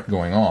alien threat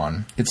going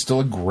on, it's still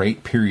a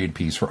great period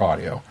piece for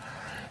audio,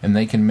 and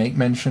they can make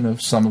mention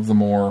of some of the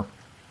more,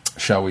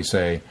 shall we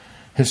say,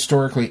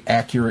 historically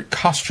accurate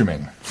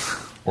costuming,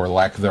 or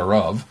lack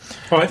thereof.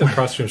 Oh, I thought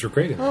costumes were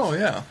great in this. Oh,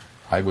 yeah.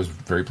 I was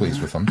very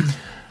pleased with them,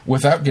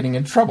 without getting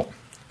into trouble.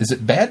 Is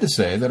it bad to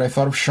say that I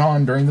thought of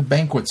Sean during the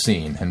banquet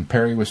scene, and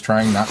Peri was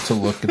trying not to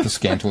look at the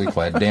scantily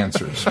clad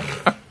dancers?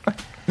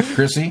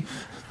 Chrissy,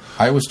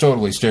 I was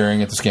totally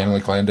staring at the scantily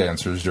clad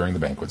dancers during the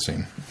banquet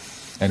scene,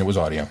 and it was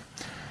audio.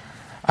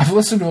 I've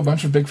listened to a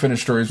bunch of Big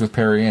Finish stories with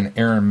Peri and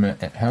Aram.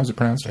 How's it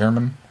pronounced?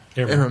 Aramim?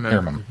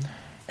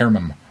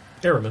 Aramim.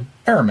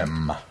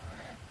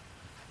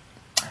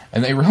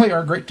 And they really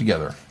are great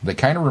together. They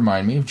kind of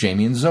remind me of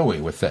Jamie and Zoe,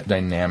 with that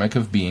dynamic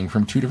of being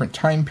from 2 different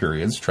time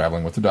periods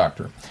traveling with the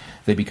Doctor.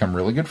 They become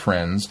really good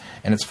friends,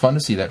 and it's fun to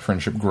see that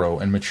friendship grow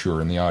and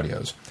mature in the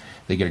audios.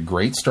 They get a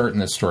great start in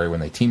this story when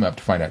they team up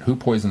to find out who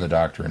poisoned the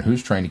Doctor and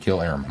who's trying to kill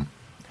Aramim.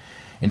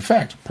 In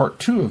fact, part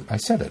 2 of... I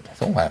said it.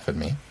 Don't laugh at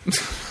me.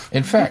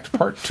 In fact,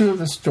 part 2 of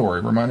this story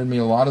reminded me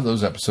a lot of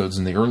those episodes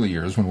in the early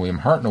years when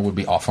William Hartnell would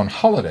be off on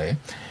holiday,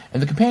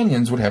 and the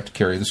companions would have to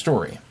carry the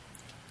story.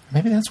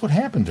 Maybe that's what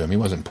happened to him. He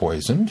wasn't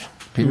poisoned.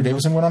 Peter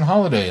Davison went on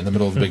holiday in the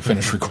middle of the Big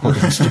Finish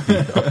recording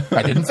studio.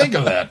 I didn't think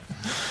of that.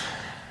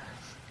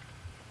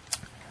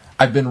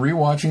 I've been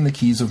rewatching The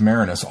Keys of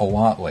Marinus a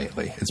lot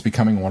lately. It's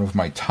becoming one of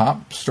my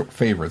top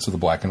favorites of the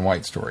black and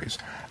white stories.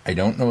 I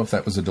don't know if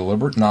that was a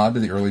deliberate nod to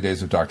the early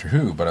days of Doctor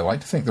Who, but I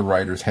like to think the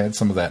writers had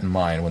some of that in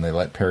mind when they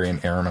let Perry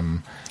and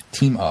Aramim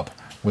team up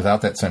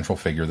without that central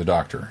figure, the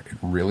Doctor. It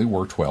really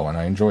worked well, and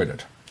I enjoyed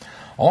it.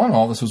 All in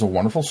all, this was a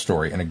wonderful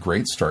story and a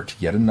great start to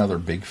yet another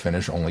Big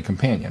Finish-only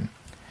companion.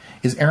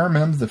 Is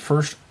Aramim the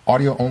first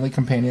audio-only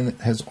companion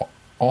that has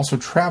also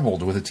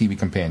traveled with a TV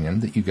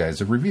companion that you guys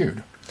have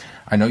reviewed?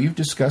 I know you've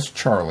discussed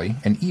Charlie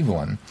and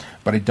Evelyn,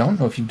 but I don't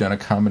know if you've done a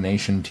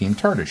combination Team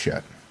TARDIS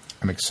yet.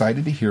 I'm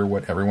excited to hear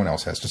what everyone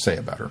else has to say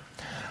about her.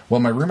 Well,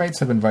 my roommates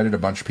have invited a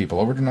bunch of people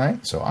over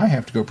tonight, so I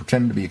have to go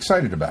pretend to be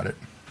excited about it.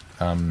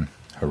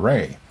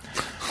 Hooray.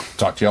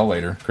 Talk to y'all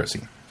later,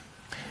 Chrissy.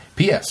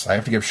 P.S. I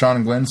have to give Sean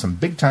and Glenn some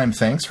big-time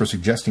thanks for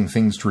suggesting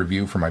things to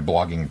review for my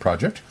blogging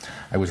project.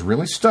 I was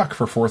really stuck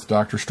for Fourth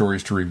Doctor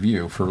stories to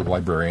review for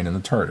Librarian and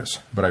the TARDIS,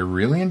 but I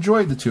really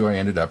enjoyed the two I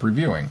ended up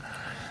reviewing.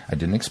 I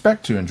didn't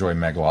expect to enjoy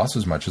Meglos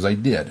as much as I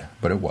did,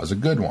 but it was a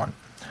good one.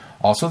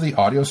 Also, the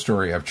audio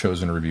story I've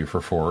chosen to review for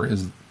 4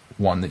 is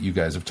one that you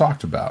guys have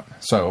talked about,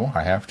 so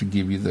I have to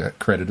give you the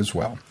credit as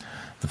well.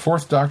 The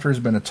Fourth Doctor has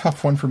been a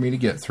tough one for me to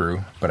get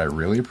through, but I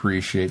really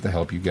appreciate the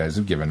help you guys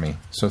have given me,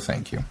 so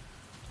thank you.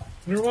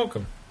 You're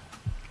welcome.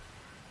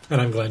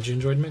 And I'm glad you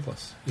enjoyed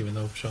Meglos, even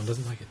though Sean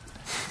doesn't like it.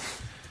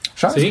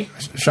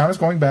 Sean is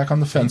going back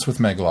on the fence with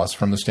Meglos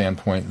from the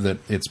standpoint that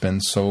it's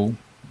been so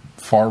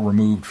far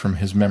removed from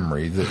his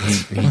memory that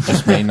he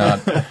just may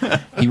not...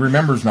 He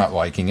remembers not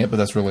liking it, but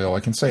that's really all I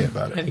can say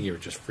about it. I think you were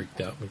just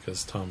freaked out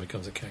because Tom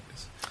becomes a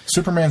cactus.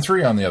 Superman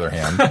 3, on the other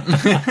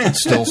hand,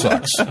 still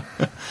sucks.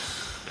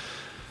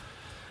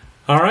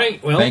 All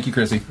right, well... Thank you,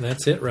 Chrissy.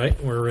 That's it,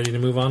 right? We're ready to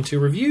move on to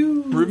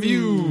reviews.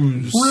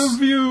 Reviews.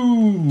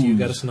 Do you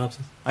got a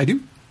synopsis? I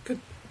do. Good.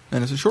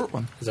 And it's a short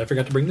one. Because I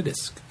forgot to bring the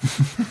disc.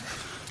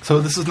 So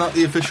this is not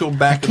the official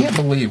back. I can't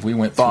believe we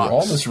went through box.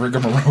 all this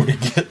rigmarole to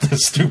get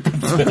this stupid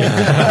thing.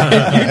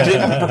 You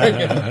didn't bring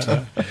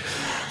it.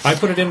 I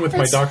put it in with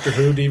my Doctor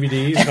Who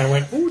DVDs, and I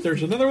went, ooh,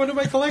 there's another one in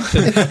my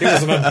collection. It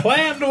was an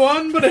unplanned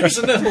one, but there's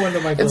another one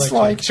in my collection. It's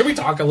like, should we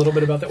talk a little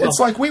bit about that? Well, it's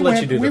like we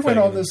went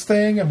on this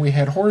thing, and we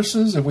had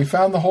horses, and we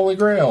found the Holy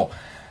Grail,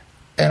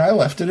 and I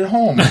left it at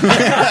home.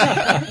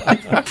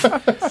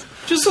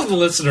 Just so the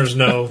listeners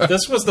know,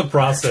 this was the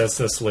process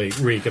this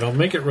week, and I'll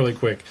make it really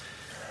quick.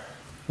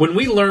 When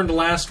we learned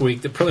last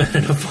week that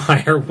Planet of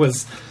Fire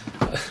was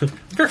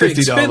very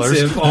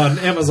expensive on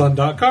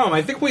Amazon.com,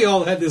 I think we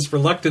all had this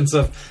reluctance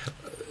of,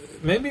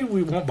 maybe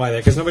we won't buy that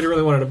because nobody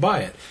really wanted to buy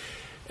it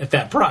at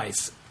that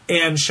price.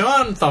 And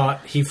Sean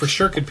thought he for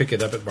sure could pick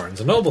it up at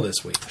Barnes & Noble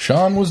this week.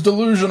 Sean was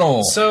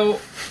delusional. So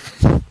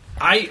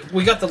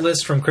we got the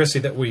list from Chrissy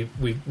that we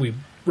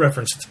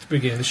referenced at the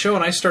beginning of the show,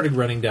 and I started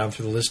running down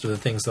through the list of the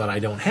things that I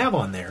don't have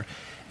on there.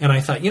 And I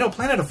thought,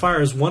 Planet of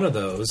Fire is one of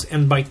those.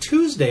 And by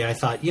Tuesday, I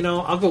thought,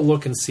 I'll go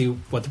look and see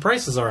what the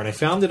prices are. And I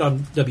found it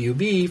on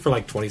WB for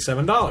like $27.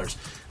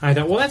 And I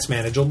thought, well, that's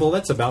manageable.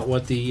 That's about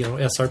what the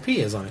SRP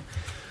is on it.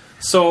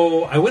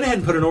 So I went ahead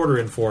and put an order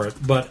in for it,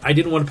 but I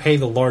didn't want to pay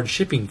the large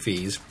shipping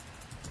fees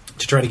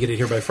to try to get it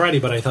here by Friday.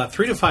 But I thought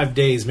 3 to 5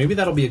 days, maybe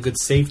that'll be a good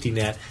safety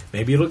net.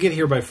 Maybe it'll get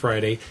here by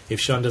Friday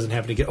if Sean doesn't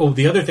happen to get... Oh,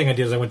 the other thing I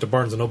did is I went to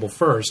Barnes & Noble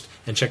first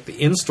and checked the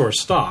in-store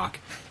stock,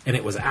 and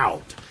it was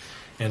out.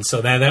 And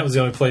so that was the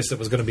only place that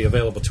was going to be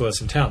available to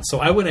us in town. So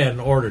I went ahead and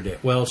ordered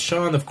it. Well,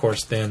 Sean, of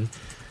course, then...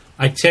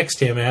 I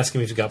texted him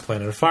asking him if he got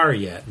Planet of Fire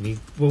yet. And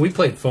we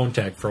played phone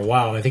tag for a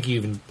while, and I think he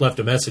even left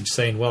a message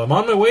saying, well, I'm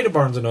on my way to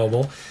Barnes &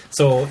 Noble,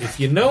 so if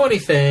you know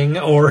anything,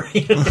 or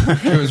it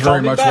was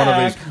very much back,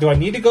 one of these, do I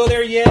need to go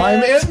there yet?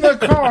 I'm in the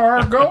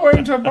car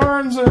going to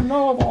Barnes &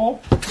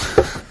 Noble.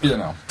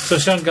 So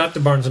Sean got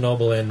to Barnes &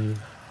 Noble, and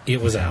it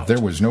was out.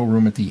 There was no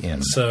room at the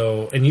inn.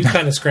 So, and you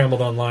kind of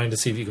scrambled online to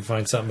see if you could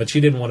find something, but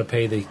you didn't want to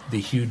pay the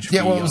huge fee.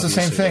 Yeah, well, it was the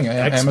same thing.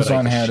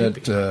 Amazon had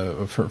it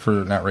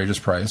for an outrageous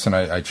price, and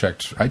I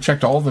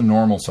checked all the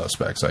normal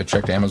suspects. I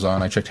checked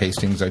Amazon, I checked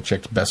Hastings, I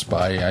checked Best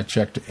Buy, I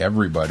checked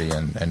everybody,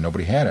 and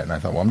nobody had it. And I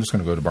thought, well, I'm just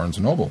going to go to Barnes &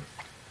 Noble.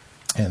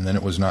 And then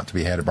it was not to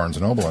be had at Barnes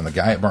 & Noble. And the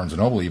guy at Barnes &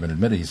 Noble even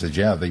admitted, he said,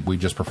 yeah, we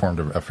just performed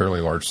a fairly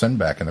large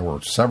send-back, and there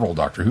were several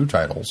Doctor Who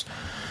titles,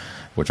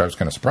 which I was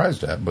kind of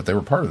surprised at, but they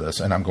were part of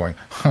this. And I'm going,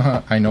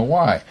 I know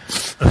why.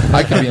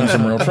 I could be in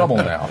some real trouble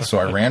now. So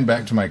I ran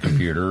back to my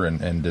computer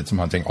and did some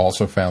hunting.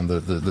 Also found the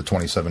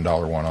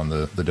 $27 one on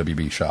the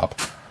WB shop.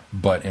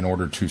 But in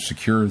order to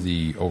secure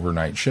the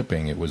overnight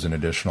shipping, it was an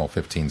additional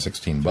 $15,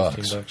 $16.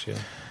 $15, yeah.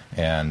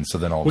 And so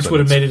then which would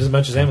have made it as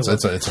much as Amazon.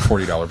 It's a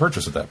 $40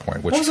 purchase at that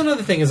point. Which was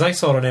another thing is I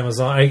saw it on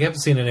Amazon. I haven't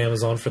seen it on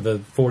Amazon for the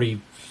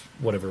 40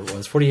 whatever it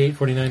was, $48,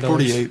 $49?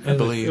 $48, I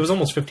believe. It was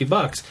almost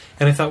 $50.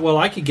 And I thought, well,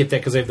 I could get that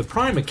because I have the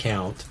Prime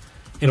account,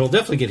 and it'll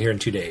definitely get here in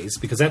 2 days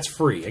because that's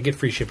free. I get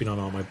free shipping on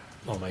all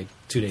my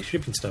 2-day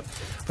shipping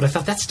stuff. But I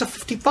thought that's still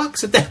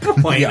 $50 at that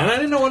point, yeah. And I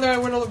didn't know whether I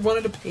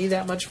wanted to pay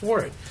that much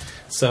for it.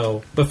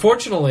 So, but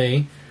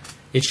fortunately,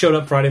 it showed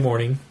up Friday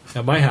morning,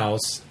 at my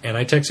house, and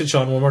I texted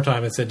Sean one more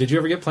time and said, "Did you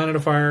ever get Planet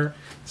of Fire?"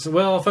 He said,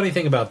 "Well, funny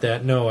thing about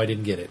that, no, I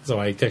didn't get it." So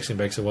I texted him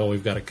back and said, "Well,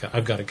 I've got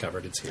it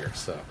covered. It's here."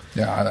 So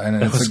yeah,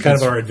 and that was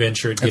kind of our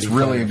adventure. At it's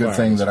really a good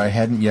thing that I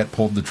hadn't yet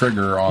pulled the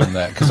trigger on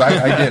that, because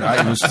I did.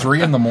 It was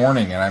 3 a.m.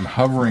 and I'm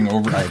hovering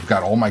over. I've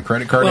got all my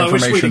credit card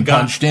information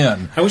punched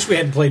in. I wish we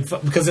hadn't played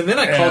because then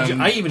I called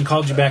you. I even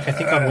called you back. I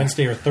think on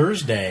Wednesday or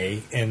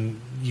Thursday, and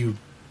you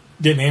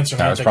didn't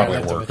answer. I was probably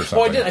at work or something.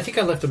 Oh, I did. I think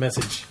I left a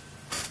message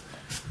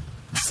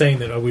saying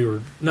that we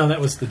were. No, that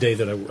was the day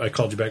that I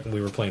called you back when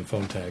we were playing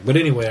phone tag. But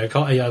anyway, I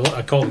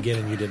called again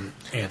and you didn't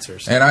answer.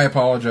 So. And I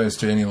apologize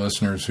to any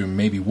listeners who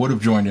maybe would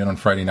have joined in on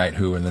Friday Night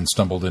Who and then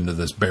stumbled into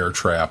this bear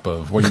trap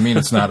of, what do you mean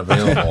it's not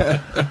available?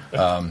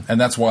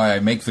 And that's why I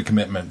make the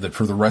commitment that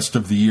for the rest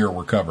of the year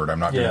we're covered. I'm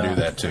not going to do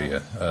that to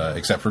you,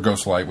 except for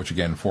Ghostlight, which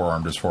again,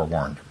 forearmed is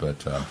forewarned.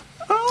 But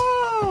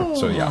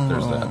so yeah,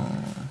 there's that.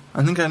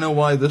 I think I know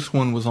why this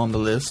one was on the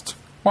list.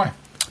 Why?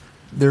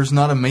 There's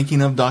not a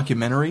making of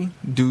documentary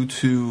due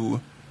to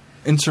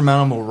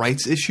insurmountable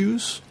rights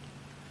issues.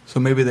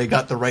 So maybe they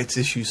got the rights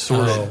issues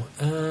sorted.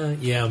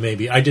 Yeah,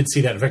 maybe. I did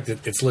see that. In fact,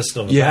 it's listed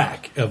on the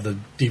back of the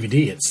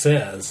DVD. It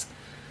says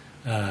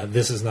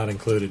this is not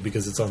included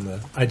because it's on the...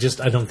 I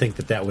don't think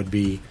that would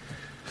be...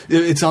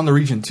 It's on the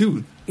region,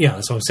 too. Yeah,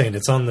 that's what I'm saying.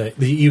 It's on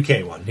the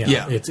UK one.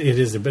 Yeah. It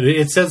is. But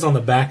it says on the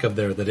back of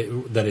there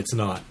that it's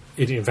not.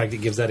 In fact,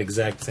 it gives that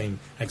exact same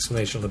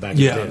explanation on the back of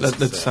the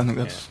disc. I think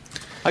that's...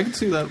 I can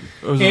see that.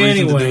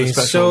 Anyway,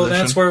 so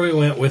that's where we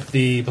went with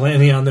the plan.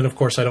 And then, of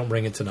course, I don't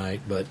bring it tonight,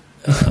 but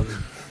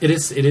it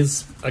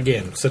is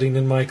again sitting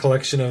in my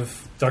collection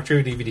of Doctor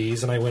Who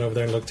DVDs. And I went over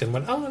there and looked and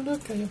went, "Oh,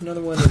 look, I have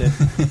another one in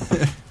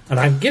it." And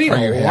I'm getting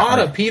a lot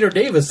of Peter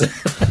Davis.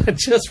 I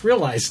just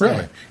realized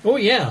that. Oh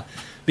yeah,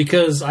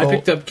 because I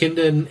picked up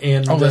Kinda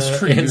and that's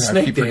true. And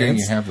Snake I keep forgetting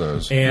Dance. You have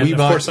those. And of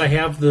course, I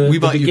have the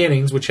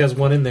Beginnings, which has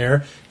one in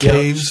there.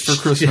 Caves for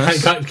Christmas.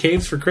 I got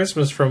Caves for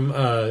Christmas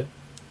from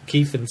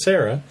Keith and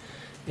Sarah,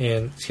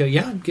 and so,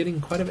 I'm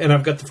getting quite a... And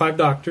I've got the 5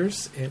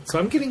 Doctors, and so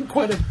I'm getting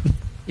quite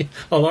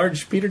a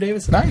large Peter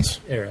Davis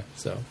era.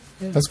 So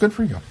that's good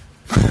for you.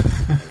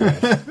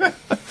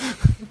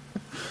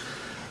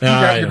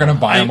 You're going to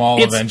buy them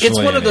all eventually. It's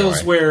one of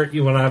those where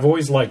I've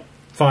always liked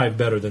 5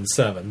 better than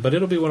 7, but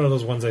it'll be one of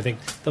those ones. I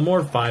think the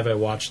more 5 I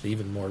watch, the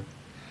even more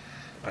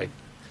I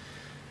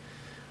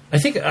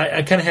think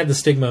I kind of had the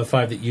stigma of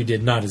 5 that you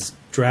did, not as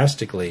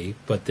drastically,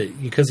 but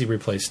because he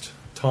replaced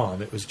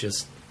Tom, it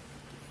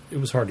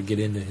was hard to get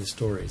into his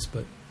stories.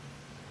 But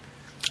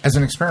as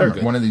an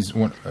experiment, one of these,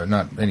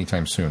 not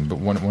anytime soon, but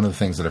one of the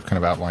things that I've kind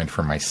of outlined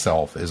for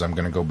myself is I'm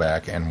going to go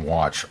back and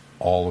watch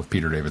all of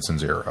Peter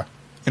Davidson's era.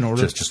 In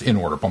order? Just in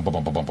order. Bum, bum,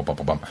 bum, bum, bum, bum,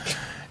 bum, bum.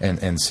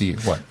 And see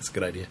what. That's a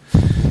good idea.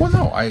 Well,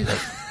 no,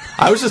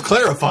 I was just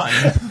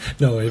clarifying.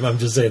 No, I'm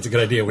just saying it's a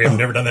good idea. We have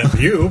never done that for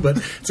you,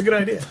 but it's a good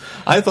idea.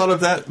 I thought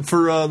of that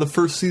for the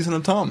first season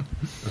of Tom.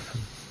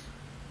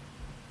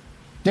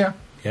 Yeah.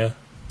 Yeah.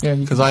 Yeah,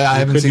 because I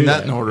haven't seen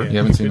that in order. You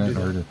haven't seen that in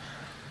order.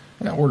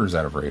 Yeah, order's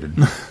out of rated.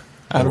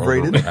 Out of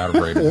rated? Out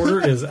of rated.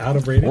 Order is out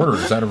of rated? Order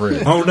is out of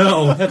rated. Oh,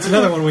 no. That's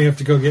another one we have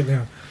to go get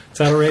now. It's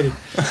out of rated.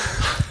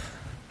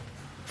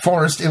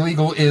 Forest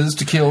illegal is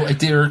to kill a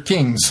deer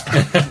kings.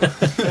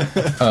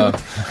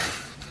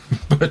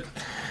 But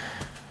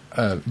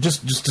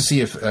just to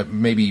see if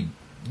maybe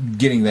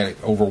getting that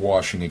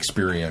overwashing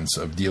experience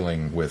of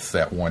dealing with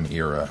that one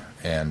era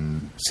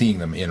and seeing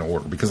them in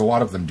order, because a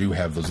lot of them do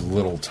have those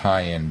little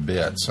tie-in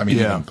bits. I mean,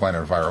 even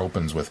Planet of Fire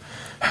opens with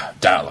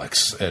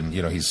Daleks, and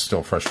he's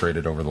still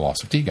frustrated over the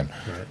loss of Tegan.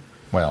 Right.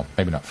 Well,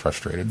 maybe not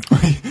frustrated,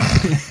 but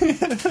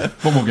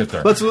we'll get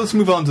there. Let's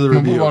move on to the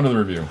review. Move on to the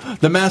review.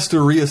 The Master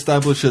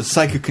reestablishes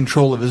psychic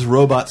control of his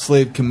robot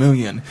slave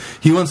Chameleon.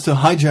 He wants to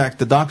hijack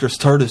the Doctor's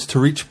TARDIS to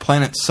reach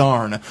planet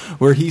Sarn,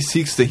 where he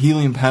seeks the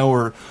healing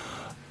power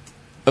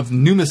of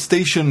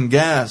pneumostation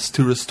gas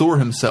to restore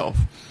himself.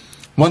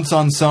 Once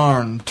on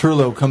Sarn,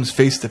 Turlo comes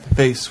face to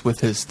face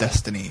with his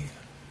destiny.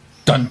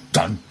 Dun,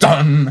 dun,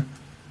 dun!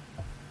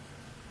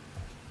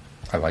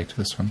 I liked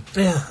this one.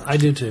 Yeah, I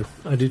do too.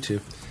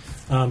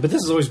 But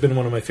this has always been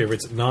one of my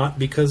favorites, not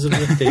because of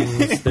the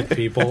things that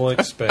people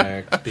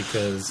expect,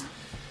 because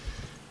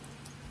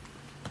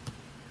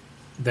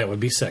that would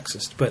be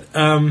sexist, but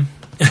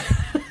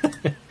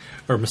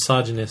or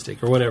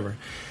misogynistic or whatever.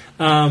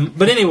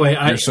 But anyway,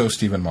 you're so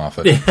Stephen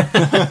Moffat.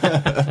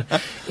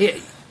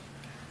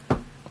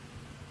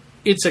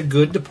 It's a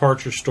good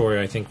departure story,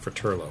 I think, for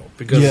Turlo,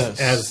 because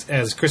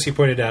as Chrissy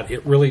pointed out,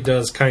 it really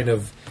does kind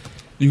of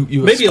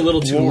you maybe a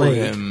little too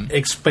late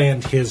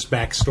expand his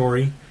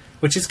backstory.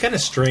 Which is kind of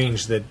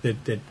strange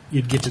that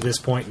you'd get to this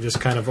point and just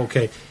kind of,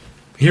 okay,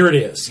 here it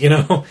is,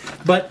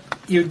 But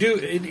you do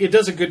it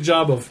does a good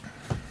job of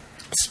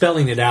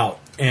spelling it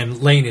out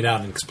and laying it out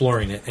and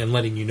exploring it and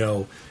letting you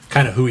know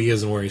kind of who he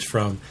is and where he's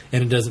from,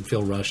 and it doesn't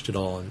feel rushed at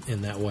all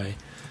in that way.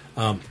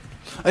 And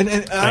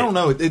I don't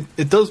know,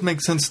 it does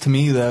make sense to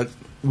me that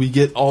we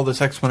get all this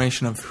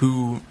explanation of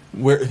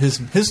where his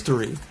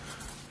history,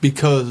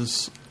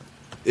 because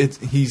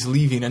he's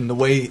leaving, and the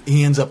way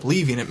he ends up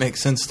leaving, it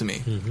makes sense to me.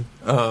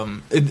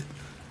 Mm-hmm.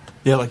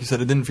 Yeah, like you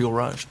said, it didn't feel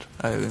rushed.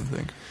 I didn't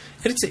think.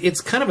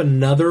 It's kind of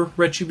another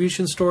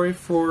retribution story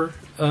for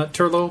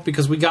Turlough,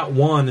 because we got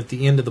one at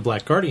the end of the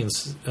Black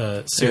Guardians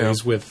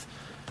series with...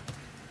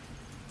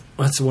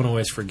 What's the one I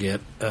always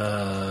forget?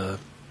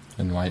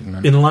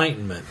 Enlightenment. I don't know why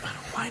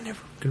I never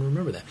can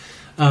remember that.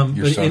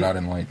 You're so not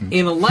enlightened.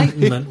 In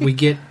Enlightenment, we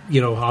get,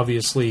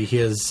 obviously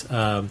his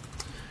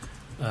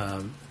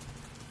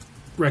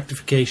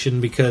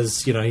rectification,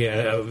 because,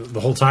 the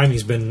whole time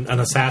he's been an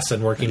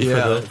assassin working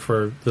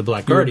for the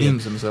Black Guardian. He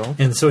redeems himself.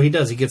 And so he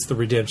does. He gets the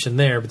redemption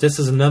there. But this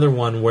is another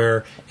one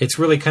where it's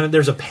really kind of,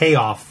 there's a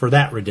payoff for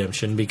that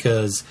redemption,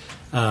 because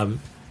and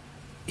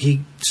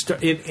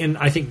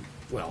I think,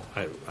 well,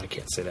 I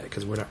can't say that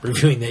because we're not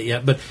reviewing that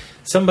yet, but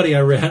somebody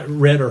I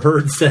read or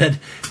heard said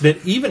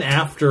that even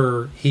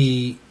after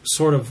he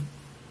sort of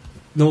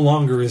no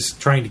longer is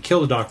trying to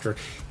kill the Doctor,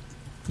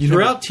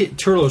 throughout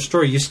Turlough's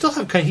story, you still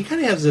have he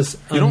kind of has this...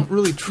 you don't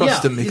really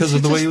trust him because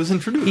of the way he was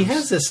introduced. He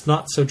has this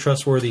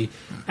not-so-trustworthy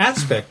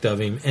aspect of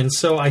him, and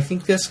so I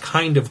think this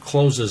kind of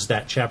closes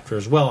that chapter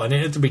as well. And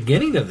at the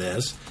beginning of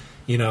this,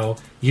 you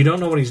don't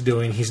know what he's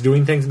doing. He's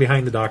doing things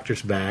behind the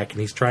Doctor's back, and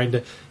he's trying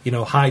to,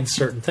 hide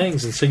certain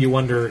things. And so you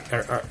wonder,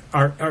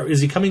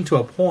 is he coming to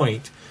a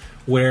point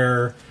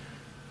where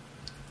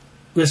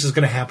this is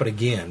going to happen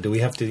again? Do we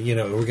have to,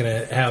 we're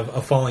going to have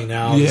a falling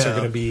out? Is there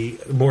going to be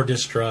more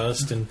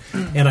distrust? And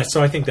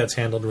so I think that's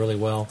handled really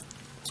well.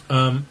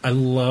 I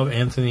love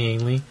Anthony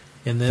Ainley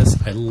in this.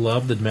 I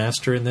love the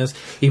Master in this,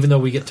 even though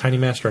we get Tiny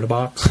Master in a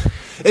box.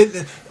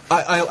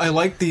 I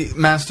like the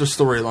Master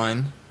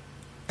storyline.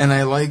 And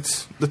I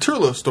liked the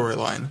Turlough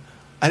storyline.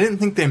 I didn't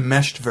think they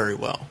meshed very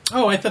well.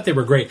 Oh, I thought they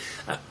were great.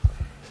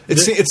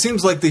 It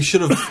seems like they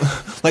should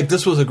have... like,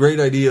 this was a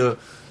great idea.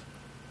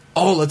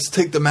 Oh, let's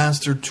take the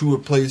Master to a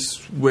place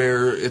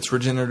where it's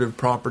regenerative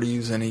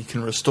properties and he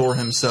can restore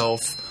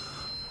himself.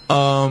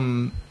 How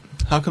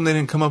come they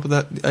didn't come up with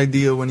that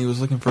idea when he was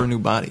looking for a new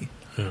body?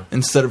 Yeah.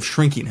 Instead of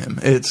shrinking him.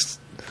 It's...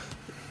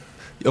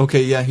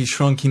 okay, yeah, he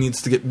shrunk. He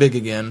needs to get big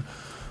again.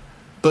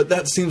 But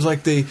that seems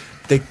like they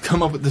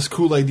come up with this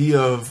cool idea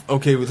of,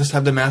 okay, let's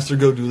have the Master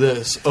go do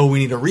this. Oh, we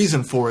need a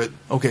reason for it.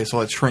 Okay, so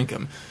let's shrink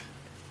him.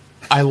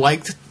 I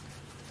liked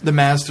the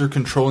Master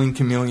controlling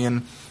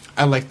Chameleon.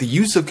 I liked the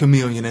use of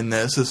Chameleon in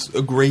this. It's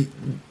a great...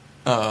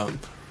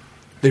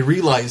 they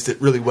realized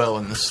it really well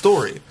in the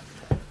story.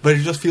 But it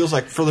just feels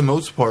like, for the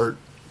most part,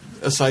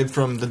 aside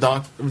from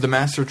the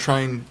Master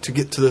trying to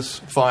get to this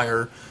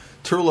fire...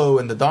 Turlough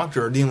and the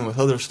Doctor are dealing with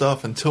other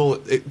stuff until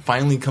it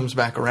finally comes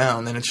back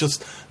around, and it's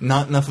just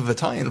not enough of a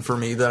tie-in for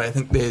me that I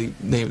think they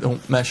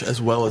don't mesh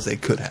as well as they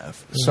could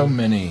have. So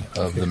many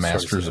of the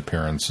Master's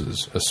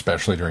appearances,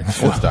 especially during the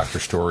Fifth Doctor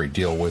story,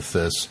 deal with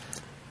this,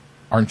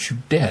 aren't you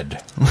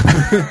dead?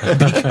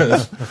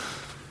 Because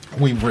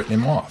we've written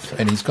him off,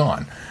 and he's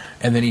gone.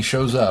 And then he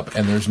shows up,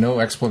 and there's no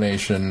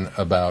explanation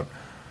about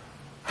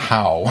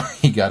how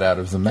he got out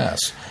of the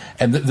mess.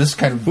 And this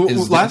kind of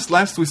is...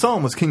 Last we saw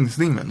him was King's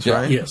Demons,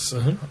 right? Yes.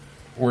 Uh-huh.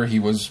 Where he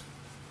was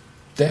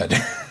dead.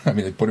 I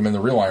mean, they put him in the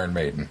real Iron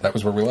Maiden. That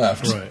was where we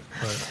left. Right.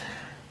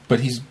 But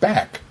he's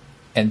back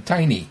and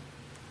tiny.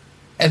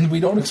 And we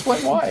don't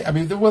explain why. I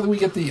mean, whether we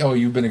get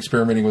you've been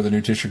experimenting with a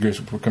new tissue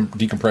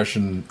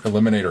decompression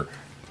eliminator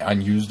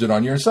and used it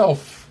on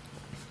yourself.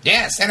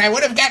 Yes, and I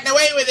would have gotten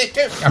away with it,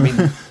 too. I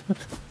mean...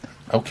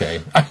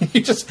 okay. I mean,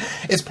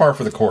 it's par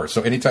for the course.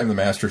 So anytime the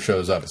Master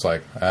shows up, it's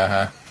like,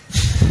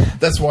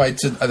 That's why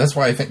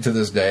I think to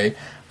this day,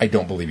 I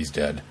don't believe he's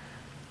dead.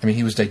 I mean,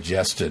 he was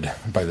digested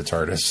by the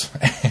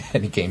TARDIS,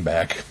 and he came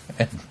back,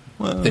 and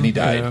then he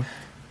died,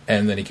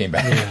 and then he came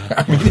back. Yeah.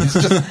 I mean, it's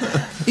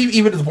just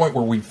even to the point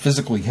where we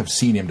physically have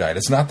seen him die.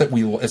 It's not that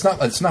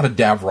it's not a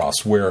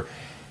Davros where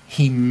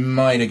he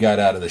might have got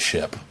out of the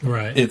ship.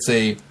 Right. It's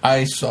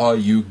I saw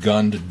you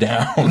gunned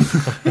down,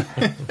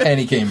 and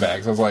he came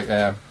back. So I was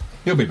like,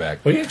 he'll be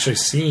back. Well, you actually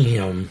see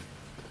him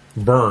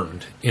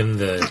burned in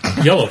the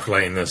yellow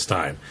flame this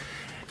time.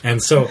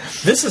 And so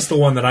this is the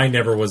one that I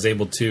never was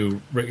able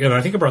to... And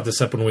I think I brought this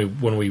up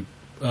when we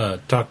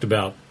talked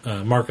about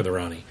Mark of the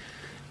Rani.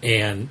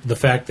 And the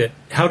fact that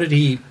how did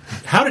he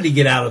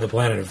get out of the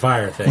Planet of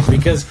Fire thing?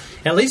 Because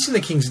at least in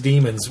the King's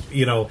Demons,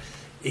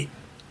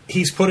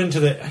 he's put into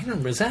the... I don't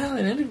remember, is that how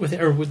it ended with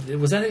it? Or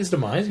was that his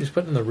demise? He was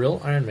put in the real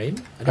Iron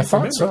Maiden? I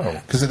thought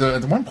so. Because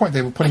at one point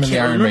they put him in the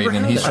Iron Maiden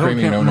and he's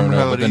screaming,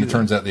 no, but then it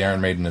turns out the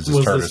Iron Maiden is his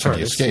TARDIS and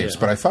he escapes. Yeah.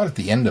 But I thought at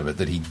the end of it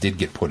that he did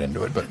get put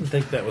into it. But I didn't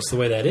think that was the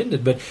way that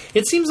ended. But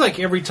it seems like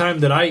every time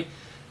that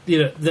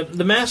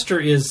the Master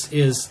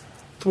is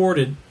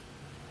thwarted,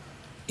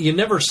 you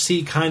never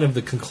see kind of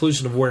the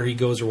conclusion of where he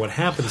goes or what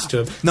happens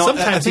to him. No,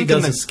 sometimes he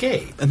does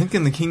escape. I think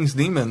in the King's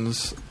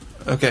Demons,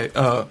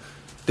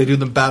 they do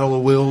the Battle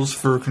of Wills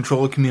for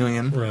control of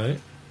Chameleon. Right.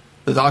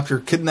 The Doctor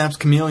kidnaps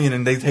Chameleon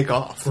and they take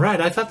off. Right.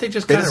 I thought they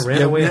just kind of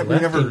ran away and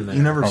left him there.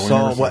 You never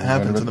saw what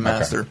happened to the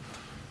Master. Okay.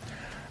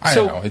 I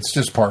don't know. It's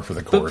just par for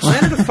the course. But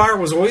Planet of Fire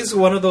was always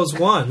one of those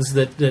ones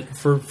that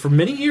for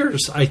many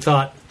years I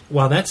thought,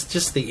 wow, that's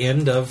just the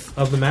end of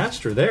the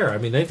Master there. I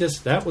mean,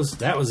 that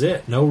was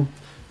it. No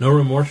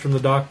remorse from the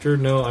Doctor.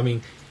 No, I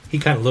mean, he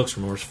kind of looks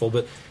remorseful,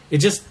 but it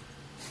just,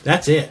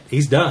 that's it.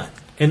 He's done.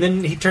 And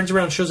then he turns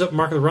around and shows up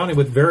Mark of the Ronnie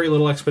with very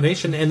little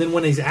explanation. And then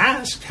when he's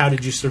asked, how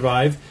did you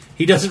survive?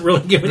 He doesn't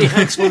really give any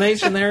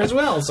explanation there as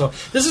well. So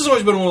this has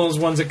always been one of those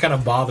ones that kind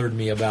of bothered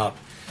me about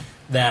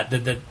that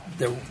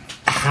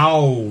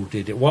how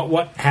did it,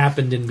 what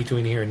happened in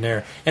between here and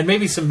there? And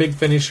maybe some Big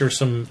Finish or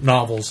some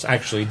novels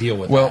actually deal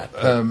with that.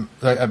 Well,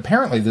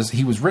 apparently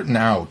he was written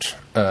out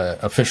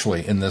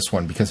officially in this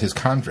one because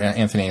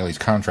Anthony Ailey's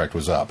contract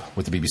was up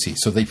with the BBC.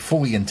 So they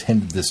fully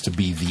intended this to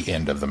be the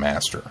end of the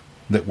Master,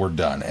 that we're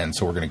done, and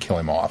so we're going to kill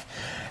him off.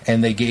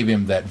 And they gave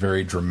him that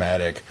very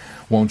dramatic,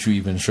 won't you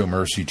even show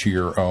mercy to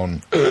your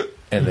own,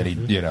 and then he,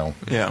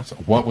 Yeah. So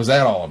what was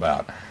that all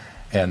about?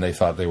 And they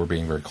thought they were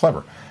being very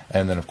clever.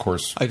 And then, of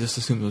course... I just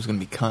assumed it was going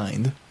to be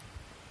kind.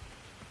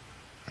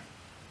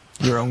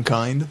 Your own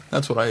kind?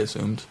 That's what I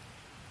assumed.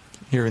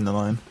 Hearing the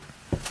line.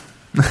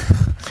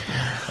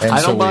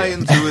 I don't buy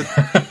into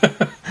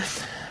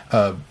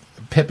it.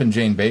 Pip and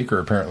Jane Baker,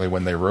 apparently,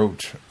 when they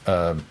wrote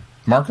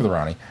Mark of the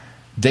Ronnie,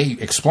 they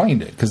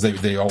explained it, because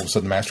they all of a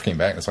sudden the Master came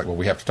back, and it's like, well,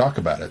 we have to talk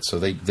about it. So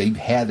they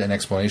had an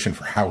explanation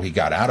for how he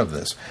got out of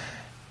this,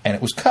 and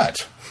it was cut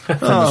from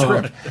the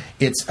script.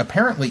 It's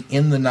apparently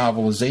in the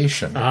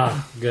novelization.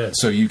 Ah, good.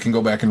 So you can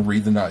go back and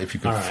read if you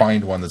can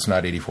find one that's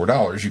not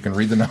 $84, you can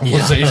read the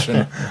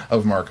novelization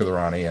of Mark of the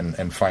Ronnie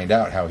and find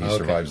out how he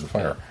survives the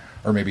fire.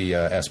 Or maybe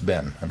ask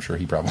Ben. I'm sure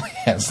he probably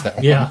has that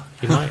one. Yeah,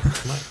 he might.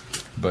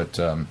 But,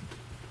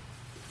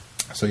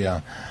 so yeah.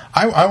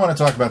 I want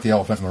to talk about the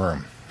elephant in the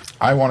room.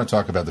 I want to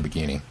talk about the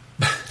bikini.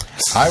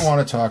 I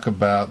want to talk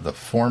about the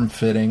form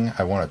fitting.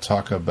 I want to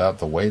talk about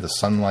the way the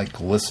sunlight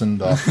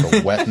glistened off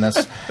the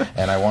wetness.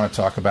 And I want to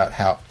talk about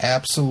how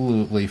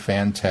absolutely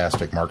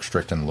fantastic Mark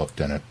Strickton looked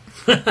in it.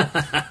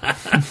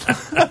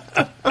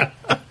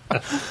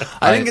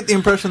 I didn't get the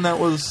impression that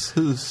was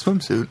his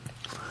swimsuit.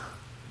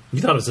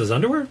 You thought it was his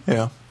underwear?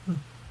 Yeah.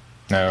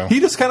 No. He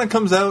just kind of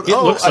comes out. It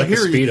looks like I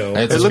hear a Speedo.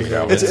 It's a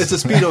Speedo. It's a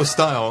Speedo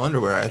style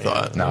underwear, I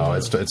thought. No,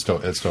 it's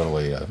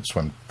totally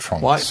swim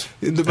trunks. Why?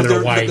 I don't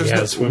know why he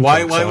has swim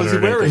why trunks was he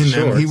underneath wearing his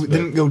them? shorts, He but-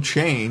 didn't go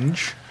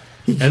change.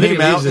 He And then he came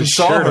out leaves and his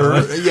saw shirt her.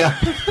 on. Yeah.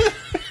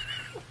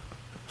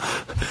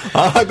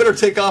 I better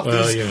take off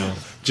Well, these.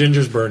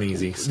 gingers burn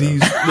easy. So.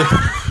 These.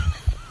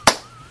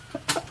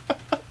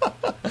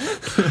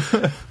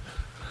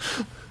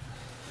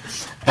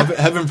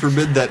 Heaven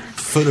forbid that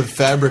foot of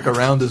fabric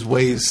around his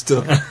waist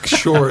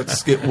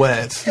shorts get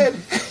wet. And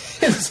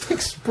his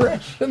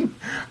expression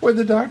when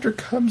the doctor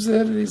comes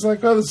in and he's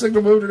like, "Oh, the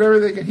signal moved and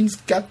everything," and he's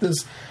got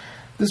this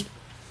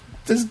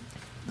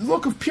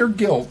look of pure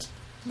guilt,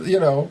 He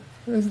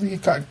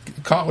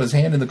caught his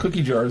hand in the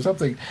cookie jar or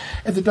something,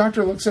 and the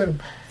doctor looks at him.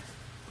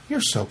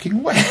 You're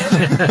soaking wet.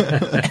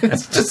 And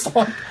it's just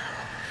like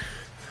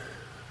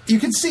you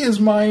can see his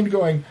mind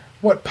going,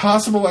 what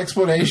possible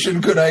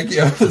explanation could I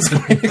give that's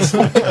going to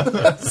explain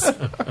this?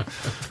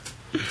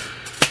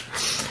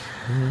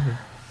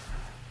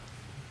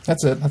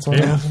 That's it. That's all.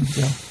 Yeah.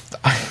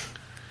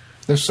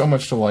 There's so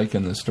much to like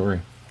in this story.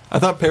 I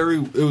thought Perry.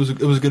 It was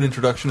a good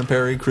introduction to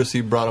Perry.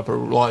 Chrissy brought up a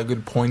lot of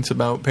good points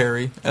about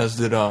Perry, as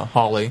did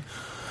Holly.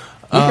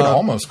 We could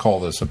almost call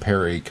this a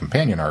Perry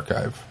companion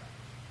archive.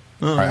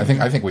 I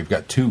think we've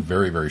got two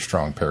very, very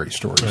strong Perry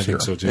stories I here.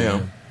 think so too.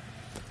 Yeah.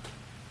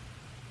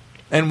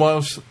 And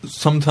while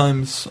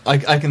sometimes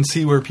I can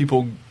see where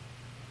people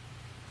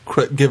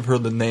give her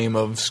the name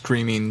of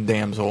Screaming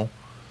Damsel,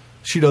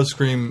 she does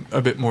scream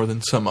a bit more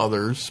than some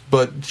others,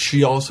 but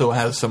she also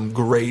has some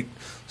great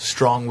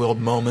strong-willed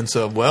moments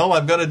of, well,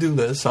 I've got to do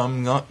this.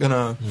 I'm not going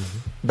to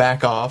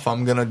back off.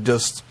 I'm going to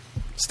just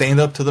stand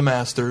up to the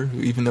Master,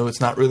 even though it's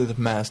not really the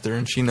Master,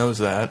 and she knows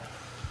that.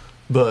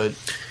 But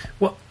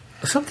Well,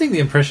 the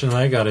impression that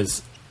I got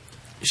is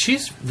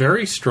she's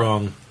very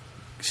strong.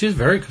 She's a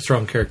very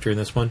strong character in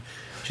this one.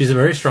 She's a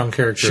very strong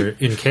character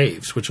in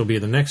Caves, which will be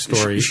the next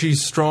story.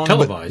 she's strong,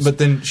 televised. but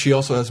then she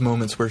also has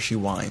moments where she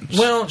whines.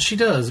 Well, she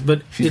does,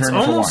 but She's it's very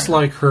much a almost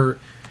whiner. like her.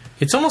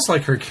 It's almost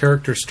like her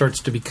character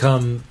starts to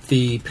become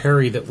the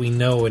Perry that we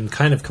know and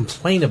kind of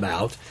complain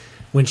about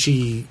when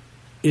she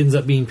ends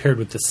up being paired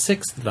with the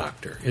Sixth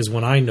Doctor. Is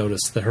when I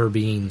noticed that her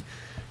being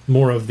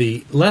more of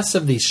the less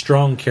of the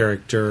strong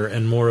character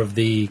and more of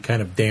the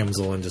kind of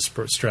damsel in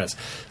distress.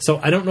 So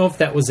I don't know if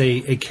that was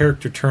a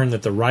character turn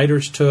that the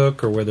writers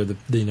took, or whether the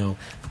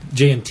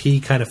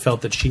JNT kind of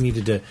felt that she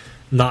needed to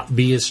not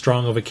be as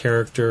strong of a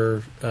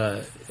character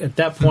at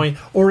that point,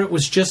 or it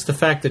was just the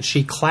fact that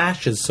she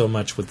clashes so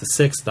much with the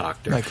Sixth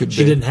Doctor. That could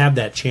she be. didn't have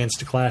that chance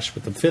to clash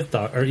with the Fifth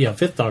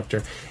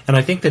Doctor, and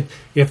I think that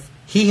if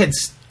he had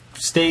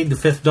stayed the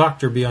Fifth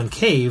Doctor beyond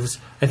Caves,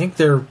 I think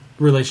their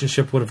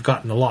relationship would have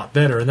gotten a lot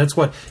better, and that's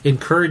what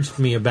encouraged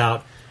me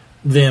about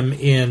them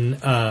in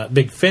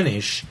Big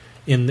Finish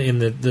in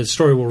the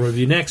story we'll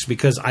review next,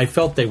 because I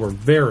felt they were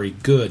very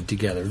good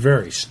together,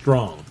 very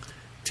strong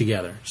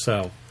together.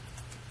 So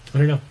I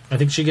don't know. I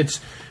think she gets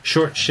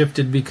short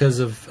shifted because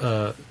of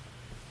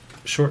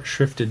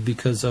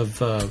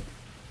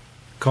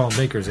Colin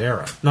Baker's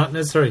era, not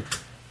necessarily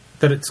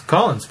that it's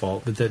Colin's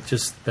fault, but that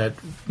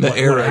The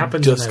era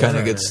happens just in that kind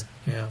of era. gets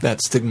Yeah.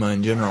 that stigma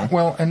in general.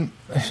 Well, and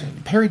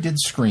Perry did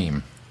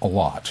scream a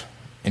lot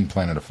in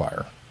Planet of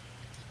Fire,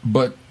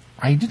 but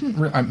I didn't.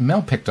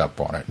 Mel picked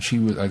up on it. She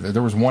was.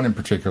 There was one in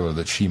particular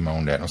that she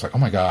moaned at, and I was like, "Oh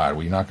my God,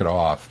 will you knock it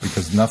off?"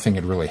 Because nothing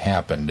had really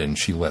happened, and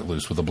she let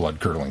loose with a blood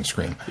curdling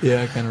scream.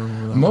 Yeah, I kind of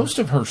remember that. Most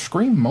of her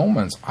scream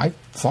moments, I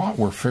thought,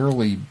 were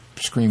fairly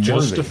scream worthy.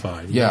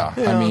 Justified. Yeah.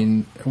 I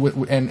mean,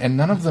 and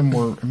none of them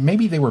were.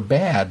 Maybe they were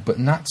bad, but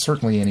not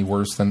certainly any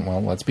worse than.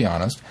 Well, let's be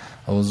honest.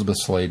 Elizabeth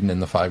Sladen in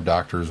The Five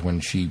Doctors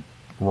when she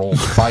rolled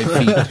 5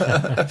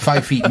 feet,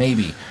 5 feet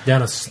maybe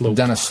down a slope,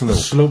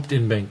 sloped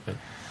embankment.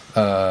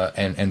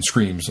 And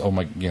screams, "Oh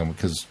my!"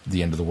 Because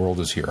the end of the world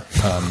is here.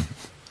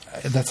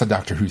 That's a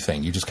Doctor Who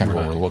thing. You just kind of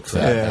overlook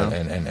that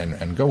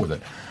and go with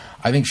it.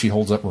 I think she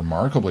holds up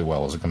remarkably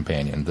well as a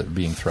companion, that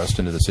being thrust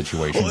into the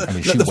situation. Well, I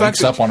mean, she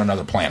wakes up on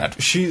another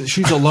planet.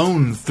 She's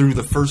alone through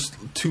the first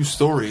 2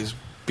 stories,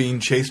 being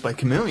chased by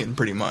Chameleon,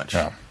 pretty much.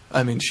 Yeah.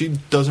 I mean, she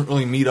doesn't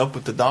really meet up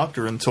with the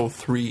Doctor until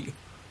 3,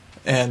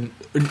 and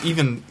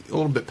even a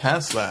little bit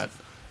past that.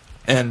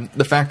 And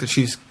the fact that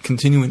she's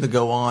continuing to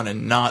go on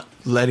and not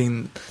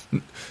letting...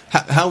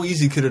 How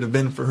easy could it have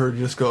been for her to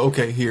just go,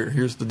 okay,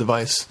 here's the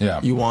device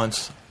you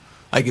want.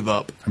 I give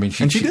up. I mean,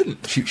 she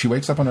didn't. She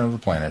wakes up on another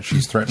planet.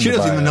 She's threatened. She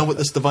doesn't even know what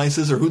this device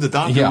is or who the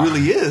Doctor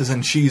really is,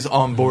 and she's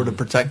on board of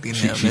protecting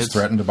him. She's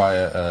threatened to buy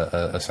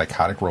a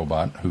psychotic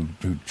robot who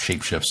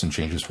shapeshifts and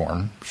changes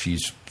form.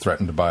 She's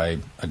threatened to buy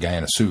a guy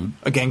in a suit.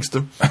 A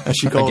gangster, as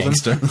she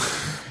calls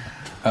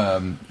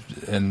him.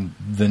 And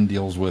then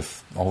deals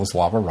with all this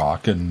lava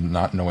rock and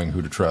not knowing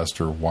who to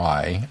trust or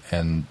why,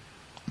 and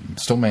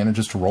still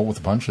manages to roll with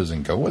the punches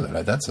and go with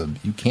it.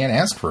 You can't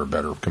ask for a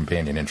better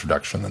companion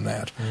introduction than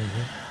that.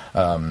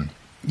 Mm-hmm.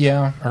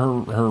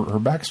 Her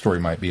backstory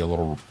might be a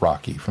little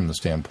rocky from the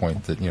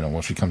standpoint that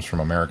she comes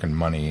from American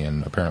money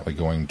and apparently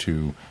going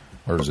to,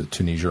 or is it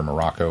Tunisia or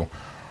Morocco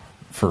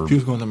for she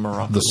was going to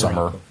Morocco, the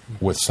summer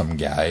with some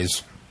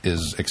guys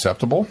is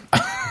acceptable.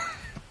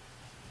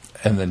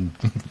 And then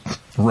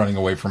running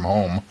away from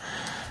home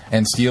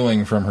and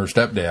stealing from her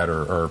stepdad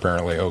are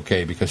apparently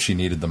okay because she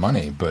needed the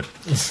money. But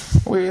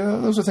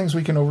those are things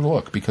we can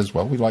overlook because,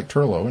 we like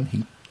Turlough, and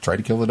he tried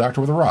to kill the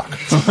Doctor with a rock.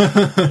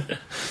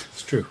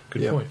 It's true.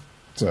 Good point.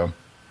 So,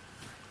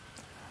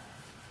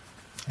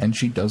 and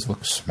she does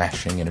look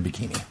smashing in a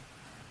bikini.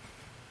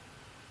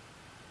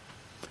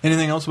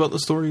 Anything else about the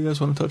story you guys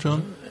want to touch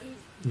on?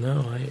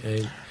 No,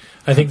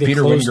 I think they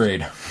Peter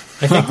Wingrade.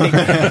 I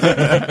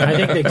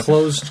think they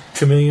closed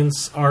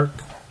Chameleon's arc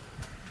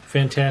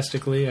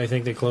fantastically. I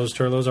think they closed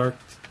Turlough's arc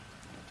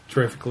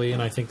terrifically,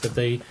 and I think that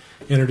they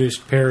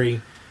introduced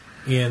Perry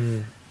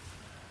in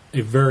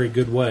a very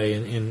good way.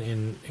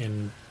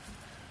 And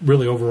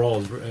really,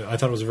 overall, I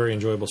thought it was a very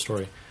enjoyable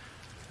story.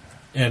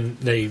 And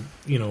they,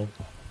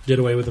 did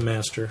away with the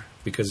Master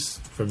because,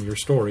 from your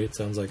story, it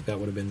sounds like that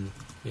would have been,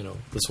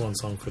 the swan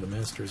song for the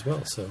Master as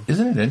well. So,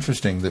 isn't it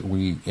interesting that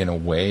we, in a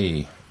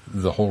way,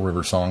 the whole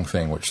River Song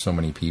thing, which so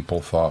many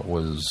people thought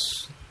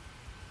was,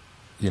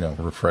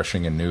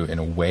 refreshing and new, in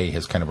a way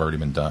has kind of already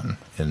been done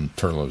in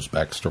Turlough's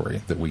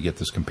backstory, that we get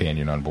this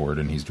companion on board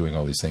and he's doing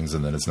all these things,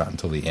 and then it's not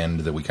until the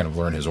end that we kind of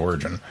learn his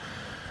origin.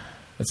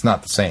 It's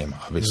not the same,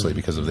 obviously,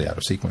 because of the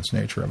out-of-sequence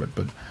nature of it,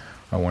 but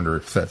I wonder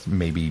if that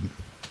maybe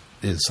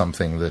is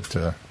something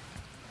that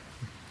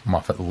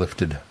Moffat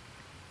lifted.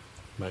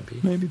 Might be.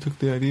 Maybe took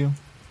the idea.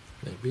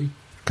 Maybe.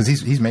 Because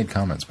he's made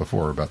comments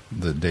before about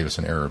the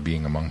Davison era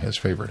being among his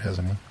favorite,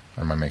 hasn't he?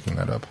 Or am I making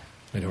that up?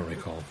 I don't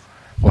recall.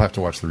 We'll have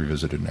to watch the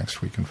Revisited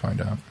next week and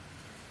find out.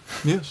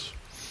 Yes.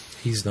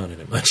 He's not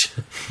in it much.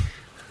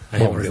 I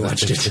haven't already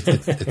watched it.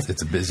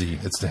 It's a busy.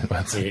 It's It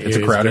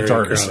a crowded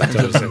TARDIS.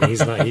 And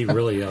he's not. He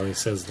really only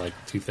says like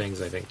 2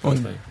 things. I think.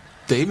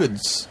 David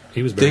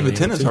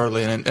Tennant's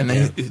hardly in it,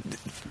 and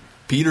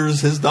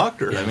Peter's his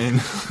Doctor. Yeah. I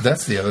mean,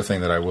 that's the other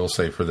thing that I will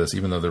say for this.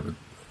 Even though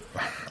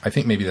I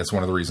think maybe that's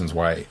one of the reasons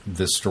why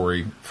this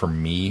story, for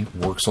me,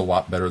 works a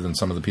lot better than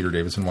some of the Peter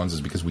Davison ones,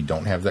 is because we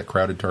don't have that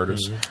crowded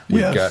TARDIS. Mm-hmm.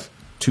 We've got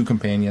 2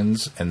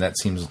 companions, and that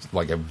seems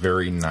like a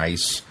very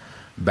nice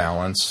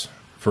balance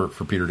for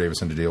Peter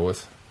Davison to deal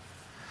with.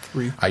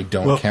 3. I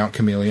don't count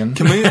Chameleon.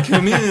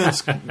 Chameleon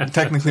is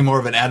technically more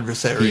of an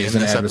adversary. He's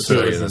an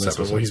adversary in this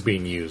episode. Well, he's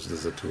being used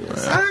as a tool.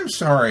 I'm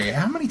sorry.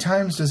 How many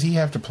times does he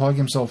have to plug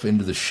himself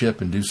into the ship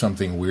and do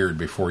something weird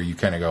before you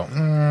kind of go,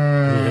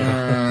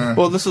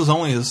 Well, this is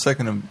only his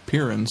second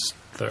appearance.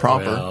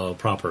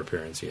 Proper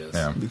appearance, yes.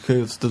 Yeah.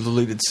 Because it's the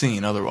deleted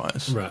scene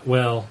otherwise. Right.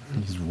 Well,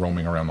 he's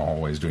roaming around the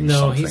hallways doing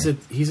something. No,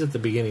 he's at the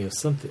beginning of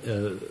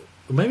something.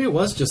 Maybe it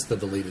was just the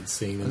deleted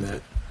scene in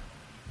that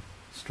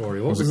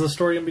story. What was the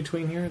story in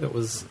between here? There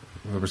was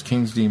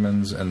King's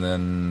Demons, and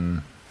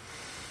then...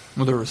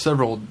 Well, there were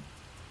several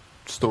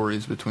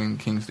stories between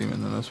King's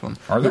Demons and this one.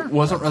 Are there? It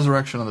wasn't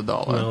Resurrection of the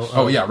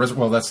Daleks.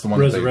 Well, that's the one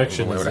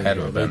Resurrection that they would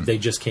have been. They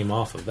just came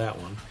off of that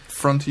one.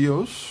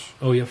 Frontios.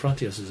 Oh, yeah,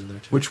 Frontios is in there,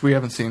 too. Which we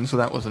haven't seen, so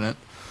that wasn't it.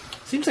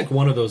 Seems like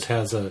one of those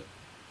has a...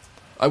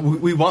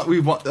 We want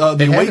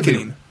The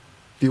Awakening.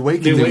 The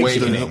Awakening, The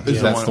Awakening.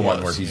 is That's the one it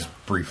where was. he's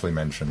briefly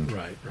mentioned.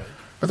 Right.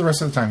 But the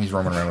rest of the time, he's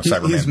roaming around with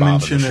Cyberman He's Bob and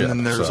mentioned, the ship. and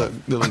then there's so. a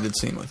deleted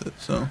scene with it.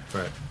 So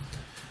Right.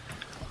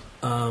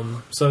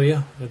 So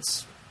yeah,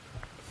 it's.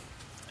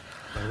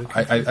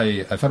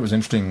 I thought it was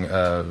interesting.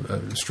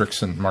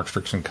 Mark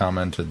Strickson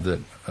commented that,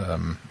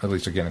 at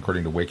least again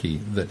according to Wiki,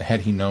 that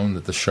had he known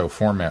that the show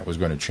format was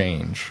going to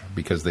change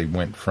because they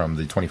went from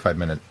the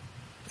 25-minute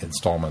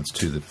installments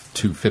to the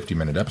 2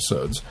 50-minute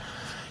episodes,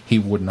 he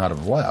would not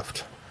have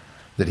left.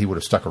 That he would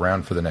have stuck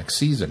around for the next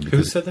season. Because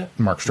Who said that?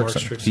 Mark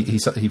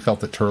Strickson. He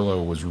felt that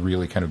Turlough was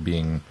really kind of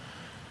being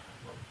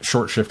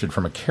short-shifted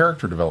from a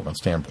character development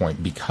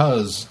standpoint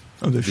because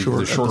the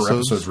shorter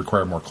episodes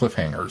require more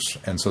cliffhangers,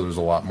 and so there's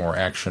a lot more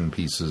action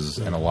pieces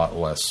and a lot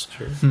less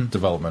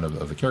development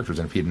of the characters.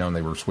 And if he had known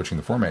they were switching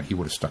the format, he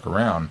would have stuck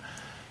around.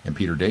 And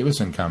Peter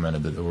Davison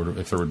commented that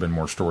if there would have been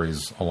more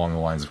stories along the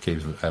lines of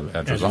Caves of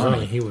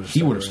Adrazani,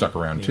 he would have stuck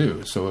around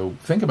too. So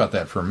think about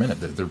that for a minute.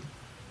 That there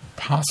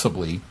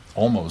possibly,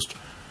 almost,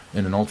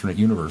 in an alternate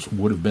universe,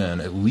 would have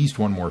been at least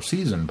one more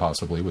season,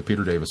 possibly, with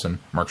Peter Davison,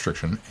 Mark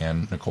Strickson,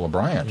 and Nicola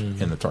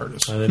Bryant in the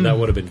TARDIS. I think that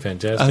would have been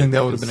fantastic. I think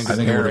that would have been a good I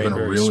think it would have been a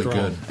very really strong.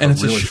 good, And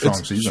it's a really strong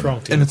it's season.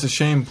 strong team. and it's a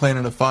shame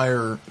Planet of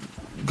Fire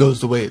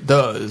goes the way it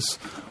does,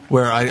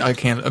 where I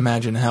can't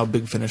imagine how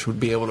Big Finish would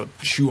be able to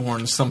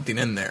shoehorn something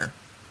in there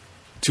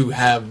to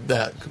have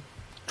that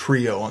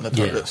trio on the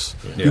TARDIS.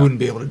 Yeah. He wouldn't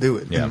be able to do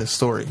it Yeah. in this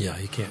story. Yeah,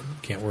 you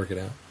can't work it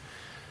out.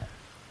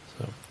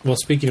 So, well,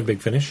 speaking of Big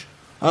Finish,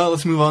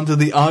 Let's move on to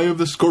the Eye of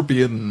the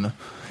Scorpion.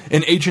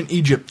 In ancient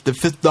Egypt, the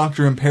Fifth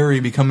Doctor and Perry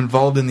become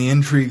involved in the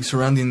intrigue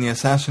surrounding the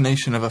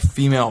assassination of a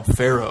female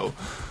pharaoh.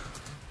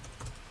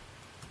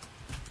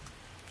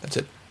 That's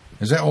it.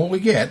 Is that all we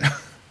get?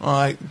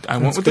 I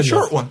went with the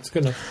short one. It's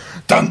good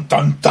enough. Dun,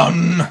 dun,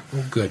 dun!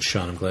 Oh, good,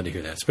 Sean. I'm glad to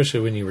hear that. Especially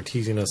when you were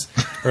teasing us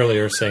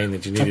earlier, saying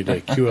that you needed to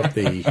cue up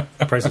the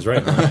Price is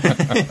Right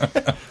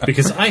line.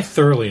 Because I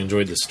thoroughly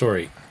enjoyed this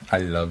story. I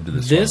loved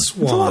this It's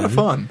one. a lot of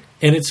fun.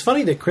 And it's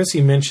funny that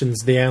Chrissy mentions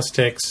the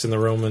Aztecs and the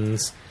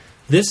Romans.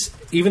 This,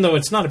 even though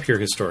it's not a pure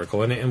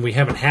historical, and we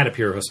haven't had a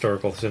pure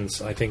historical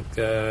since, I think,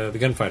 the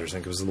Gunfighters, I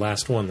think it was the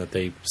last one that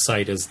they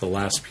cite as the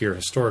last pure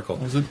historical.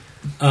 Was it?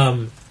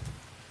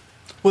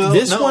 Well,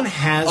 this one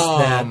has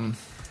that.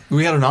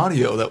 We had an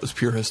audio that was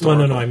pure historical.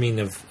 Well, no, I mean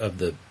of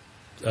the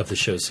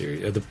show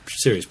series, of the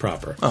series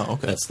proper. Oh,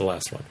 okay. That's the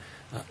last one.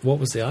 What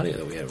was the audio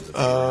that we had? Was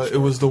it It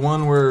was the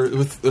one where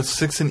with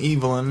Six and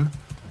Evelyn,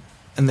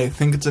 and they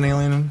think it's an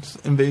alien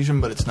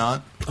invasion, but it's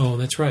not. Oh,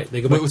 that's right. They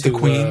go back with to the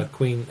Queen?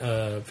 Queen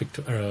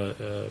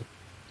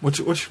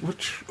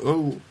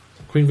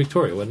Queen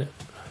Victoria, wasn't it?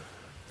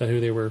 Is that who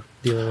they were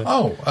dealing with?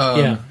 Oh,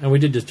 yeah, and we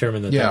did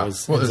determine that yeah. that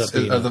was. Well, ends it's up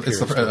being a pure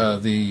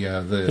historical.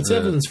 It's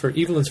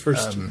Evelyn's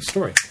first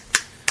story.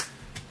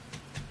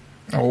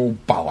 Oh,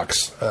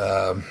 bollocks.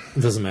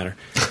 It doesn't matter.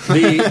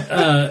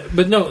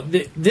 But no,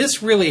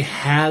 this really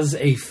has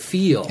a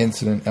feel.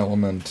 Incident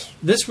element.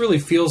 This really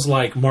feels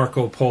like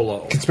Marco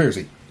Polo.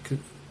 Conspiracy.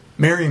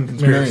 Marian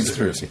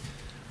conspiracy.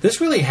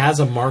 This really has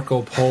a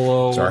Marco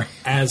Polo, Sorry.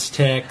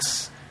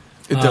 Aztecs.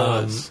 It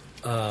does.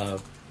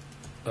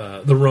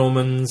 The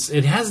Romans.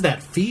 It has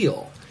that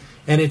feel,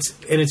 and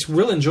it's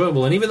real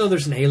enjoyable. And even though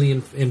there's an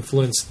alien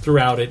influence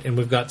throughout it, and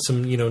we've got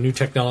some new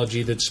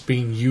technology that's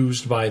being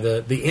used by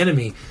the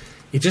enemy,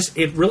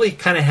 it really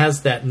kind of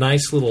has that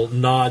nice little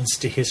nods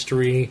to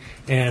history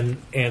and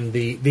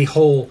the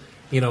whole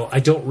I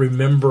don't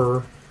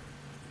remember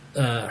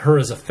her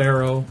as a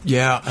pharaoh.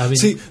 Yeah. I mean,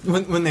 see,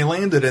 when they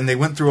landed and they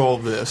went through all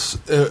of this,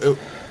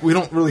 we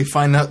don't really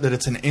find out that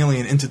it's an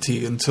alien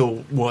entity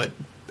until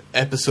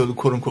episode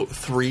quote unquote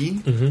 3.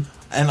 Mm-hmm.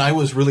 And I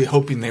was really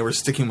hoping they were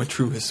sticking with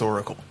true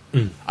historical.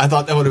 I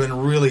thought that would have been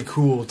really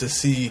cool to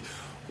see.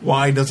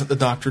 Why doesn't the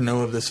Doctor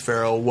know of this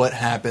pharaoh? What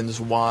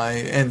happens? Why?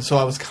 And so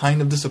I was kind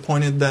of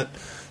disappointed that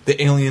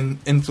the alien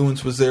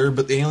influence was there,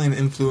 but the alien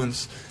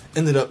influence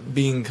ended up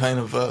being kind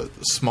of a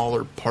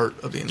smaller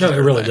part of the entire No, it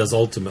really thing. does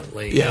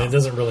ultimately. Yeah. And it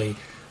doesn't really.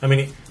 I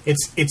mean,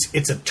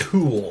 it's a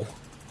tool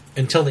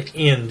until the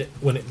end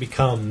when it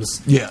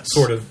becomes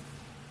sort of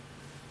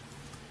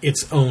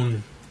its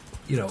own.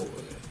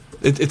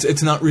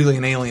 It's not really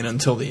an alien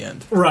until the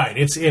end. Right.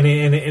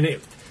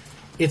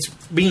 It's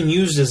being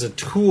used as a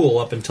tool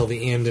up until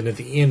the end, and at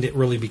the end, it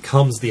really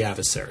becomes the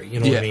adversary. You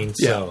know what I mean?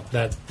 So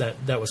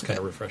that was kind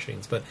of refreshing.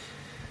 But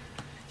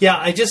yeah,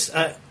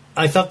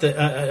 I thought that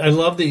I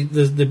love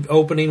the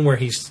opening where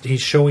he's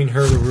showing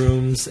her the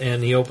rooms,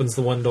 and he opens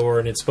the one door,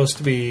 and it's supposed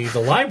to be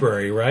the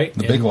library, right?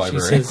 The big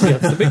library. She says, "Yeah,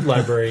 it's the big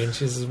library," and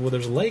she says, "Well,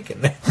 there's a lake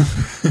in there."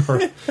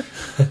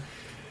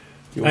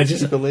 You want to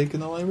keep a lake in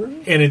the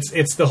library? And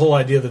it's the whole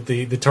idea that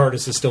the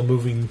TARDIS is still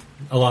moving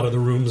a lot of the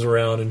rooms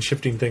around and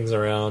shifting things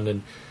around,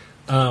 and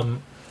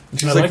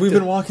she's like, "We've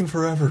been walking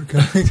forever.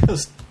 Can we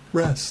just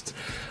rest?"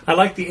 I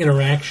like the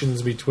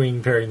interactions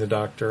between Perry and the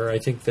Doctor. I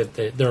think that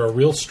they're a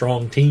real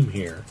strong team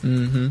here.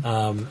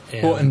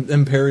 Mm-hmm.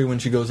 And Perry when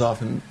she goes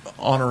off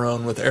on her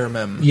own with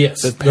Airmem.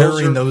 Yes, the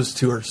pairing those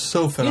two are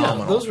so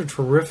phenomenal. Yeah, those are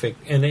terrific,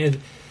 and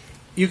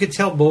you could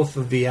tell both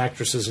of the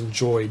actresses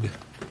enjoyed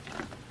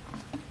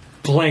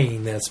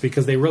playing this,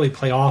 because they really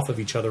play off of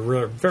each other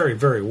very,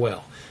 very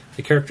well.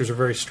 The characters are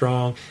very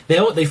strong.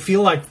 They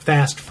feel like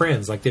fast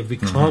friends, like they've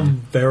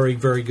become very,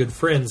 very good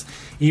friends,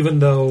 even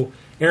though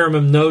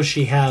Aramim knows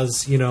she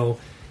has,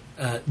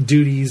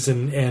 duties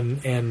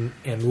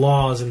and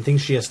laws and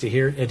things she has to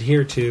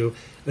adhere to.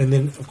 And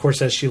then, of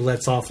course, as she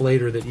lets off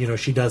later that,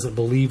 she doesn't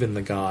believe in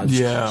the gods.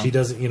 Yeah. She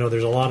doesn't,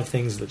 there's a lot of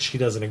things that she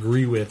doesn't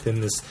agree with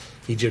in this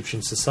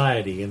Egyptian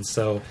society. And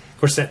so, of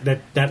course,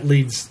 that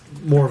leads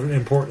more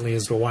importantly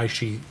as to why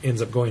she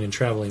ends up going and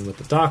traveling with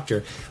the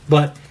Doctor.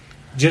 But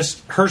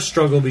just her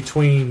struggle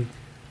between,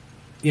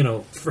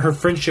 her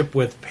friendship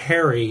with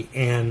Perry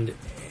and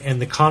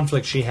the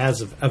conflict she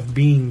has of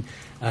being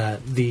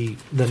the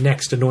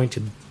next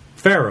anointed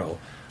pharaoh.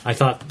 I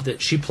thought that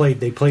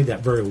they played that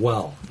very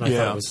well. I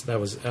thought that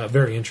was a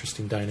very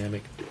interesting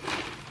dynamic.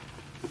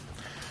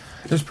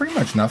 There's pretty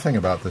much nothing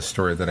about this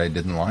story that I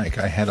didn't like.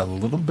 I had a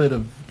little bit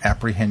of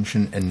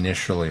apprehension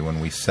initially when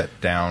we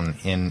sat down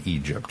in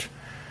Egypt,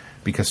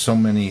 because so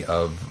many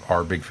of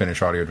our Big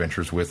Finish audio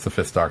adventures with the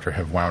Fifth Doctor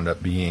have wound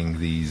up being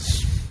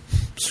these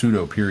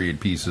pseudo-period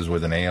pieces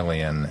with an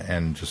alien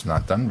and just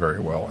not done very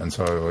well. And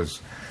so it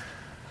was...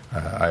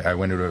 I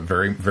went into it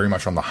very, very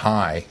much on the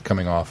high,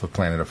 coming off of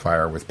Planet of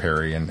Fire with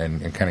Perry and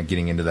kind of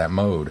getting into that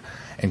mode,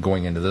 and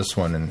going into this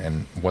one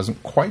and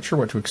wasn't quite sure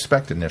what to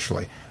expect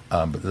initially.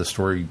 But the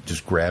story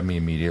just grabbed me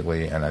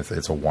immediately, and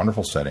it's a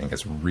wonderful setting.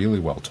 It's a really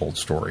well-told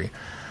story.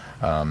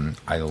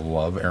 I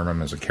love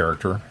Aramim as a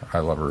character. I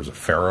love her as a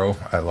pharaoh.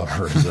 I love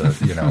her as a,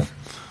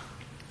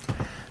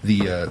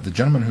 the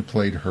gentleman who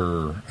played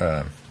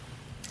her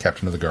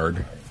captain of the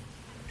guard.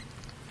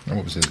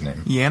 What was his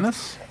name?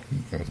 Yanis?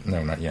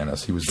 No, not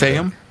Yanis. He was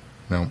Fayum?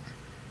 No.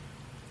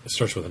 It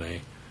starts with an A.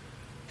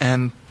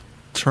 And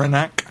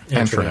Trenak?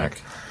 Antronak.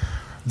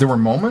 There were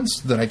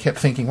moments that I kept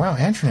thinking, wow,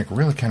 Antronak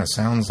really kind of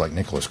sounds like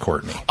Nicholas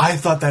Courtney. I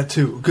thought that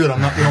too. Good,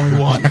 I'm not the only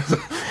one.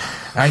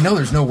 I know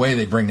there's no way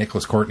they'd bring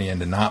Nicholas Courtney in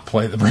to not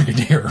play the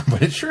Brigadier,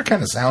 but it sure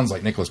kind of sounds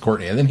like Nicholas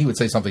Courtney. And then he would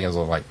say something else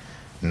like,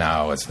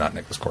 no, it's not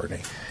Nicholas Courtney.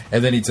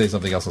 And then he'd say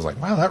something else. I was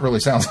like, wow, that really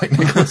sounds like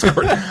Nicholas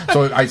Courtney.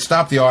 So I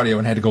stopped the audio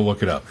and had to go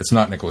look it up. It's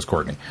not Nicholas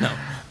Courtney.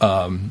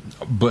 No.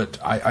 But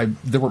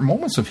there were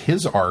moments of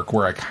his arc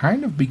where I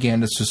kind of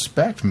began to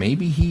suspect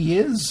maybe he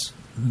is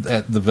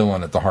the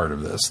villain at the heart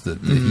of this.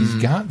 That he's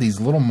got these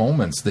little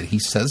moments that he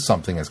says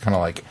something that's kind of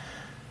like,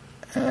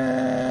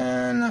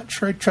 not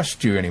sure I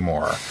trust you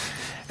anymore.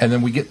 And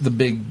then we get the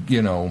big,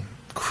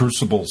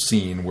 crucible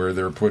scene where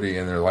they're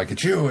like,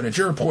 it's you and it's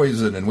your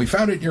poison and we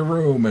found it in your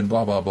room and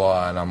blah, blah,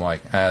 blah. And I'm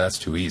like, that's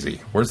too easy.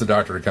 Where's the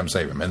Doctor to come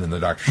save him? And then the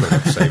Doctor showed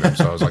up to save him.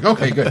 So I was like,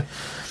 okay, good.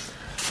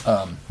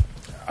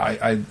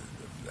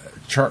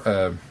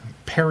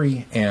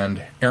 Perry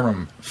and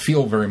Aram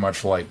feel very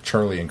much like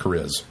Charlie and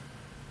Cariz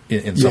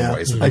in some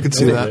ways. I could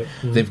see that.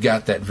 They've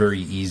got that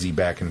very easy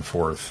back and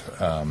forth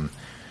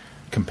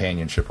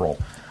companionship role.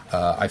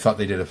 I thought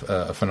they did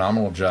a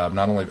phenomenal job.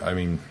 Not only,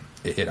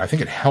 I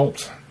think it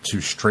helped to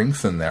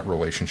strengthen that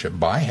relationship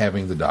by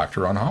having the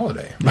Doctor on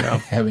holiday, by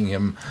having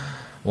him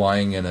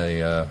lying in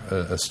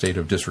a state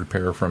of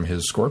disrepair from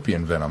his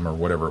scorpion venom or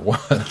whatever it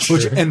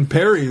was. And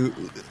Perry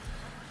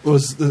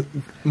was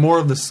more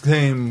of the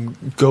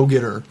same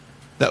go-getter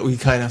that we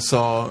kind of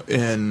saw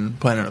in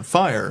Planet of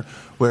Fire,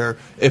 where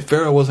if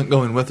Farrah wasn't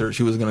going with her,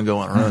 she was going to go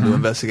on her own to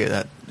investigate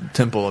that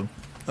temple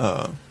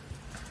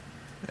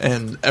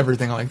and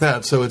everything like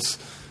that. So it's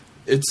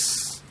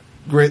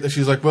great that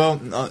she's like, well,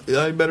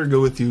 I better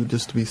go with you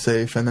just to be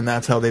safe, and then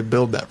that's how they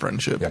build that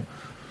friendship. Yeah.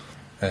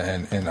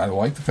 And I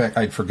like the fact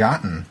I'd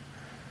forgotten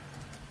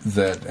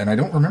that, and I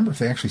don't remember if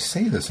they actually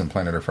say this in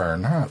Planet of Fire or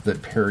not,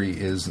 that Perry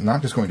is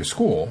not just going to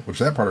school, which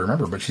that part I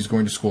remember, but she's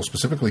going to school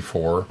specifically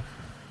for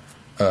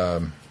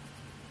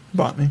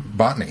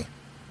botany.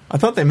 I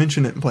thought they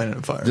mentioned it in Planet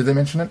of Fire. Did they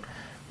mention it?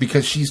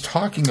 Because she's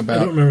talking about... I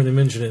don't remember they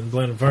mentioned it in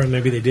Planet of Fire.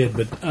 Maybe they did,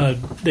 but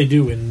they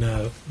do in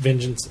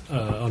Vengeance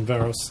on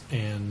Varos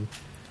and...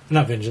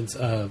 Not Vengeance.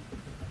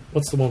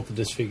 What's the one with the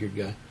disfigured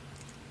guy?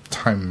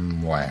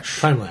 Time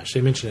Lash.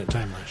 They mentioned it,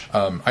 Time Lash.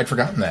 I'd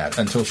forgotten that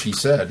until she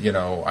said,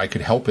 I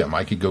could help him.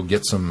 I could go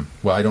get some...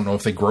 Well, I don't know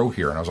if they grow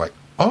here. And I was like,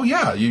 oh,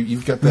 yeah,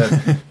 you've got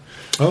that...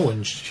 Oh,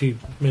 and she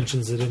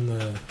mentions it in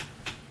the...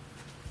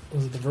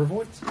 Was it the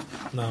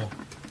Vervoids? No.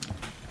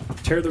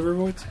 Terror the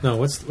Vervoids? No,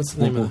 what's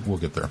the name of it? We'll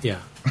get there. Yeah.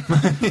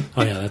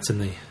 Oh, yeah, that's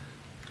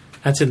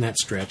in that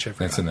stretch. I forgot.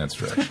 That's in that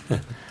stretch.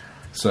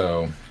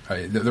 So,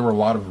 there were a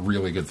lot of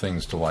really good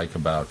things to like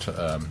about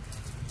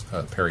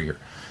Perry here.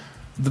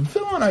 The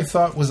villain, I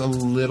thought, was a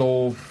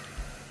little...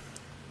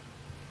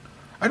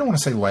 I don't want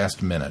to say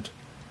last minute,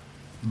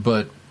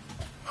 but,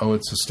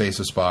 it's a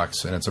stasis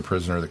box, and it's a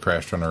prisoner that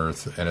crashed on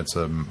Earth, and it's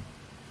a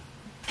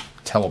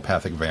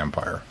telepathic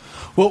vampire.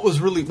 What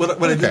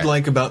I did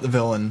like about the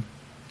villain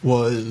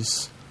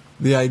was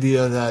the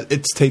idea that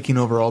it's taking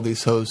over all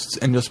these hosts,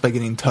 and just by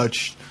getting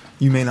touched,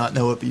 you may not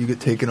know it, but you get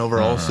taken over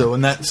also.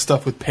 And that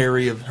stuff with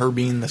Perry of her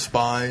being the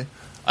spy,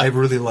 I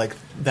really like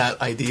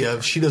that idea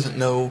of she doesn't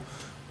know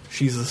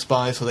she's the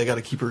spy, so they got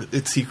to keep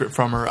it secret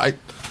from her.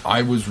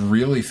 I was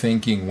really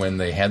thinking when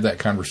they had that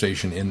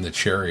conversation in the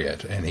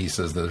chariot, and he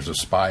says there's a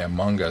spy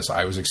among us.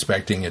 I was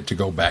expecting it to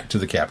go back to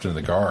the captain of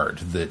the guard,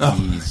 that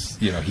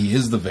he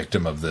is the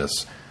victim of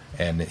this,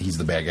 and he's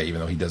the bad guy,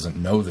 even though he doesn't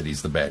know that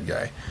he's the bad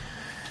guy.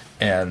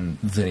 And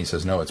then he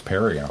says, "No, it's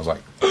Perry," and I was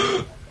like,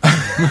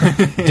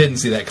 didn't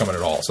see that coming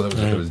at all. So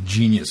it was a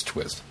genius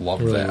twist.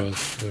 Loved really that.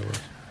 Was.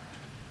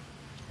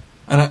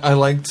 And I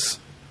liked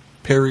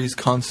Perry's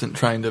constant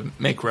trying to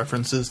make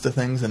references to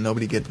things and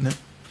nobody getting it.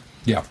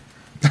 Yeah.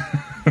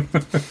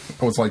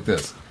 Oh, it's like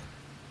this.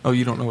 Oh,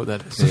 you don't know what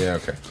that is? Yeah,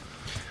 okay.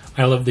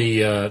 I love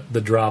the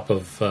drop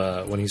of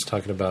when he's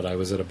talking about I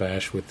was at a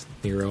bash with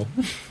Nero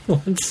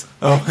once.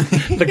 Oh,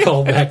 The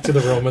call back to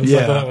the Romans. Yeah.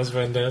 I thought that was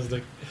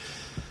fantastic.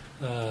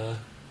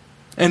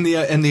 and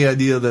the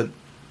idea that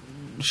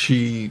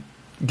she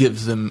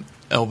gives him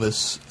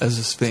Elvis as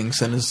a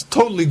Sphinx and is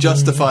totally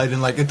justified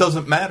and like it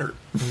doesn't matter.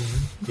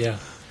 Yeah.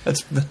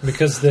 That's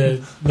Because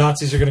the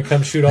Nazis are going to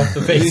come shoot off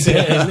the face in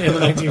the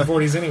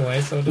 1940s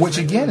anyway. So Which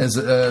again is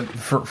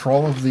for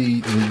all of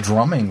the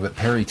drumming that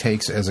Perry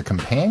takes as a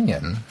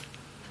companion.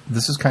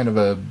 This is kind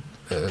of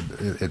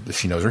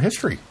she knows her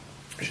history.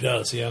 She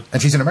does, yeah.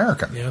 And she's an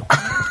American. Yeah.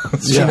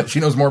 She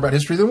knows more about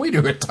history than we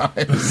do at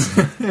times.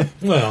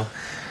 Well,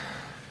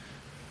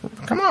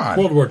 Come on.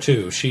 World War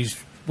II.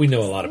 We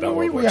know a lot about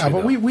World War II. Yeah,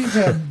 but though. we've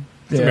had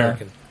It's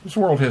American. It's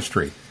world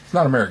history. It's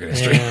not American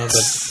history. Yeah,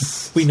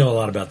 but we know a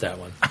lot about that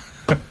one.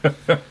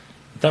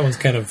 That one's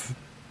kind of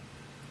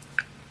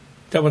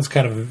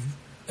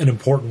an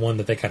important one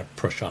that they kind of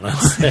push on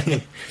us.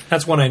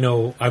 That's one I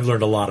know I've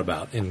learned a lot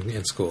about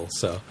in school.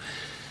 So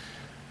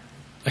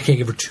I can't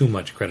give her too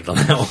much credit on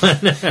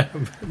that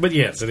one. But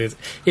yes, it is.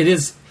 It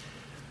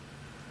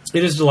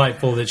is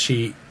delightful that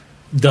she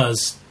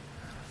does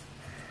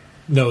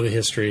know the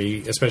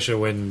history, especially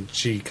when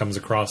she comes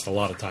across a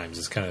lot of times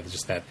as kind of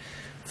just that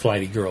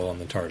flighty girl on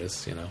the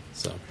TARDIS,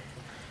 so.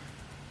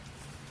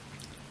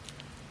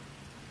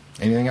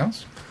 Anything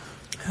else?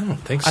 I don't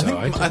think so.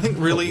 I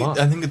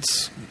think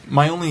it's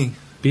my only...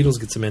 Beatles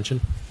gets a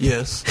mention.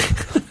 Yes.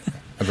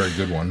 A very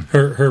good one.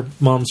 Her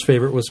mom's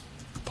favorite was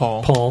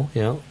Paul,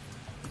 yeah.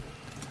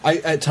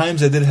 At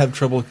times I did have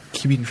trouble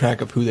keeping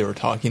track of who they were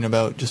talking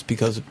about just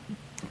because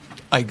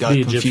I got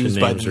The confused Egyptian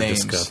by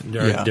names the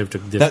are names.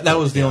 difficult. That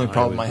was the only Yeah,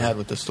 problem I had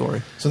with the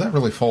story. So that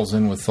really falls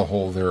in with the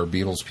whole there are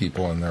Beatles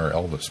people and there are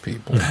Elvis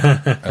people.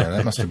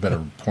 That must have been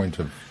a point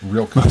of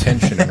real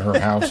contention in her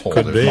household.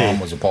 Could If be. Mom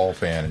was a Paul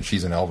fan and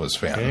she's an Elvis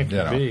fan. It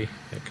could be.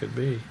 It could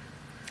be.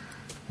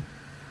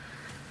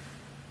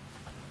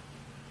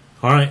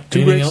 All right.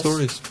 Two anything great else?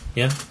 stories.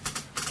 Yeah.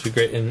 Two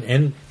great.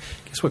 And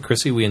guess what,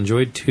 Chrissy? We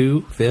enjoyed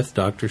 2 Fifth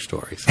Doctor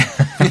stories.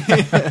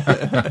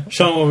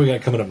 Sean, what we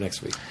got coming up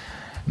next week?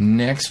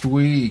 Next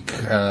week,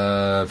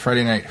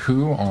 Friday Night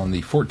Who on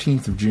the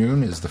 14th of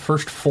June is the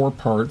first 4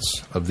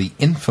 parts of the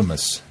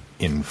infamous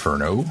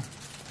Inferno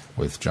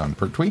with John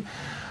Pertwee,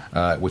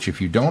 which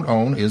if you don't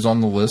own is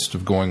on the list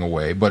of going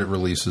away, but it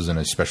releases in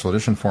a special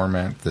edition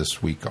format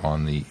this week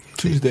on the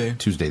Tuesday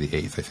the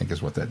 8th, I think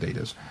is what that date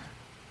is.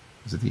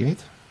 Is it the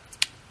 8th?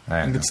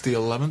 I think it's the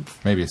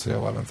 11th. Maybe it's the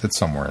 11th. It's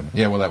somewhere in.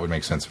 Yeah, well, that would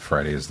make sense if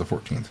Friday is the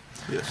 14th.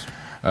 Yes.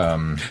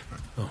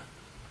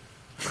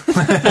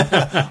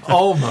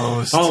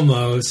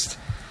 Almost.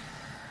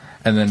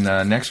 And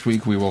then next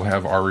week we will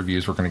have our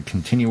reviews. We're going to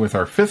continue with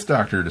our 5th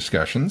Doctor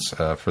discussions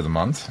for the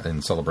month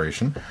in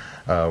celebration.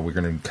 We're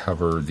going to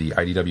cover the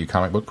IDW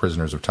comic book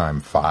Prisoners of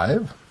Time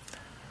 5,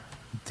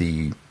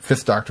 the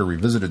 5th Doctor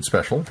Revisited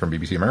special from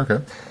BBC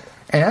America,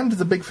 and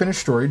the Big Finish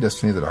story,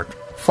 Destiny of the Doctor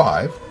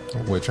 5,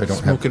 which I don't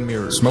have. Smoke and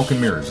Mirrors. Smoke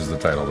and Mirrors is the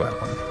title of that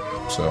one.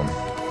 So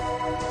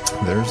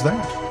there's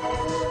that.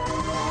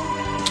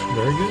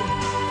 Very good.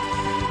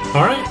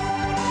 All right.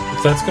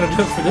 If that's going to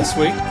do it for this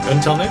week,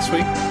 until next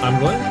week, I'm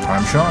Glenn.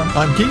 I'm Sean.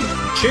 I'm Keith.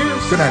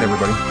 Cheers. Good night,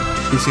 everybody.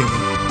 Be seeing you.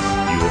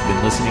 You have been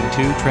listening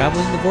to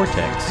Traveling the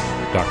Vortex.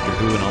 Doctor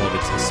Who and all of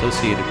its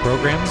associated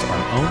programs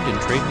are owned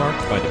and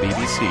trademarked by the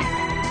BBC.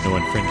 No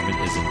infringement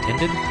is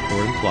intended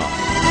or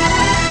implied.